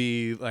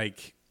be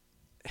like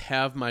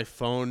have my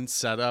phone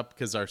set up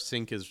because our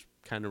sink is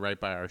kind of right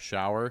by our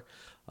shower.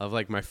 Of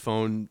like my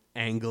phone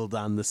angled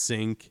on the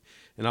sink,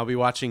 and I'll be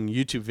watching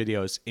YouTube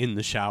videos in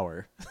the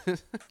shower.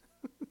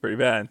 Pretty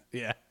bad.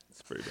 Yeah,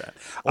 It's pretty bad.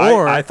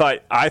 Or I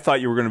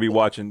thought you were going to be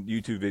watching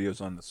YouTube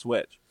videos on the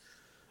Switch.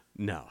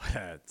 no,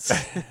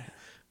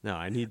 no.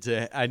 I need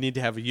to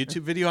have a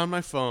YouTube video on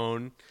my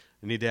phone.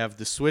 I need to have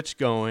the Switch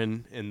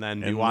going, and then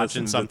be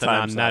watching something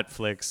on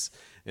Netflix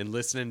and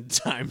listening to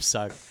Time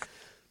Suck.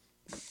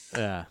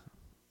 I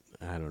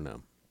don't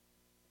know.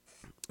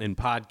 In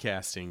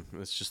podcasting,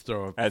 let's just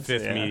throw a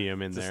fifth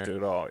medium in there. Just do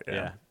it all,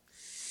 Yeah.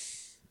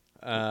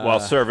 While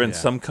serving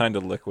some kind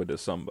of liquid to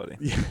somebody.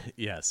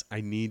 Yes,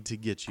 I need to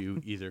get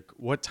you either.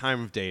 What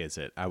time of day is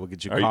it? I will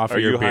get you Are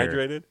coffee you or beer.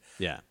 hydrated?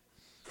 Yeah.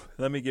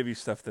 Let me give you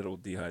stuff that will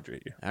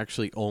dehydrate you.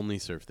 Actually, only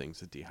serve things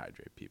that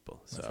dehydrate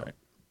people. So, That's right.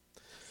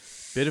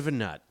 Bit of a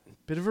nut,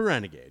 bit of a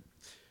renegade.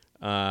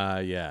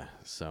 Yeah.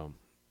 So,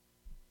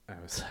 I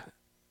was,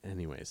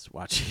 anyways,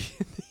 watching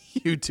the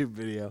YouTube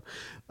video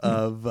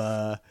of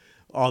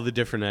all the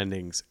different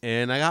endings,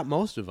 and I got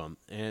most of them.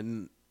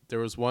 And there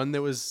was one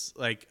that was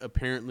like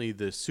apparently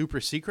the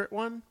super secret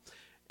one,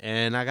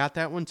 and I got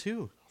that one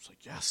too. I was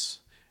like,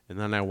 yes. And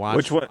then I watched.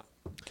 Which one?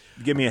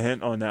 Give me a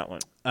hint on that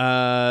one.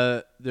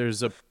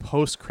 There's a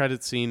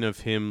post-credit scene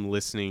of him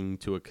listening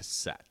to a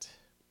cassette.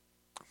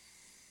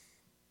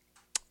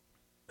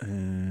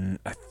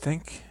 I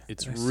think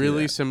It's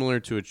really similar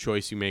to a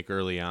choice you make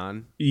early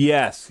on.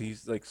 Yes,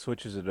 he's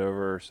switches it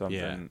over or something.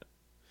 Yeah.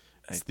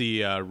 It's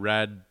the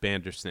red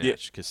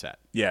Bandersnatch cassette.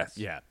 Yes.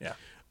 Yeah.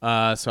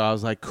 Yeah. So I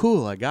was like,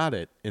 cool, I got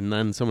it. And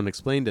then someone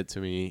explained it to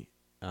me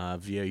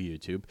via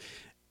YouTube.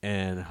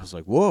 And I was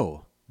like,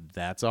 whoa,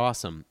 that's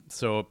awesome.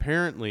 So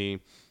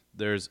apparently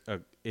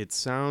it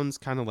sounds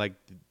kind of like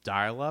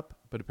dial-up,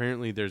 but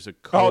apparently there's a Oh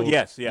code.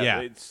 yes,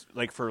 yeah. It's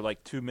like for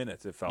like 2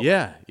 minutes. It felt.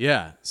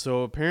 Yeah.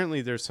 So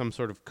apparently there's some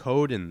sort of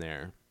code in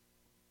there.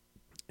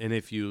 And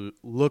if you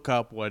look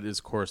up what is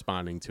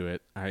corresponding to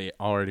it, I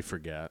already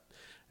forget.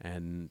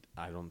 And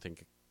I don't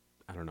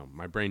know.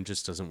 My brain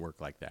just doesn't work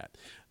like that.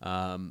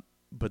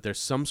 But there's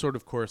some sort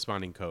of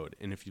corresponding code.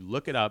 And if you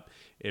look it up,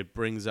 it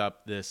brings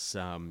up this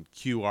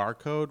QR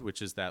code,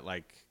 which is that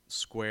like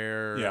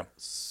square,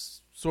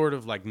 sort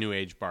of like new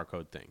age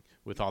barcode thing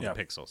with all the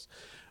pixels.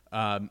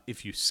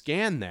 If you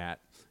scan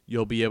that,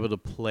 you'll be able to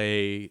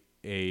play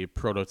a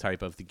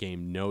prototype of the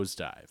game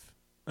Nosedive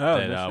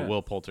that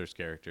Will Poulter's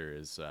character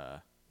is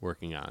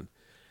working on.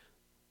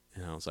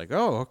 And I was like,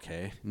 oh,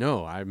 okay.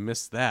 No, I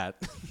missed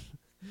that.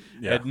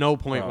 At no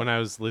point when I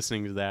was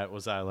listening to that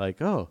was I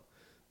like, oh,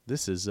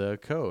 this is a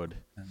code.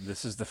 And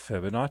this is the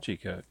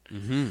Fibonacci code.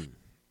 Mm-hmm.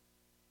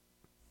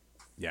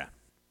 Yeah.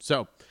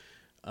 So,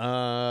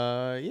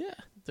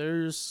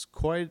 there's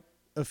quite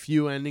a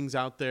few endings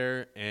out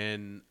there,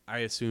 and I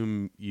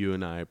assume you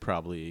and I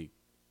probably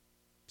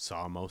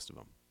saw most of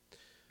them.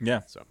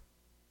 Yeah. So,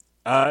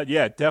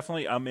 yeah,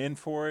 definitely. I'm in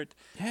for it.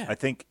 Yeah. I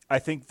think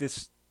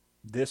this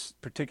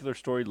particular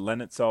story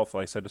lent itself,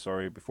 like I said this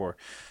already before,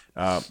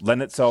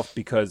 lent itself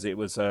because it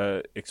was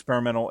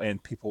experimental,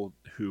 and people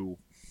who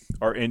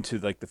are into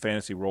like the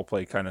fantasy role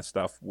play kind of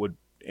stuff would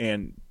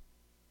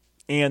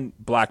and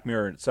Black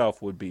Mirror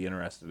itself would be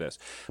interested in this.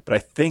 But I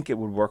think it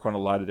would work on a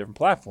lot of different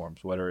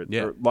platforms, or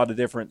a lot of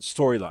different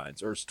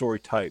storylines or story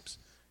types.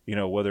 You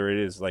know, whether it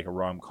is like a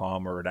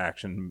rom-com or an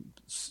action,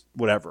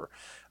 whatever.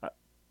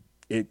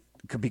 It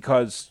could,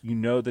 because you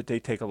know that they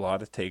take a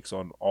lot of takes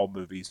on all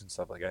movies and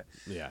stuff like that.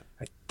 Yeah.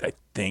 I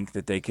think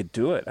that they could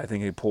do it. I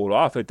think they pull it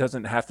off. It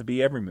doesn't have to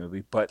be every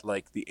movie, but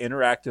like the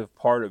interactive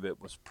part of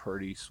it was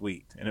pretty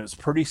sweet, and it was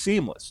pretty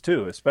seamless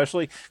too.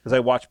 Especially because I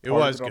watched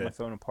part of it on my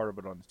phone and part of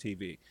it on the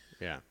TV.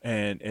 Yeah,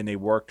 and they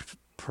worked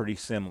pretty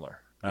similar.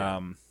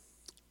 Yeah.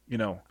 You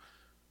know,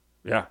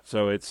 yeah.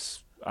 So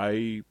it's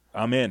I'm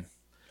in.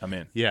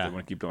 Yeah, I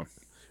want to keep going.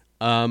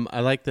 I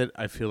like that.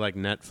 I feel like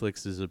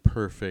Netflix is a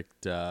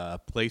perfect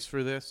place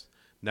for this.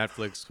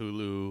 Netflix,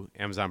 Hulu,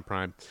 Amazon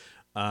Prime.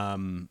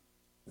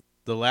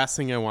 The last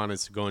thing I want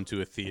is to go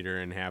into a theater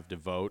and have to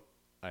vote.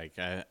 Like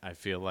I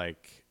feel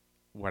like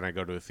when I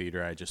go to a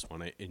theater, I just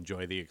want to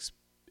enjoy the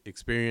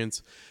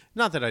experience.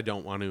 Not that I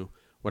don't want to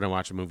when I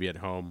watch a movie at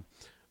home.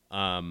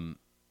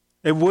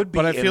 It would be,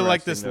 but I feel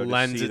like this though,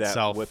 lends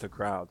itself with a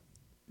crowd,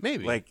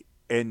 maybe, like,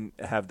 and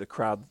have the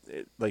crowd,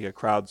 like a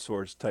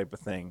crowdsourced type of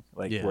thing,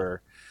 like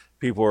where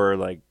people are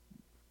like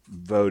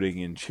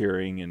voting and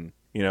cheering and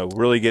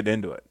really getting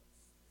into it.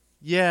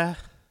 Yeah,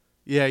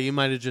 you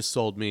might have just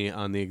sold me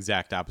on the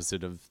exact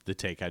opposite of the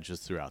take I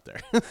just threw out there.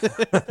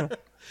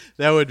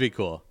 That would be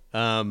cool.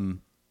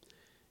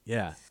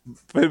 Yeah,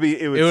 but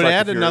it would suck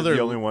add if you're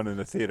the only one in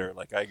the theater.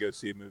 Like I go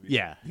see a movie.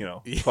 Yeah,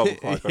 12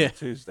 o'clock on a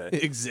Tuesday.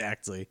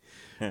 Exactly.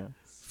 Yeah.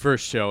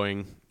 First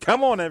showing.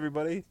 Come on,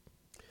 everybody.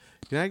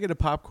 Can I get a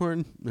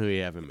popcorn? We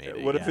haven't made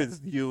it. What if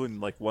it's you and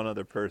like one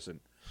other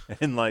person,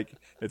 and like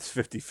it's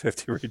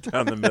 50-50 right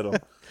down the middle?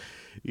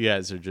 You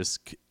guys are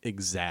just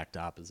exact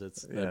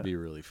opposites. That'd be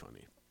really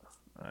funny.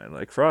 I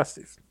like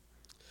Frosties.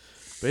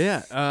 But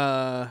yeah,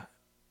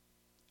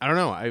 I don't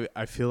know.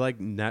 I feel like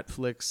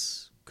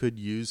Netflix could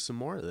use some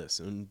more of this,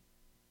 and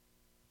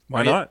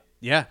why not?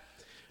 Yeah,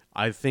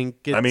 I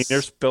think it's, I mean,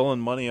 they're spilling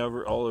money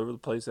all over the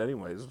place,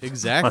 anyways.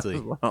 Exactly.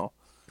 Well,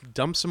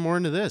 dump some more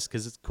into this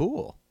because it's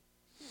cool.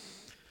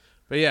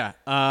 But yeah,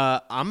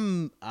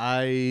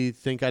 I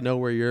think I know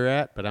where you're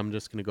at, but I'm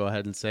just gonna go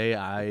ahead and say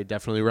I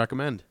definitely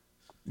recommend.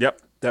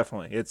 Yep,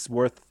 definitely. It's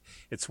worth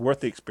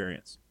the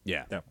experience.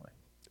 Yeah, definitely.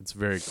 It's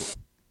very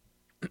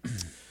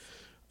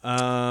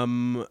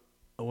cool.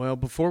 Well,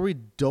 before we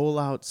dole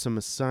out some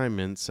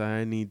assignments,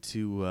 I need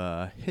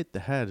to hit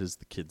the head, as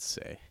the kids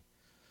say.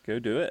 Go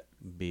do it.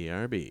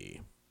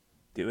 BRB.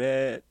 Do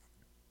it.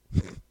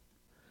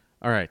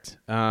 All right.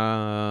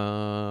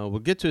 We'll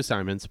get to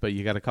assignments, but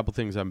you got a couple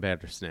things on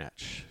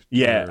Bandersnatch.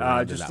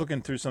 Yeah, just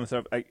looking through some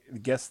stuff. I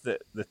guess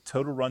that the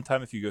total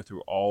runtime, if you go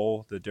through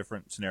all the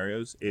different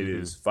scenarios, it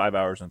is 5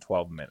 hours and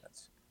 12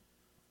 minutes.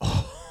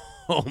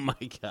 Oh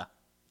my God.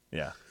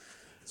 Yeah.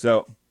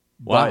 So,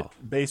 wow.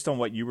 But based on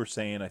what you were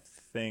saying, I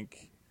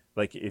think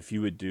like if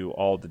you would do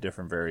all the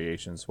different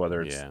variations,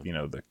 whether it's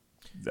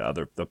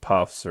the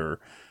puffs or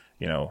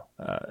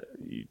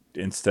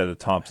instead of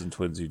Thompson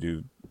twins you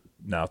do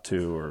now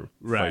two or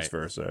vice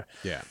versa.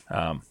 Yeah.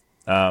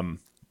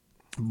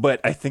 But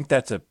I think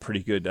that's a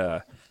pretty good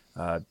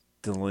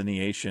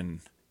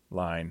delineation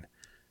line.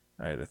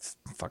 All right, that's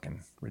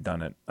fucking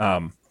redundant.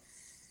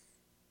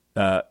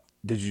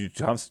 Did you do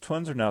Thompson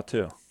twins or now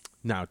two?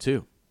 Now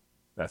two.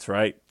 That's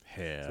right.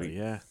 Hell Sweet.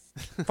 yeah.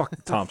 Fuck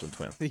the Thompson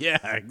twins.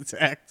 Yeah,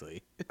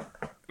 exactly.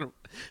 I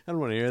don't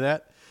want to hear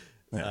that.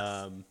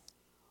 Yeah.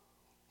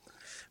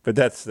 But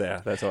that's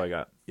all I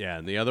got. Yeah,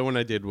 and the other one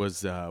I did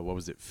was what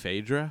was it,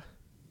 Phaedra?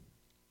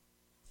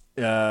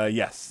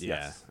 Yes. Yeah,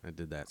 yes. I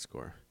did that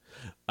score.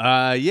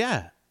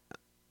 Yeah.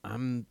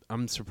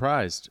 I'm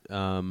surprised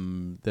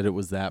that it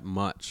was that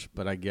much,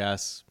 but I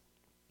guess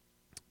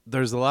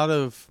there's a lot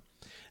of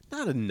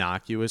not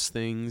innocuous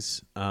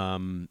things,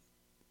 but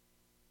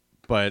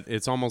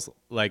it's almost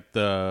like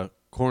the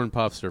Corn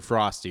Puffs or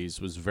Frosties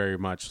was very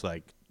much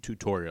like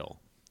tutorial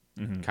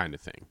kind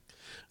of thing.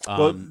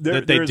 Well,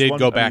 That they there is did one.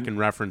 go back and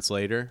reference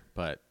later,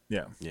 but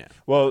Yeah. yeah.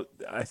 Well,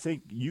 I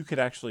think you could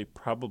actually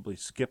probably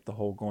skip the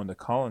whole going to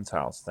Colin's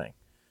house thing.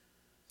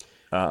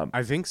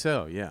 I think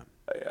so, yeah.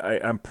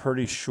 I'm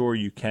pretty sure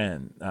you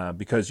can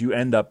because you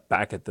end up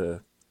back at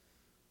the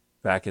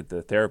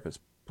therapist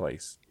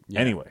place, Yeah.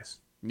 anyways.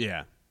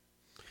 Yeah.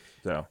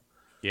 So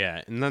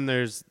Yeah, and then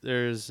there's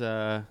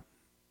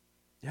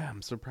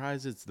I'm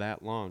surprised it's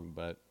that long,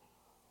 but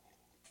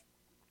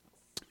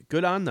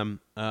good on them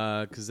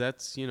cuz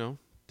that's,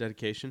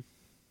 dedication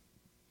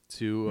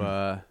to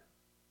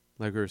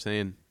like we were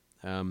saying,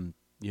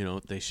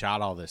 they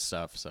shot all this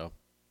stuff, so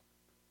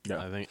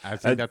yeah, I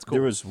think that's cool.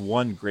 There was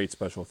one great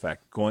special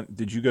effect.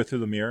 Did you go through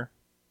the mirror?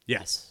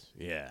 Yes.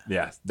 Yeah.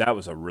 Yeah, that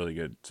was a really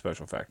good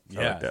special effect.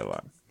 I like that a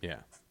lot.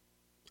 Yeah.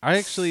 I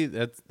actually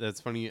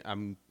that's funny.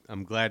 I'm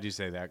glad you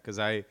say that cuz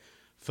I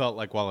felt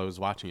like while I was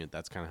watching it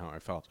that's kind of how I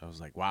felt. I was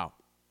like, "Wow.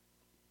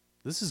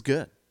 This is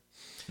good."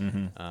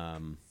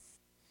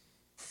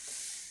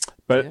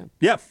 But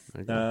yeah,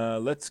 Okay.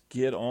 let's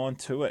get on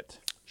to it.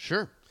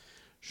 Sure.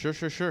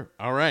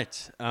 All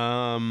right.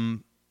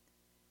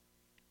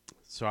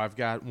 So I've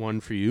got one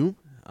for you.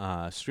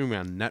 Streaming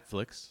on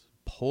Netflix,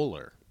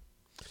 Polar,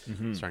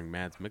 starring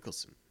Mads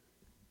Mikkelsen.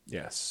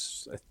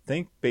 Yes, I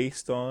think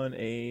based on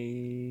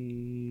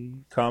a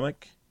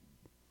comic.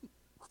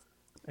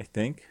 I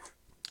think.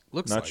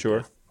 Looks Not like sure.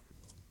 it.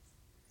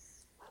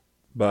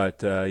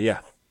 But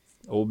yeah,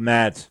 old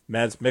Mads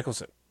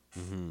Mikkelsen.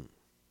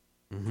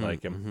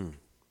 Like him.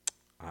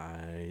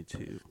 I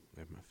too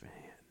am a fan.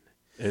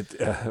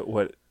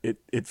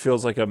 It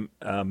feels like a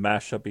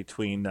mashup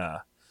between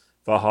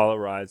Valhalla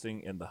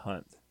Rising and The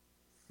Hunt.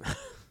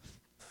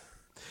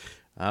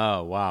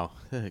 Oh wow.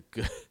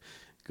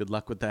 Good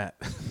luck with that.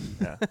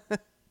 Yeah.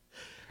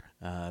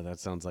 That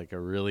sounds like a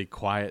really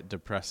quiet,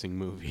 depressing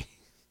movie.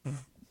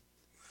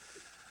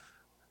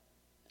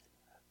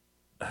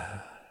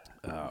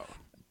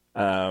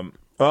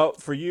 Well,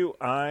 for you,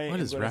 I What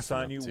am is going to Refn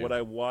assign up you to? what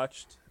I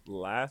watched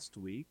last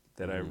week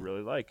that I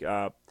really like.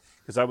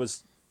 Because I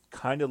was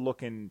kind of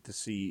looking to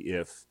see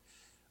if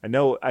I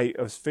know I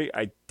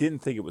didn't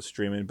think it was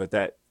streaming, but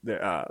that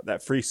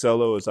Free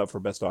Solo is up for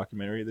best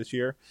documentary this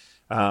year,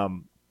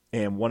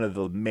 and one of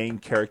the main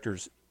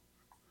characters,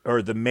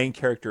 or the main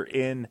character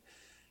in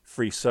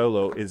Free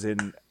Solo, is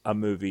in a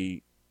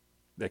movie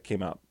that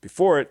came out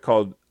before it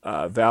called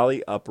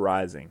Valley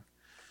Uprising,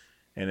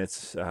 and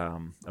it's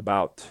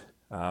about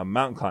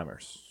mountain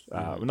climbers.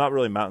 Not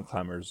really mountain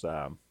climbers,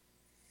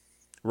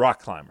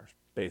 rock climbers,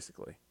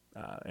 basically,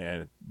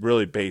 and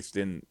really based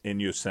in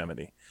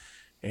Yosemite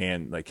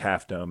and like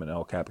Half Dome and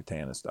El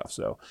Capitan and stuff.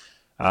 So,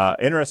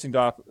 interesting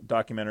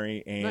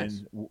documentary and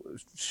Nice.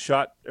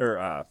 shot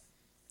or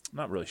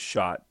not really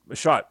shot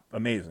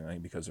amazingly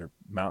because they're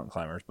mountain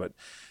climbers, but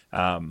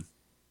a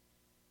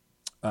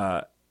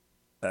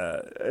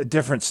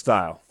different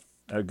style,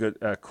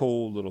 a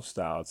cool little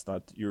style. It's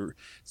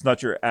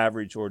not your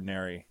average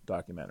ordinary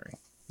documentary.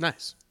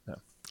 Nice. No.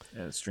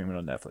 And it's streaming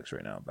on Netflix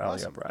right now. Valley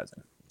Awesome.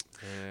 Uprising.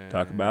 And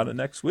Talk about it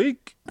next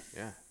week.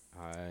 Yeah,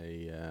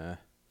 I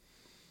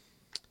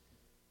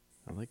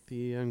like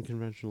the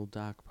unconventional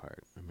doc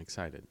part. I'm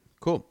excited.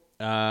 Cool.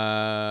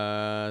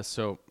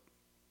 So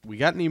we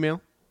got an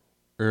email,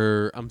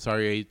 or I'm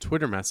sorry, a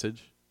Twitter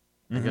message.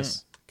 I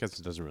guess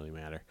it doesn't really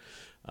matter.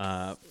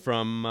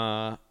 From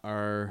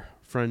our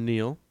friend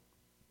Neil,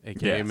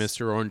 aka Yes.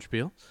 Mr. Orange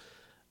Peel,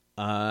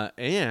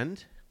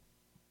 and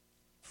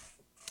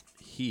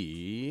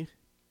he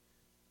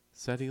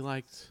said he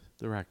liked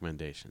the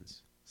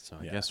recommendations. So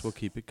I guess we'll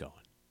keep it going.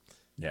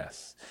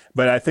 Yes.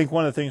 But I think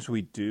one of the things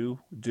we do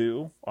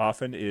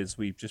often is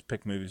we just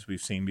pick movies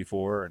we've seen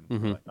before and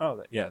we're like,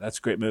 oh, that's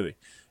a great movie.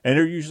 And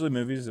they're usually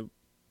movies that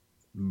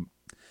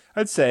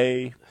I'd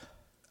say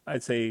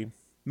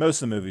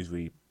most of the movies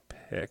we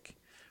pick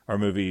are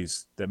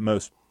movies that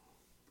most.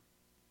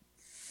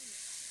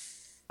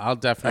 I'll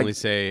definitely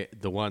say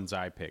the ones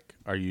I pick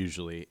are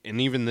usually, and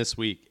even this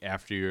week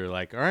after you're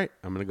like, all right,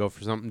 I'm going to go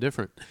for something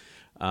different.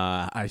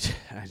 I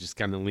just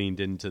kind of leaned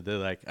into the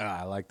like,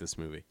 I like this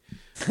movie.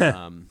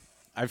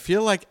 I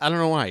feel like, I don't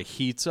know why,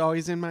 Heat's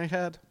always in my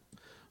head.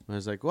 I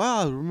was like,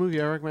 wow, the movie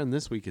I recommend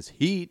this week is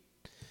Heat.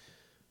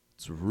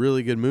 It's a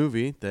really good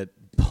movie that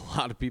a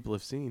lot of people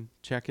have seen.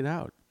 Check it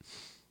out.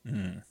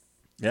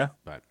 Yeah.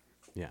 But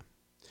yeah.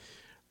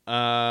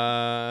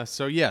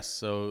 So yes,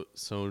 so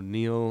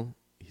Neil,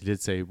 he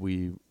did say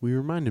we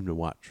remind him to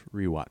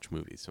rewatch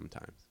movies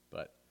sometimes.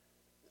 But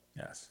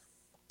Yes.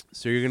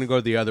 so you're gonna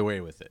go the other way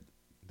with it.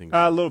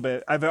 A little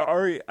bit. I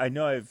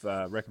know I've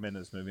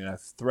recommended this movie and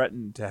I've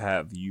threatened to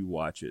have you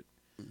watch it.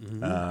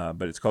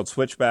 But it's called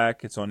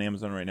Switchback. It's on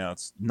Amazon right now.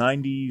 It's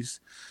 90s.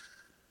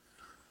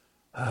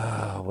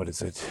 What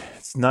is it?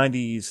 It's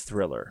 90s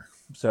thriller.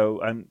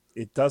 So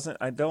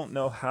I don't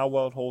know how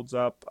well it holds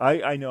up.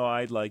 I know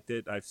I liked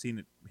it. I've seen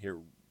it here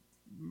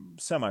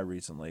semi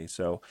recently.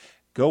 So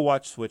go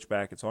watch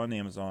Switchback. It's on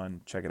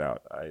Amazon. Check it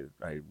out. I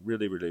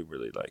really, really,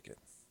 really like it.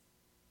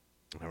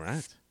 All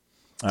right.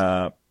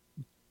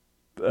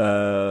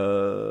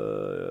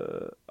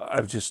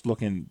 I'm just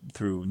looking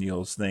through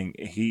Neil's thing.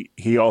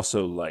 He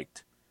also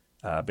liked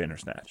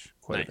Bandersnatch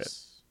quite a bit.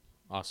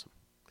 Awesome.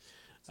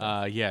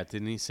 Yeah,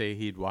 didn't he say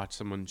he'd watch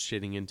someone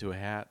shitting into a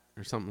hat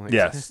or something like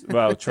Yes. that?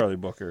 Well, Charlie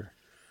Booker,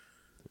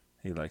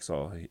 he likes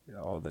all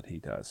that he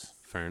does.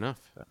 Fair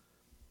enough.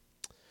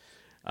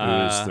 Who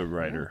is the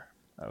writer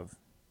of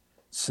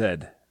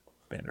said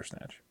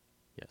Bandersnatch?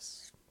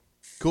 Yes.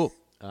 Cool.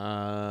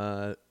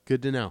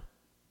 Good to know.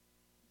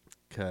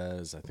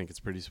 Because I think it's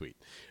pretty sweet.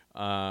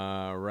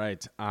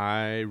 Right.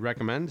 I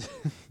recommend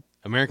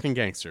American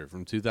Gangster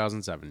from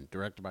 2007,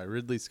 directed by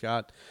Ridley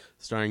Scott,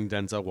 starring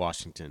Denzel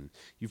Washington.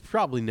 You've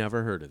probably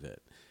never heard of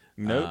it.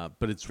 Nope.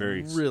 But it's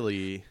Very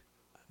really...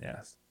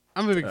 Yes.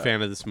 I'm a big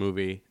fan of this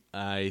movie.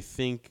 I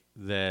think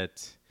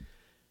that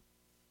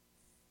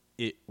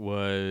it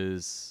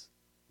was...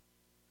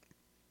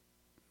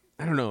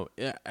 I don't know.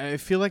 I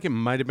feel like it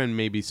might have been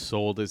maybe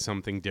sold as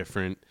something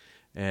different,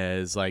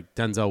 as like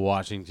Denzel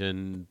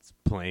Washington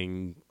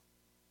playing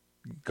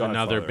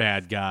another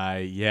bad guy.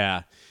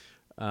 Yeah.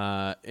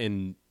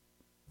 And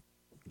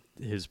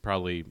his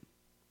probably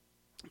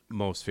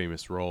most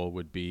famous role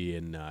would be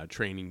in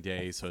Training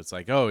Day. So it's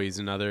like, oh, he's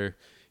another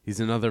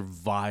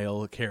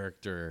vile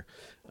character.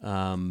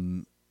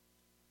 I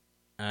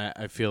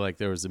feel like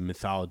there was a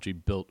mythology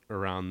built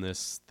around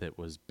this that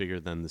was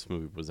bigger than this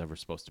movie was ever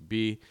supposed to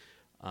be.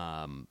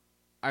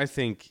 I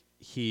think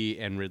he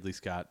and Ridley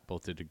Scott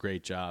both did a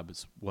great job,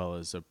 as well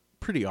as a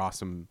pretty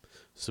awesome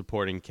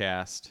supporting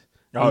cast.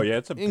 Oh, yeah,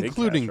 it's a big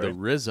including cast, the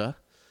right? RZA.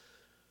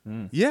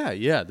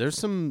 Yeah. There's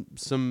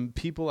some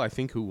people I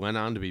think who went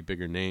on to be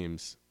bigger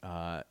names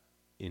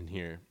in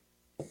here.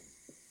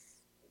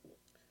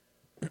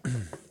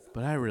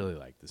 But I really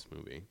like this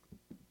movie.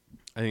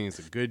 I think it's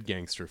a good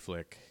gangster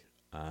flick,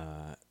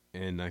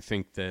 and I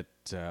think that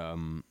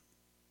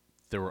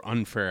there were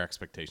unfair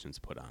expectations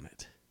put on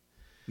it.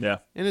 Yeah.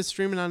 And it's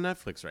streaming on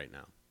Netflix right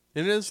now.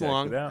 And it is Check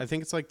long. it out. I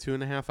think it's like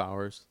 2.5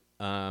 hours.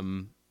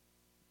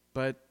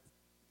 But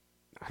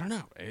I don't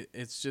know.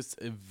 It's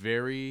just a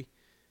very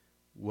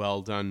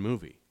well done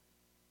movie.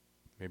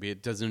 Maybe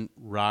it doesn't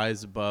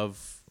rise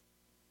above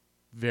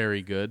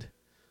very good,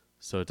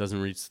 so it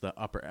doesn't reach the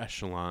upper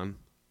echelon.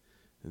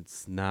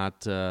 It's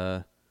not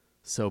so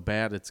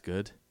bad it's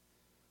good.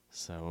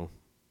 So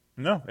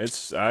No,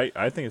 it's I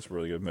think it's a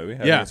really good movie.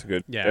 I Yeah. think it's a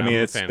good. Yeah, I mean, I'm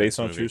a it's fan of based this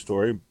on a movie. true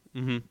story.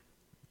 Mm-hmm.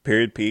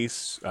 Period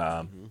piece.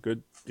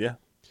 Good. Yeah.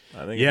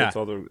 I think it hits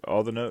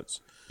all the notes.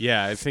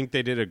 Yeah, I think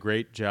they did a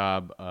great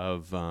job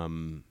of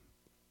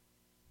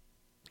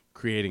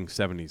creating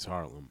 70s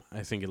Harlem.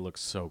 I think it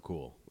looks so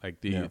cool.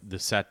 Like the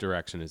set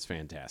direction is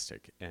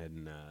fantastic,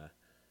 and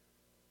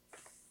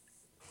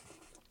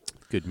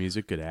good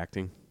music, good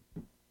acting.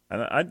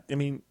 And I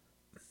mean,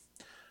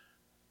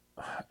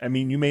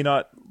 you may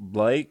not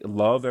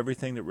love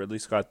everything that Ridley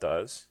Scott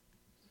does,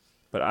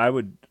 but I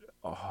would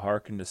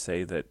hearken to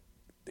say that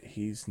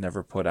he's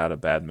never put out a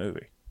bad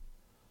movie.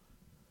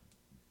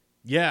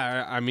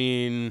 Yeah, I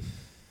mean,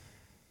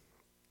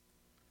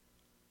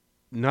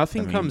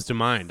 nothing comes to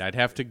mind. I'd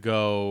have to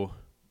go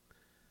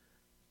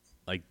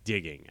like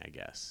digging, I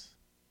guess.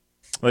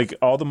 Like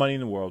All the Money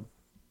in the World,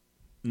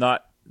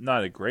 not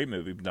a great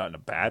movie, but not a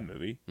bad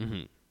movie.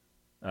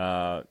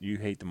 Mm-hmm. You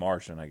Hate the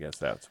Martian, I guess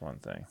that's one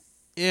thing.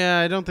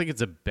 Yeah, I don't think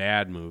it's a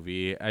bad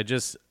movie. I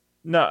just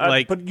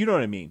but you know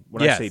what I mean.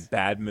 When Yes. I say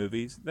bad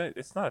movies,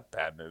 it's not a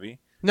bad movie.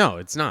 No,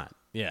 it's not.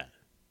 Yeah,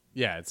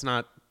 it's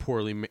not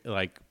poorly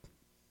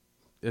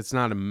it's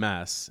not a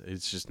mess.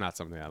 It's just not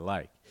something I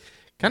like.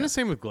 Kind of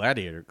same with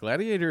Gladiator.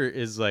 Gladiator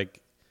is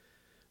like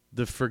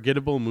the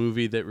forgettable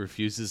movie that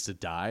refuses to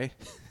die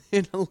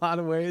in a lot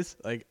of ways.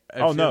 Like,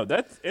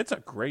 it's a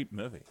great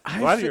movie.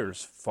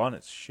 Gladiator's fun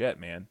as shit,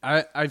 man.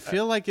 I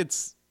feel like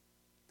it's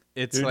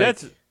Dude, like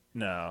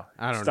no.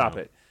 I don't Stop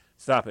know. it.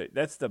 Stop it.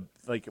 That's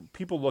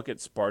people look at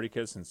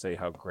Spartacus and say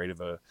how great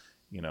of a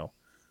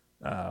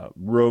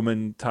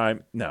Roman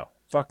time. No,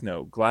 fuck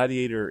no.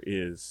 Gladiator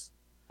is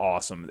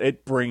awesome.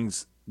 It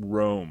brings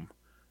Rome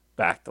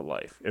back to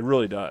life. It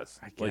really does.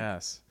 I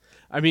guess.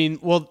 I mean,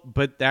 well,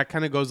 but that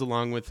kind of goes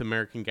along with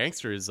American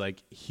Gangster. Is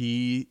like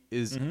he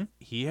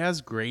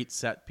has great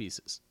set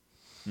pieces.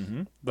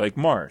 Like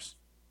Mars.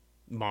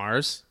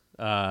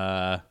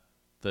 The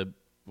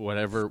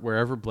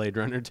wherever Blade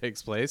Runner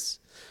takes place,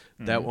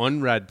 that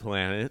one red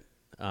planet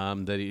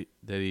that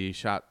he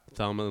shot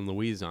Thelma and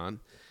Louise on.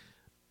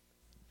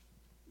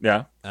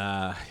 Yeah.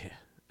 Yeah.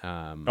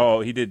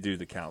 He did do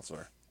The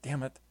Counselor.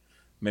 Damn it.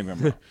 Maybe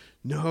I'm wrong.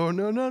 No.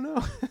 No.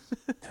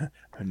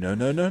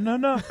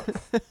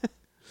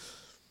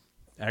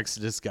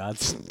 Exodus,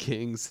 Gods and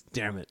Kings.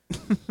 Damn it.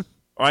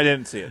 I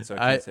didn't see it, so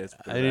I can't say it's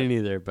I didn't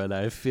either, but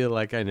I feel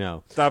like I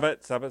know. Stop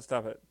it.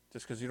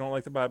 Just because you don't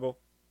like the Bible.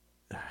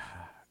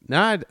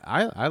 No,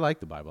 I like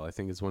the Bible. I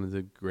think it's one of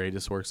the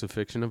greatest works of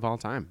fiction of all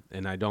time,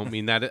 and I don't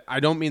mean that. I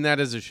don't mean that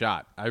as a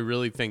shot. I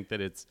really think that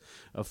it's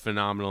a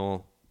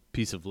phenomenal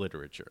piece of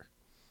literature.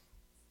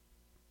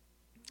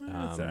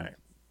 That's all right.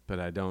 But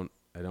I don't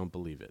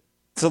believe it.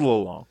 It's a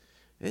little long.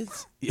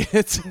 It's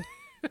it's a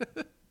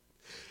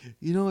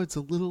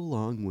little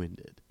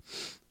long-winded.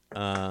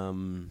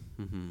 Black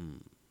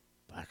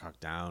Hawk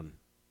Down.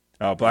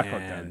 Oh, Black Hawk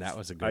Man, Down. that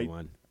was a good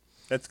one.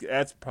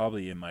 That's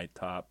probably in my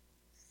top.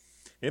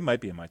 It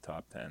might be in my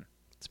top 10.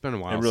 It's been a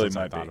while really since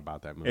I might thought be.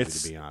 about that movie,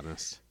 to be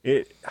honest.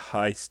 It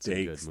high a good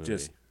stakes movie.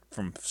 just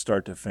from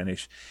start to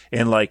finish,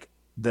 and like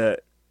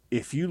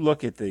if you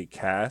look at the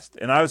cast,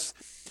 and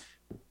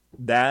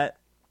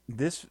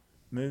this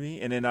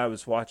movie, and then I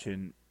was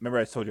watching. Remember,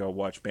 I told you I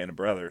watched Band of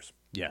Brothers.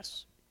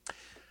 Yes.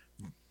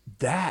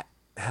 That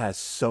has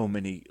so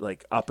many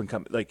like up and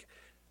coming. Like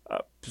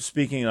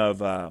speaking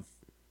of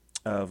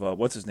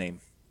what's his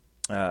name,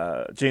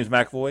 James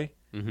McAvoy.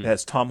 It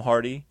has Tom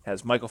Hardy,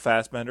 has Michael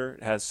Fassbender,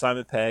 it has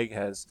Simon Pegg,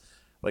 has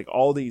like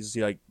all these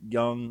like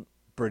young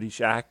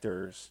British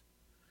actors.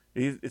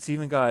 It's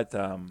even got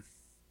oh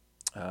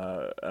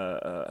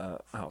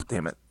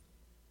damn it,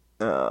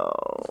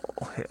 oh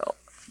hell,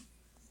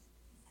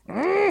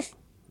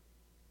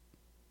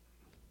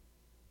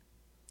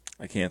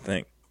 I can't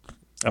think.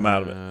 I'm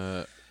out of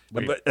it.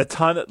 But a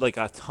ton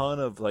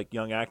of like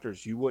young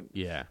actors you wouldn't.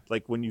 Yeah.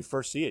 Like when you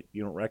first see it,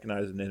 you don't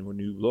recognize them. And then when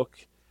you look,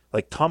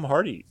 like Tom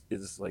Hardy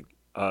is like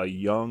a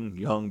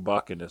young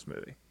buck in this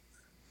movie,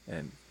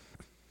 and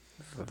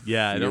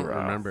yeah, I don't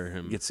remember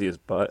him. You can see his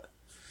butt.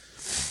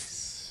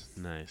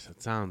 Nice.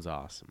 That sounds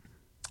awesome.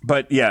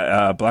 But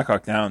yeah, Black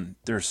Hawk Down.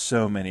 There's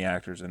so many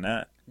actors in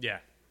that.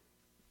 Yeah.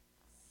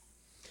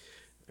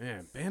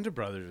 Man, Band of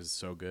Brothers is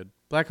so good.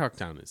 Black Hawk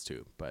Down is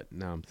too, but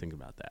now I'm thinking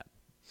about that.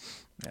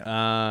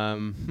 Yeah.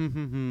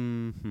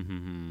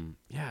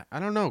 Yeah, I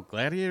don't know.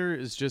 Gladiator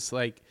is just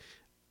like,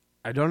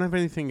 I don't have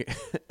anything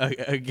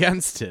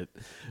against it,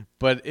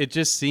 but it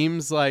just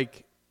seems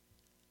like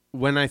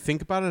when I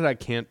think about it, I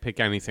can't pick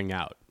anything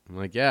out. I'm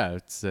like, yeah,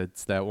 it's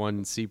that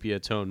one sepia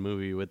tone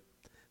movie with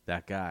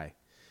that guy.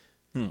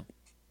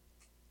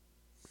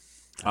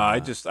 I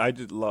just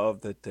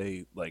love that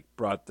they like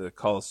brought the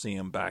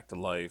Coliseum back to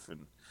life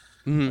and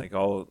like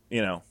all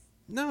No,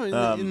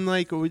 and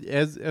like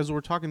as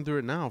we're talking through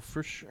it now,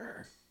 for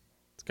sure,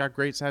 it's got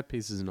great set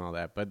pieces and all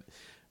that. But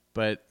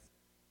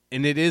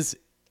and it is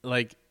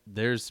like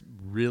there's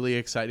really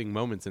exciting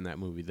moments in that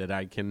movie that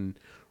I can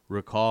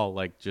recall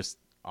like just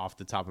off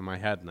the top of my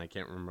head, and I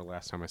can't remember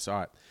last time I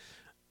saw it.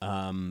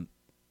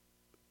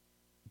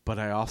 But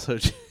I also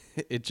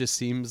it just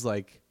seems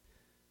like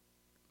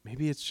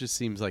maybe it just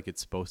seems like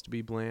it's supposed to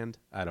be bland.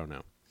 I don't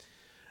know.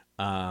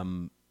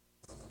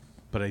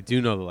 But I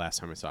do know the last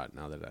time I saw it,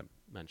 now that I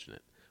mention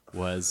it,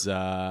 was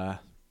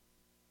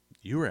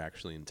you were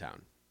actually in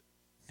town,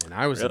 and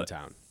I was in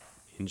town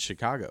in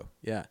Chicago.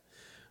 Yeah,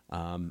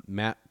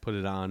 Matt put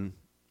it on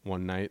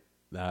one night,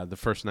 the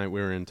first night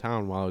we were in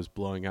town, while I was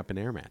blowing up an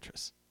air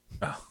mattress.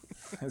 Oh,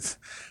 it's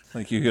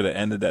like you could have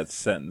ended that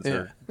sentence,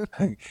 or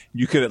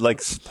you could have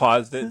like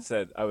paused it and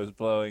said, "I was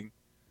blowing."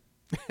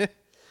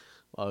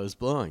 While I was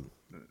blowing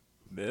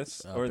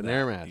this up or an that.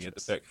 air You get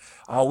mattress. the pick.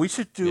 Oh, we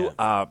should do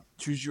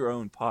choose your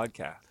own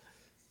podcast,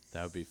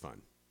 That would be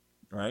fun.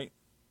 right?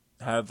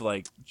 Have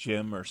like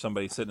Jim or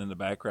somebody sitting in the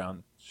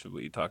background. Should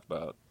we talk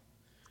about?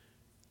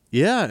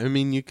 Yeah, I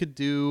mean, you could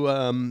do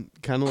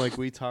kind of like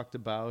we talked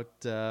about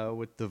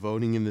with the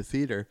voting in the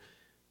theater.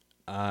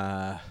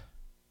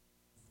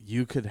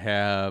 You could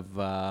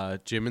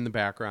have Jim in the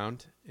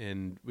background,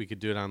 and we could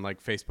do it on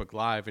like Facebook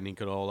Live, and he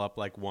could hold up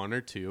like one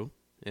or two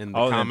in the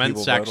then comment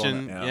people vote on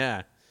section. it,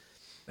 Yeah.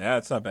 Yeah,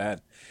 it's not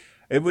bad.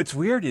 What's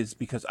weird is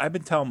because I've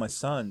been telling my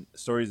son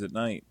stories at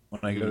night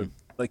when I go to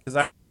like because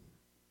I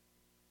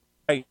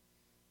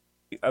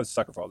was a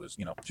sucker for all those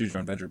choose your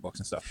own adventure books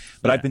and stuff.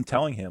 But I've been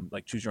telling him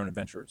like choose your own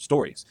adventure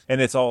stories, and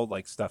it's all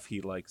like stuff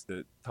he likes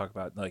to talk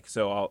about. Like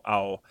so,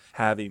 I'll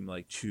have him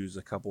like choose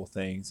a couple of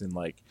things, and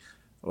like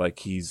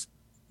he's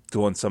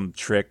doing some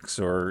tricks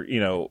or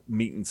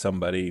meeting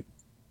somebody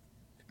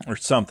or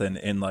something,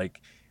 and like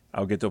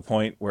I'll get to a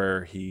point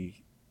where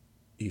he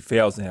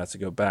fails and has to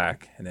go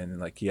back, and then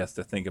like he has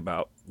to think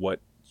about what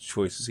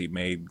choices he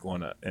made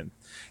going on, and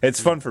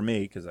it's fun for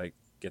me because I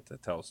get to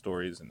tell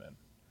stories and then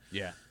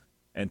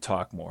and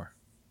talk more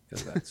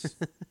because that's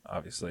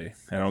obviously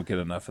I don't get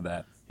enough of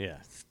that. Yeah.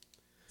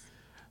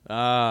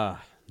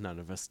 None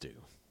of us do.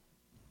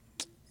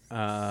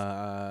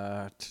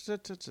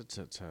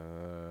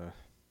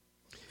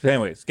 So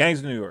anyways, Gangs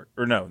of New York,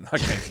 or no, not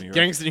Gangs of New York.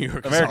 Gangs of New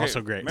York is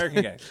also great.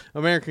 American Gangster.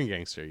 American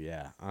Gangster,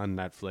 yeah, on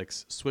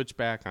Netflix.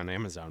 Switchback on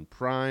Amazon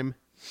Prime.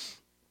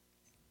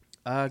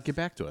 Get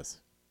back to us.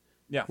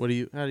 Yeah. How do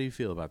you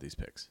feel about these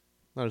picks?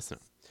 Let us know.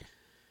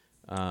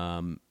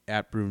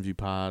 At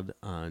BroomviewPod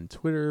on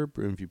Twitter,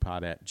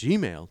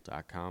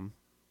 BroomviewPod@gmail.com.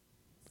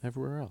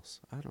 Everywhere else,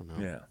 I don't know.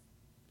 Yeah.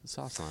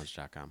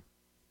 SauceLounge.com.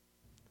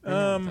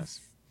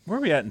 Where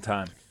are we at in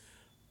time?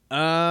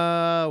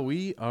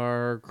 We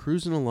are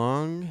cruising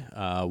along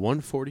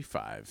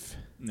 1:45.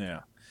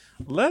 Yeah.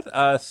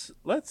 Let's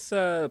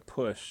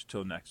push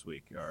till next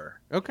week.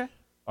 Or Okay.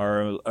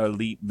 our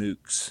elite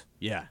mooks.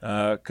 Yeah.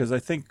 Because I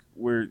think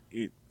we're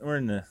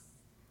in the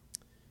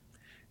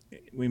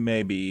we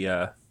may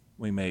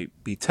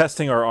be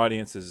testing our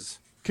audiences.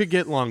 Could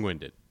get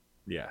long-winded.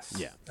 Yes.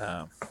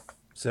 Yeah.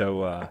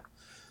 So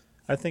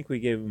I think we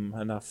gave them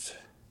enough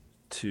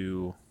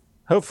to,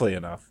 hopefully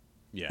enough.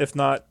 Yeah. If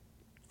not,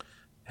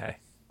 hey,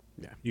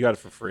 Yeah. you got it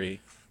for free.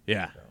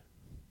 Yeah.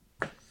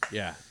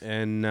 Yeah.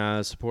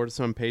 And support us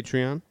on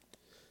Patreon.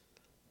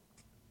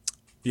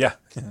 Yeah.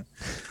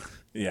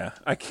 Yeah.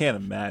 I can't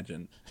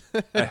imagine.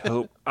 I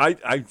hope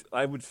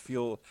I would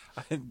feel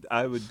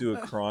I would do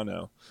a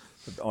chrono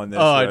on this.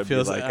 Oh, where I'd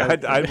feel be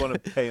like so- I'd want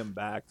to pay him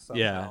back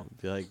Yeah. somehow.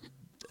 Be like,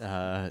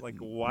 Like,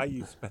 why are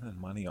you spending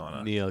money on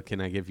it? Neil,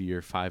 can I give you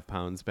your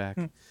 £5 back?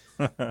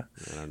 I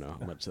don't know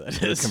how much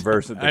that is.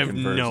 conversion- the I have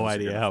conversions no are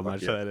idea gonna how fuck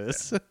much you that up.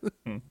 is.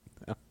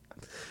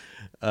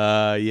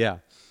 Yeah.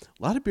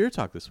 A lot of beer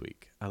talk this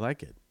week. I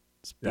like it.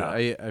 Yeah. I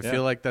Yeah.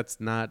 feel like that's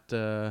not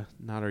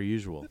our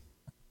usual.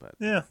 But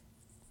Yeah.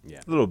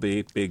 yeah. Little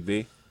B, big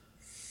B.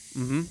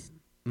 Go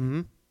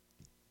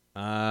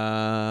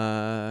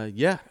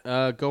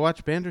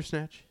watch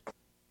Bandersnatch.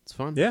 It's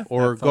fun. Yeah,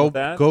 Or have fun with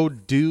that. go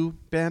do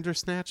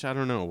Bandersnatch. I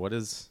don't know. What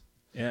is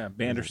Yeah,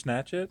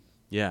 Bandersnatch it.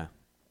 Yeah.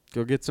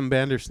 Go get some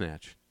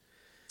Bandersnatch.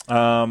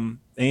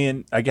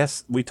 And I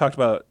guess we talked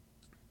about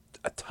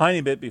a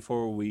tiny bit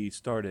before we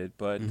started,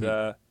 but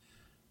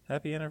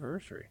happy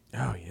anniversary.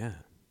 Oh yeah.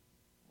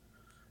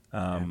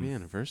 Happy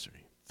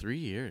anniversary. 3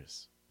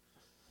 years.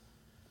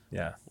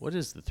 Yeah. What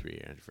is the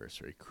 3-year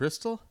anniversary?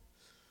 Crystal?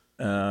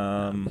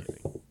 I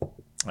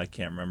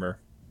can't remember.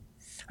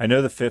 I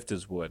know the 5th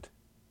is wood.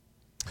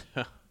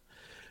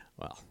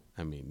 Well,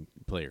 I mean,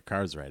 play your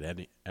cards right.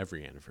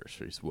 Every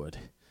anniversary's wood.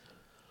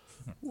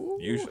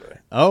 Usually.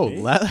 Oh,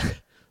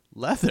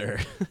 leather.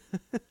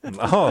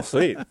 Oh,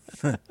 sweet.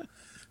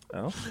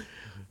 Oh.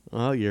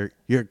 Well,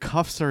 your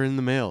cuffs are in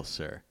the mail,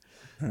 sir.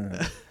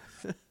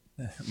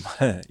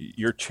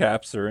 Your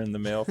chaps are in the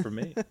mail for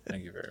me.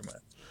 Thank you very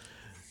much.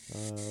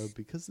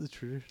 Because the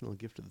traditional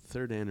gift of the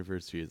 3rd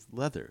anniversary is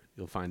leather,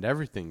 you'll find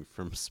everything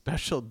from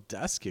special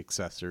desk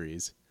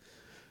accessories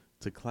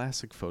to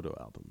classic photo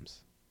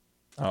albums.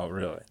 Oh,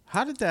 really?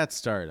 How did that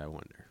start, I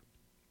wonder?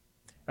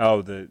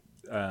 Oh,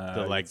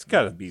 it's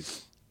got to be.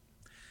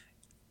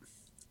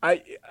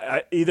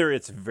 I either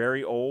it's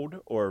very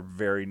old or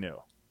very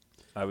new.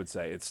 I would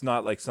say it's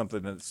not like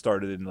something that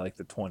started in like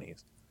the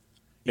 20s.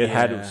 It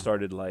had to have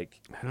started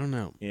like I don't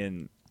know.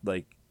 in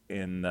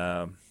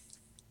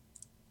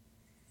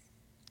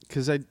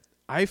Because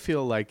I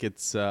feel like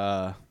it's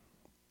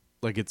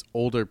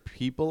older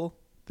people.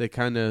 They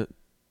kind of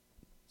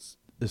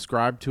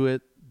ascribe to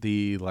it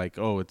the like,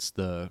 oh, it's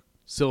the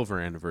silver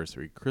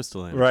anniversary,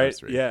 crystal right.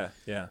 anniversary. Yeah.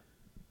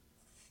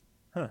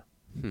 Huh.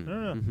 I don't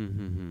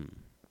know.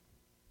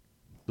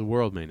 The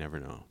world may never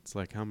know. It's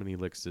like, how many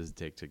licks does it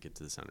take to get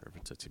to the center of a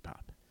Tootsie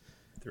Pop?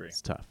 3.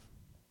 It's tough.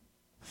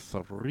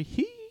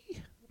 3.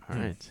 All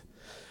right.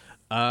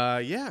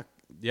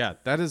 Yeah,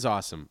 that is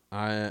awesome.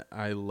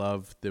 I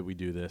love that we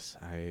do this.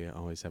 I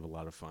always have a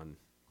lot of fun.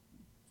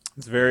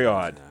 It's very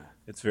odd.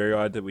 It's very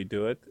odd that we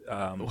do it,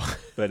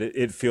 but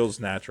it feels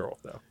natural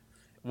though.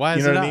 Why You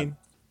is know it what not?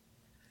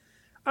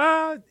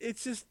 I mean?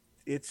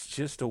 It's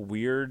just a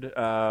weird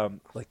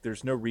like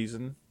there's no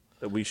reason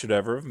that we should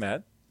ever have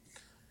met.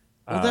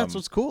 Well, that's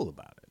what's cool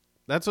about it.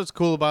 That's what's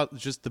cool about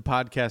just the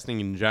podcasting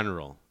in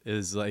general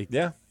is like,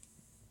 Yeah.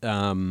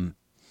 on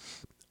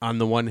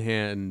the one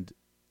hand,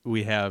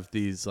 we have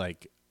these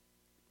like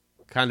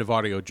kind of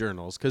audio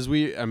journals because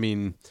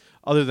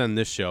other than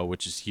this show,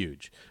 which is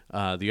huge,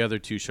 the other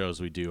 2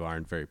 shows we do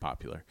aren't very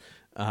popular,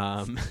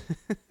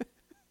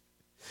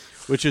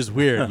 which is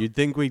weird. You'd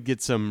think we'd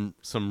get some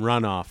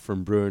runoff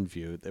from Bruin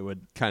View that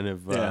would kind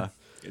of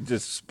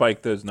Just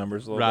spike those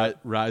numbers a little bit.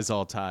 rise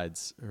all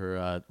tides,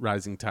 or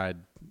rising tide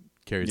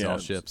carries all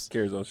ships.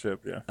 Carries all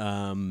ship, yeah.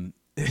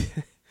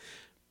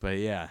 But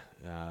yeah,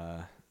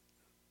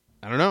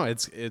 I don't know.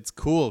 It's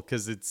cool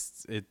because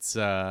it's.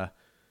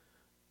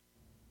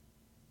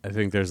 I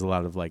think there's a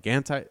lot of like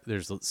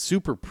there's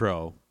super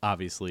pro,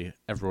 obviously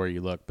everywhere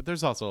you look, but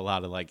there's also a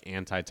lot of like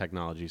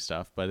anti-technology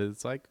stuff. But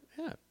it's like,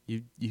 yeah,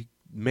 you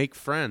make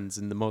friends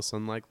in the most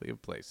unlikely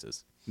of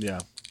places. Yeah.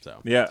 So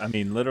Yeah, I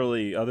mean,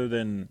 literally, other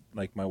than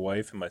like my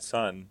wife and my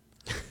son,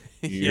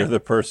 you're Yeah.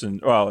 the person.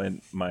 Well,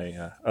 and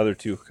my other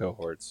 2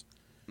 cohorts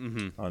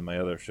on my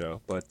other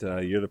show, but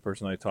you're the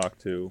person I talk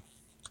to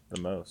the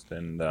most.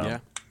 And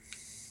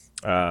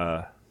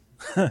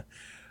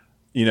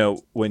you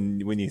know, when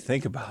you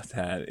think about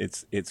that,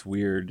 it's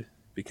weird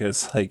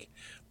because like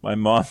my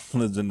mom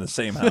lives in the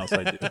same house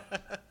I do.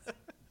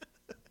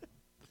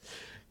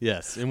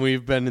 Yes, and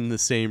we've been in the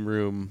same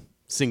room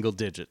single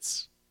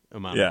digits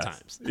amount of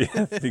times.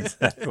 Yeah,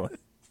 exactly.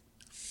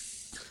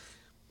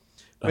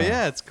 But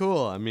yeah, it's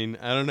cool. I mean,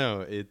 I don't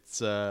know. It's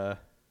yeah.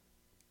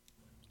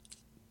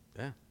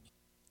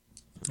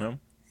 No,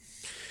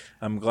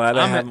 I'm glad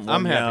I haven't.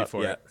 I'm worn happy out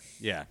for yet, it.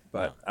 Yeah,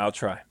 but I'll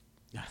try.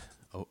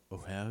 Oh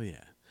hell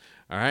yeah!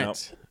 All right, Nope.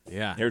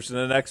 yeah. Here's to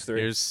the next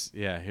 3.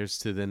 Here's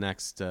to the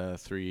next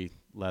 3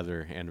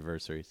 leather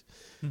anniversaries.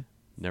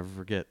 Never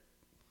forget.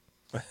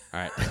 All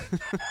right.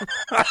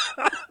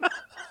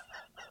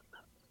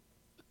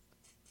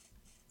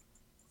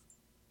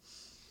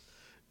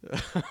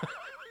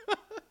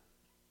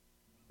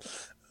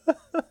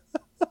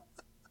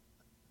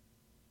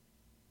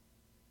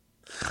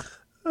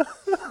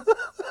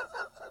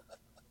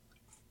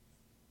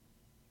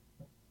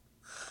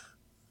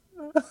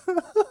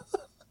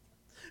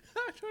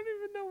 I don't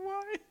even know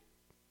why.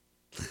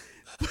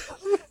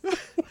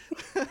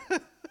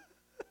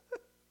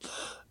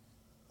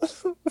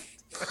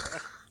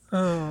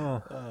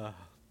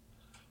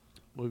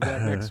 We'll be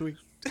back next week.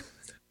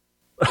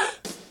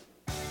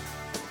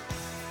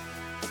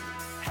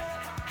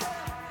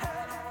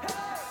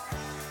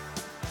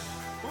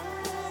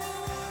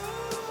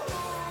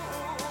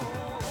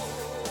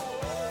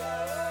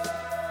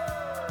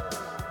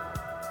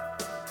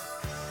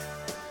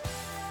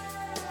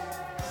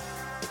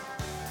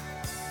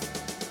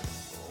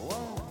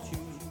 Won't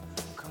you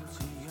come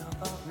see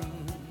about me?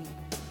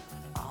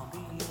 I'll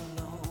be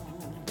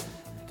alone,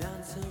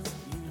 dancing,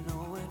 you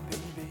know it,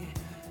 baby.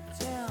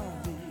 Tell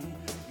me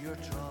your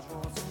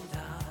troubles and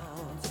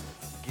doubts,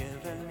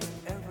 giving me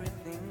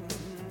everything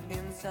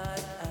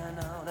inside and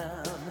out.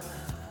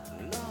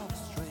 And love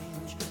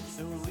strange,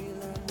 so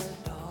real in the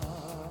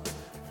dark.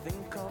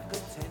 Think of the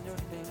tender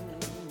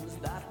things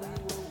that we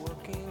will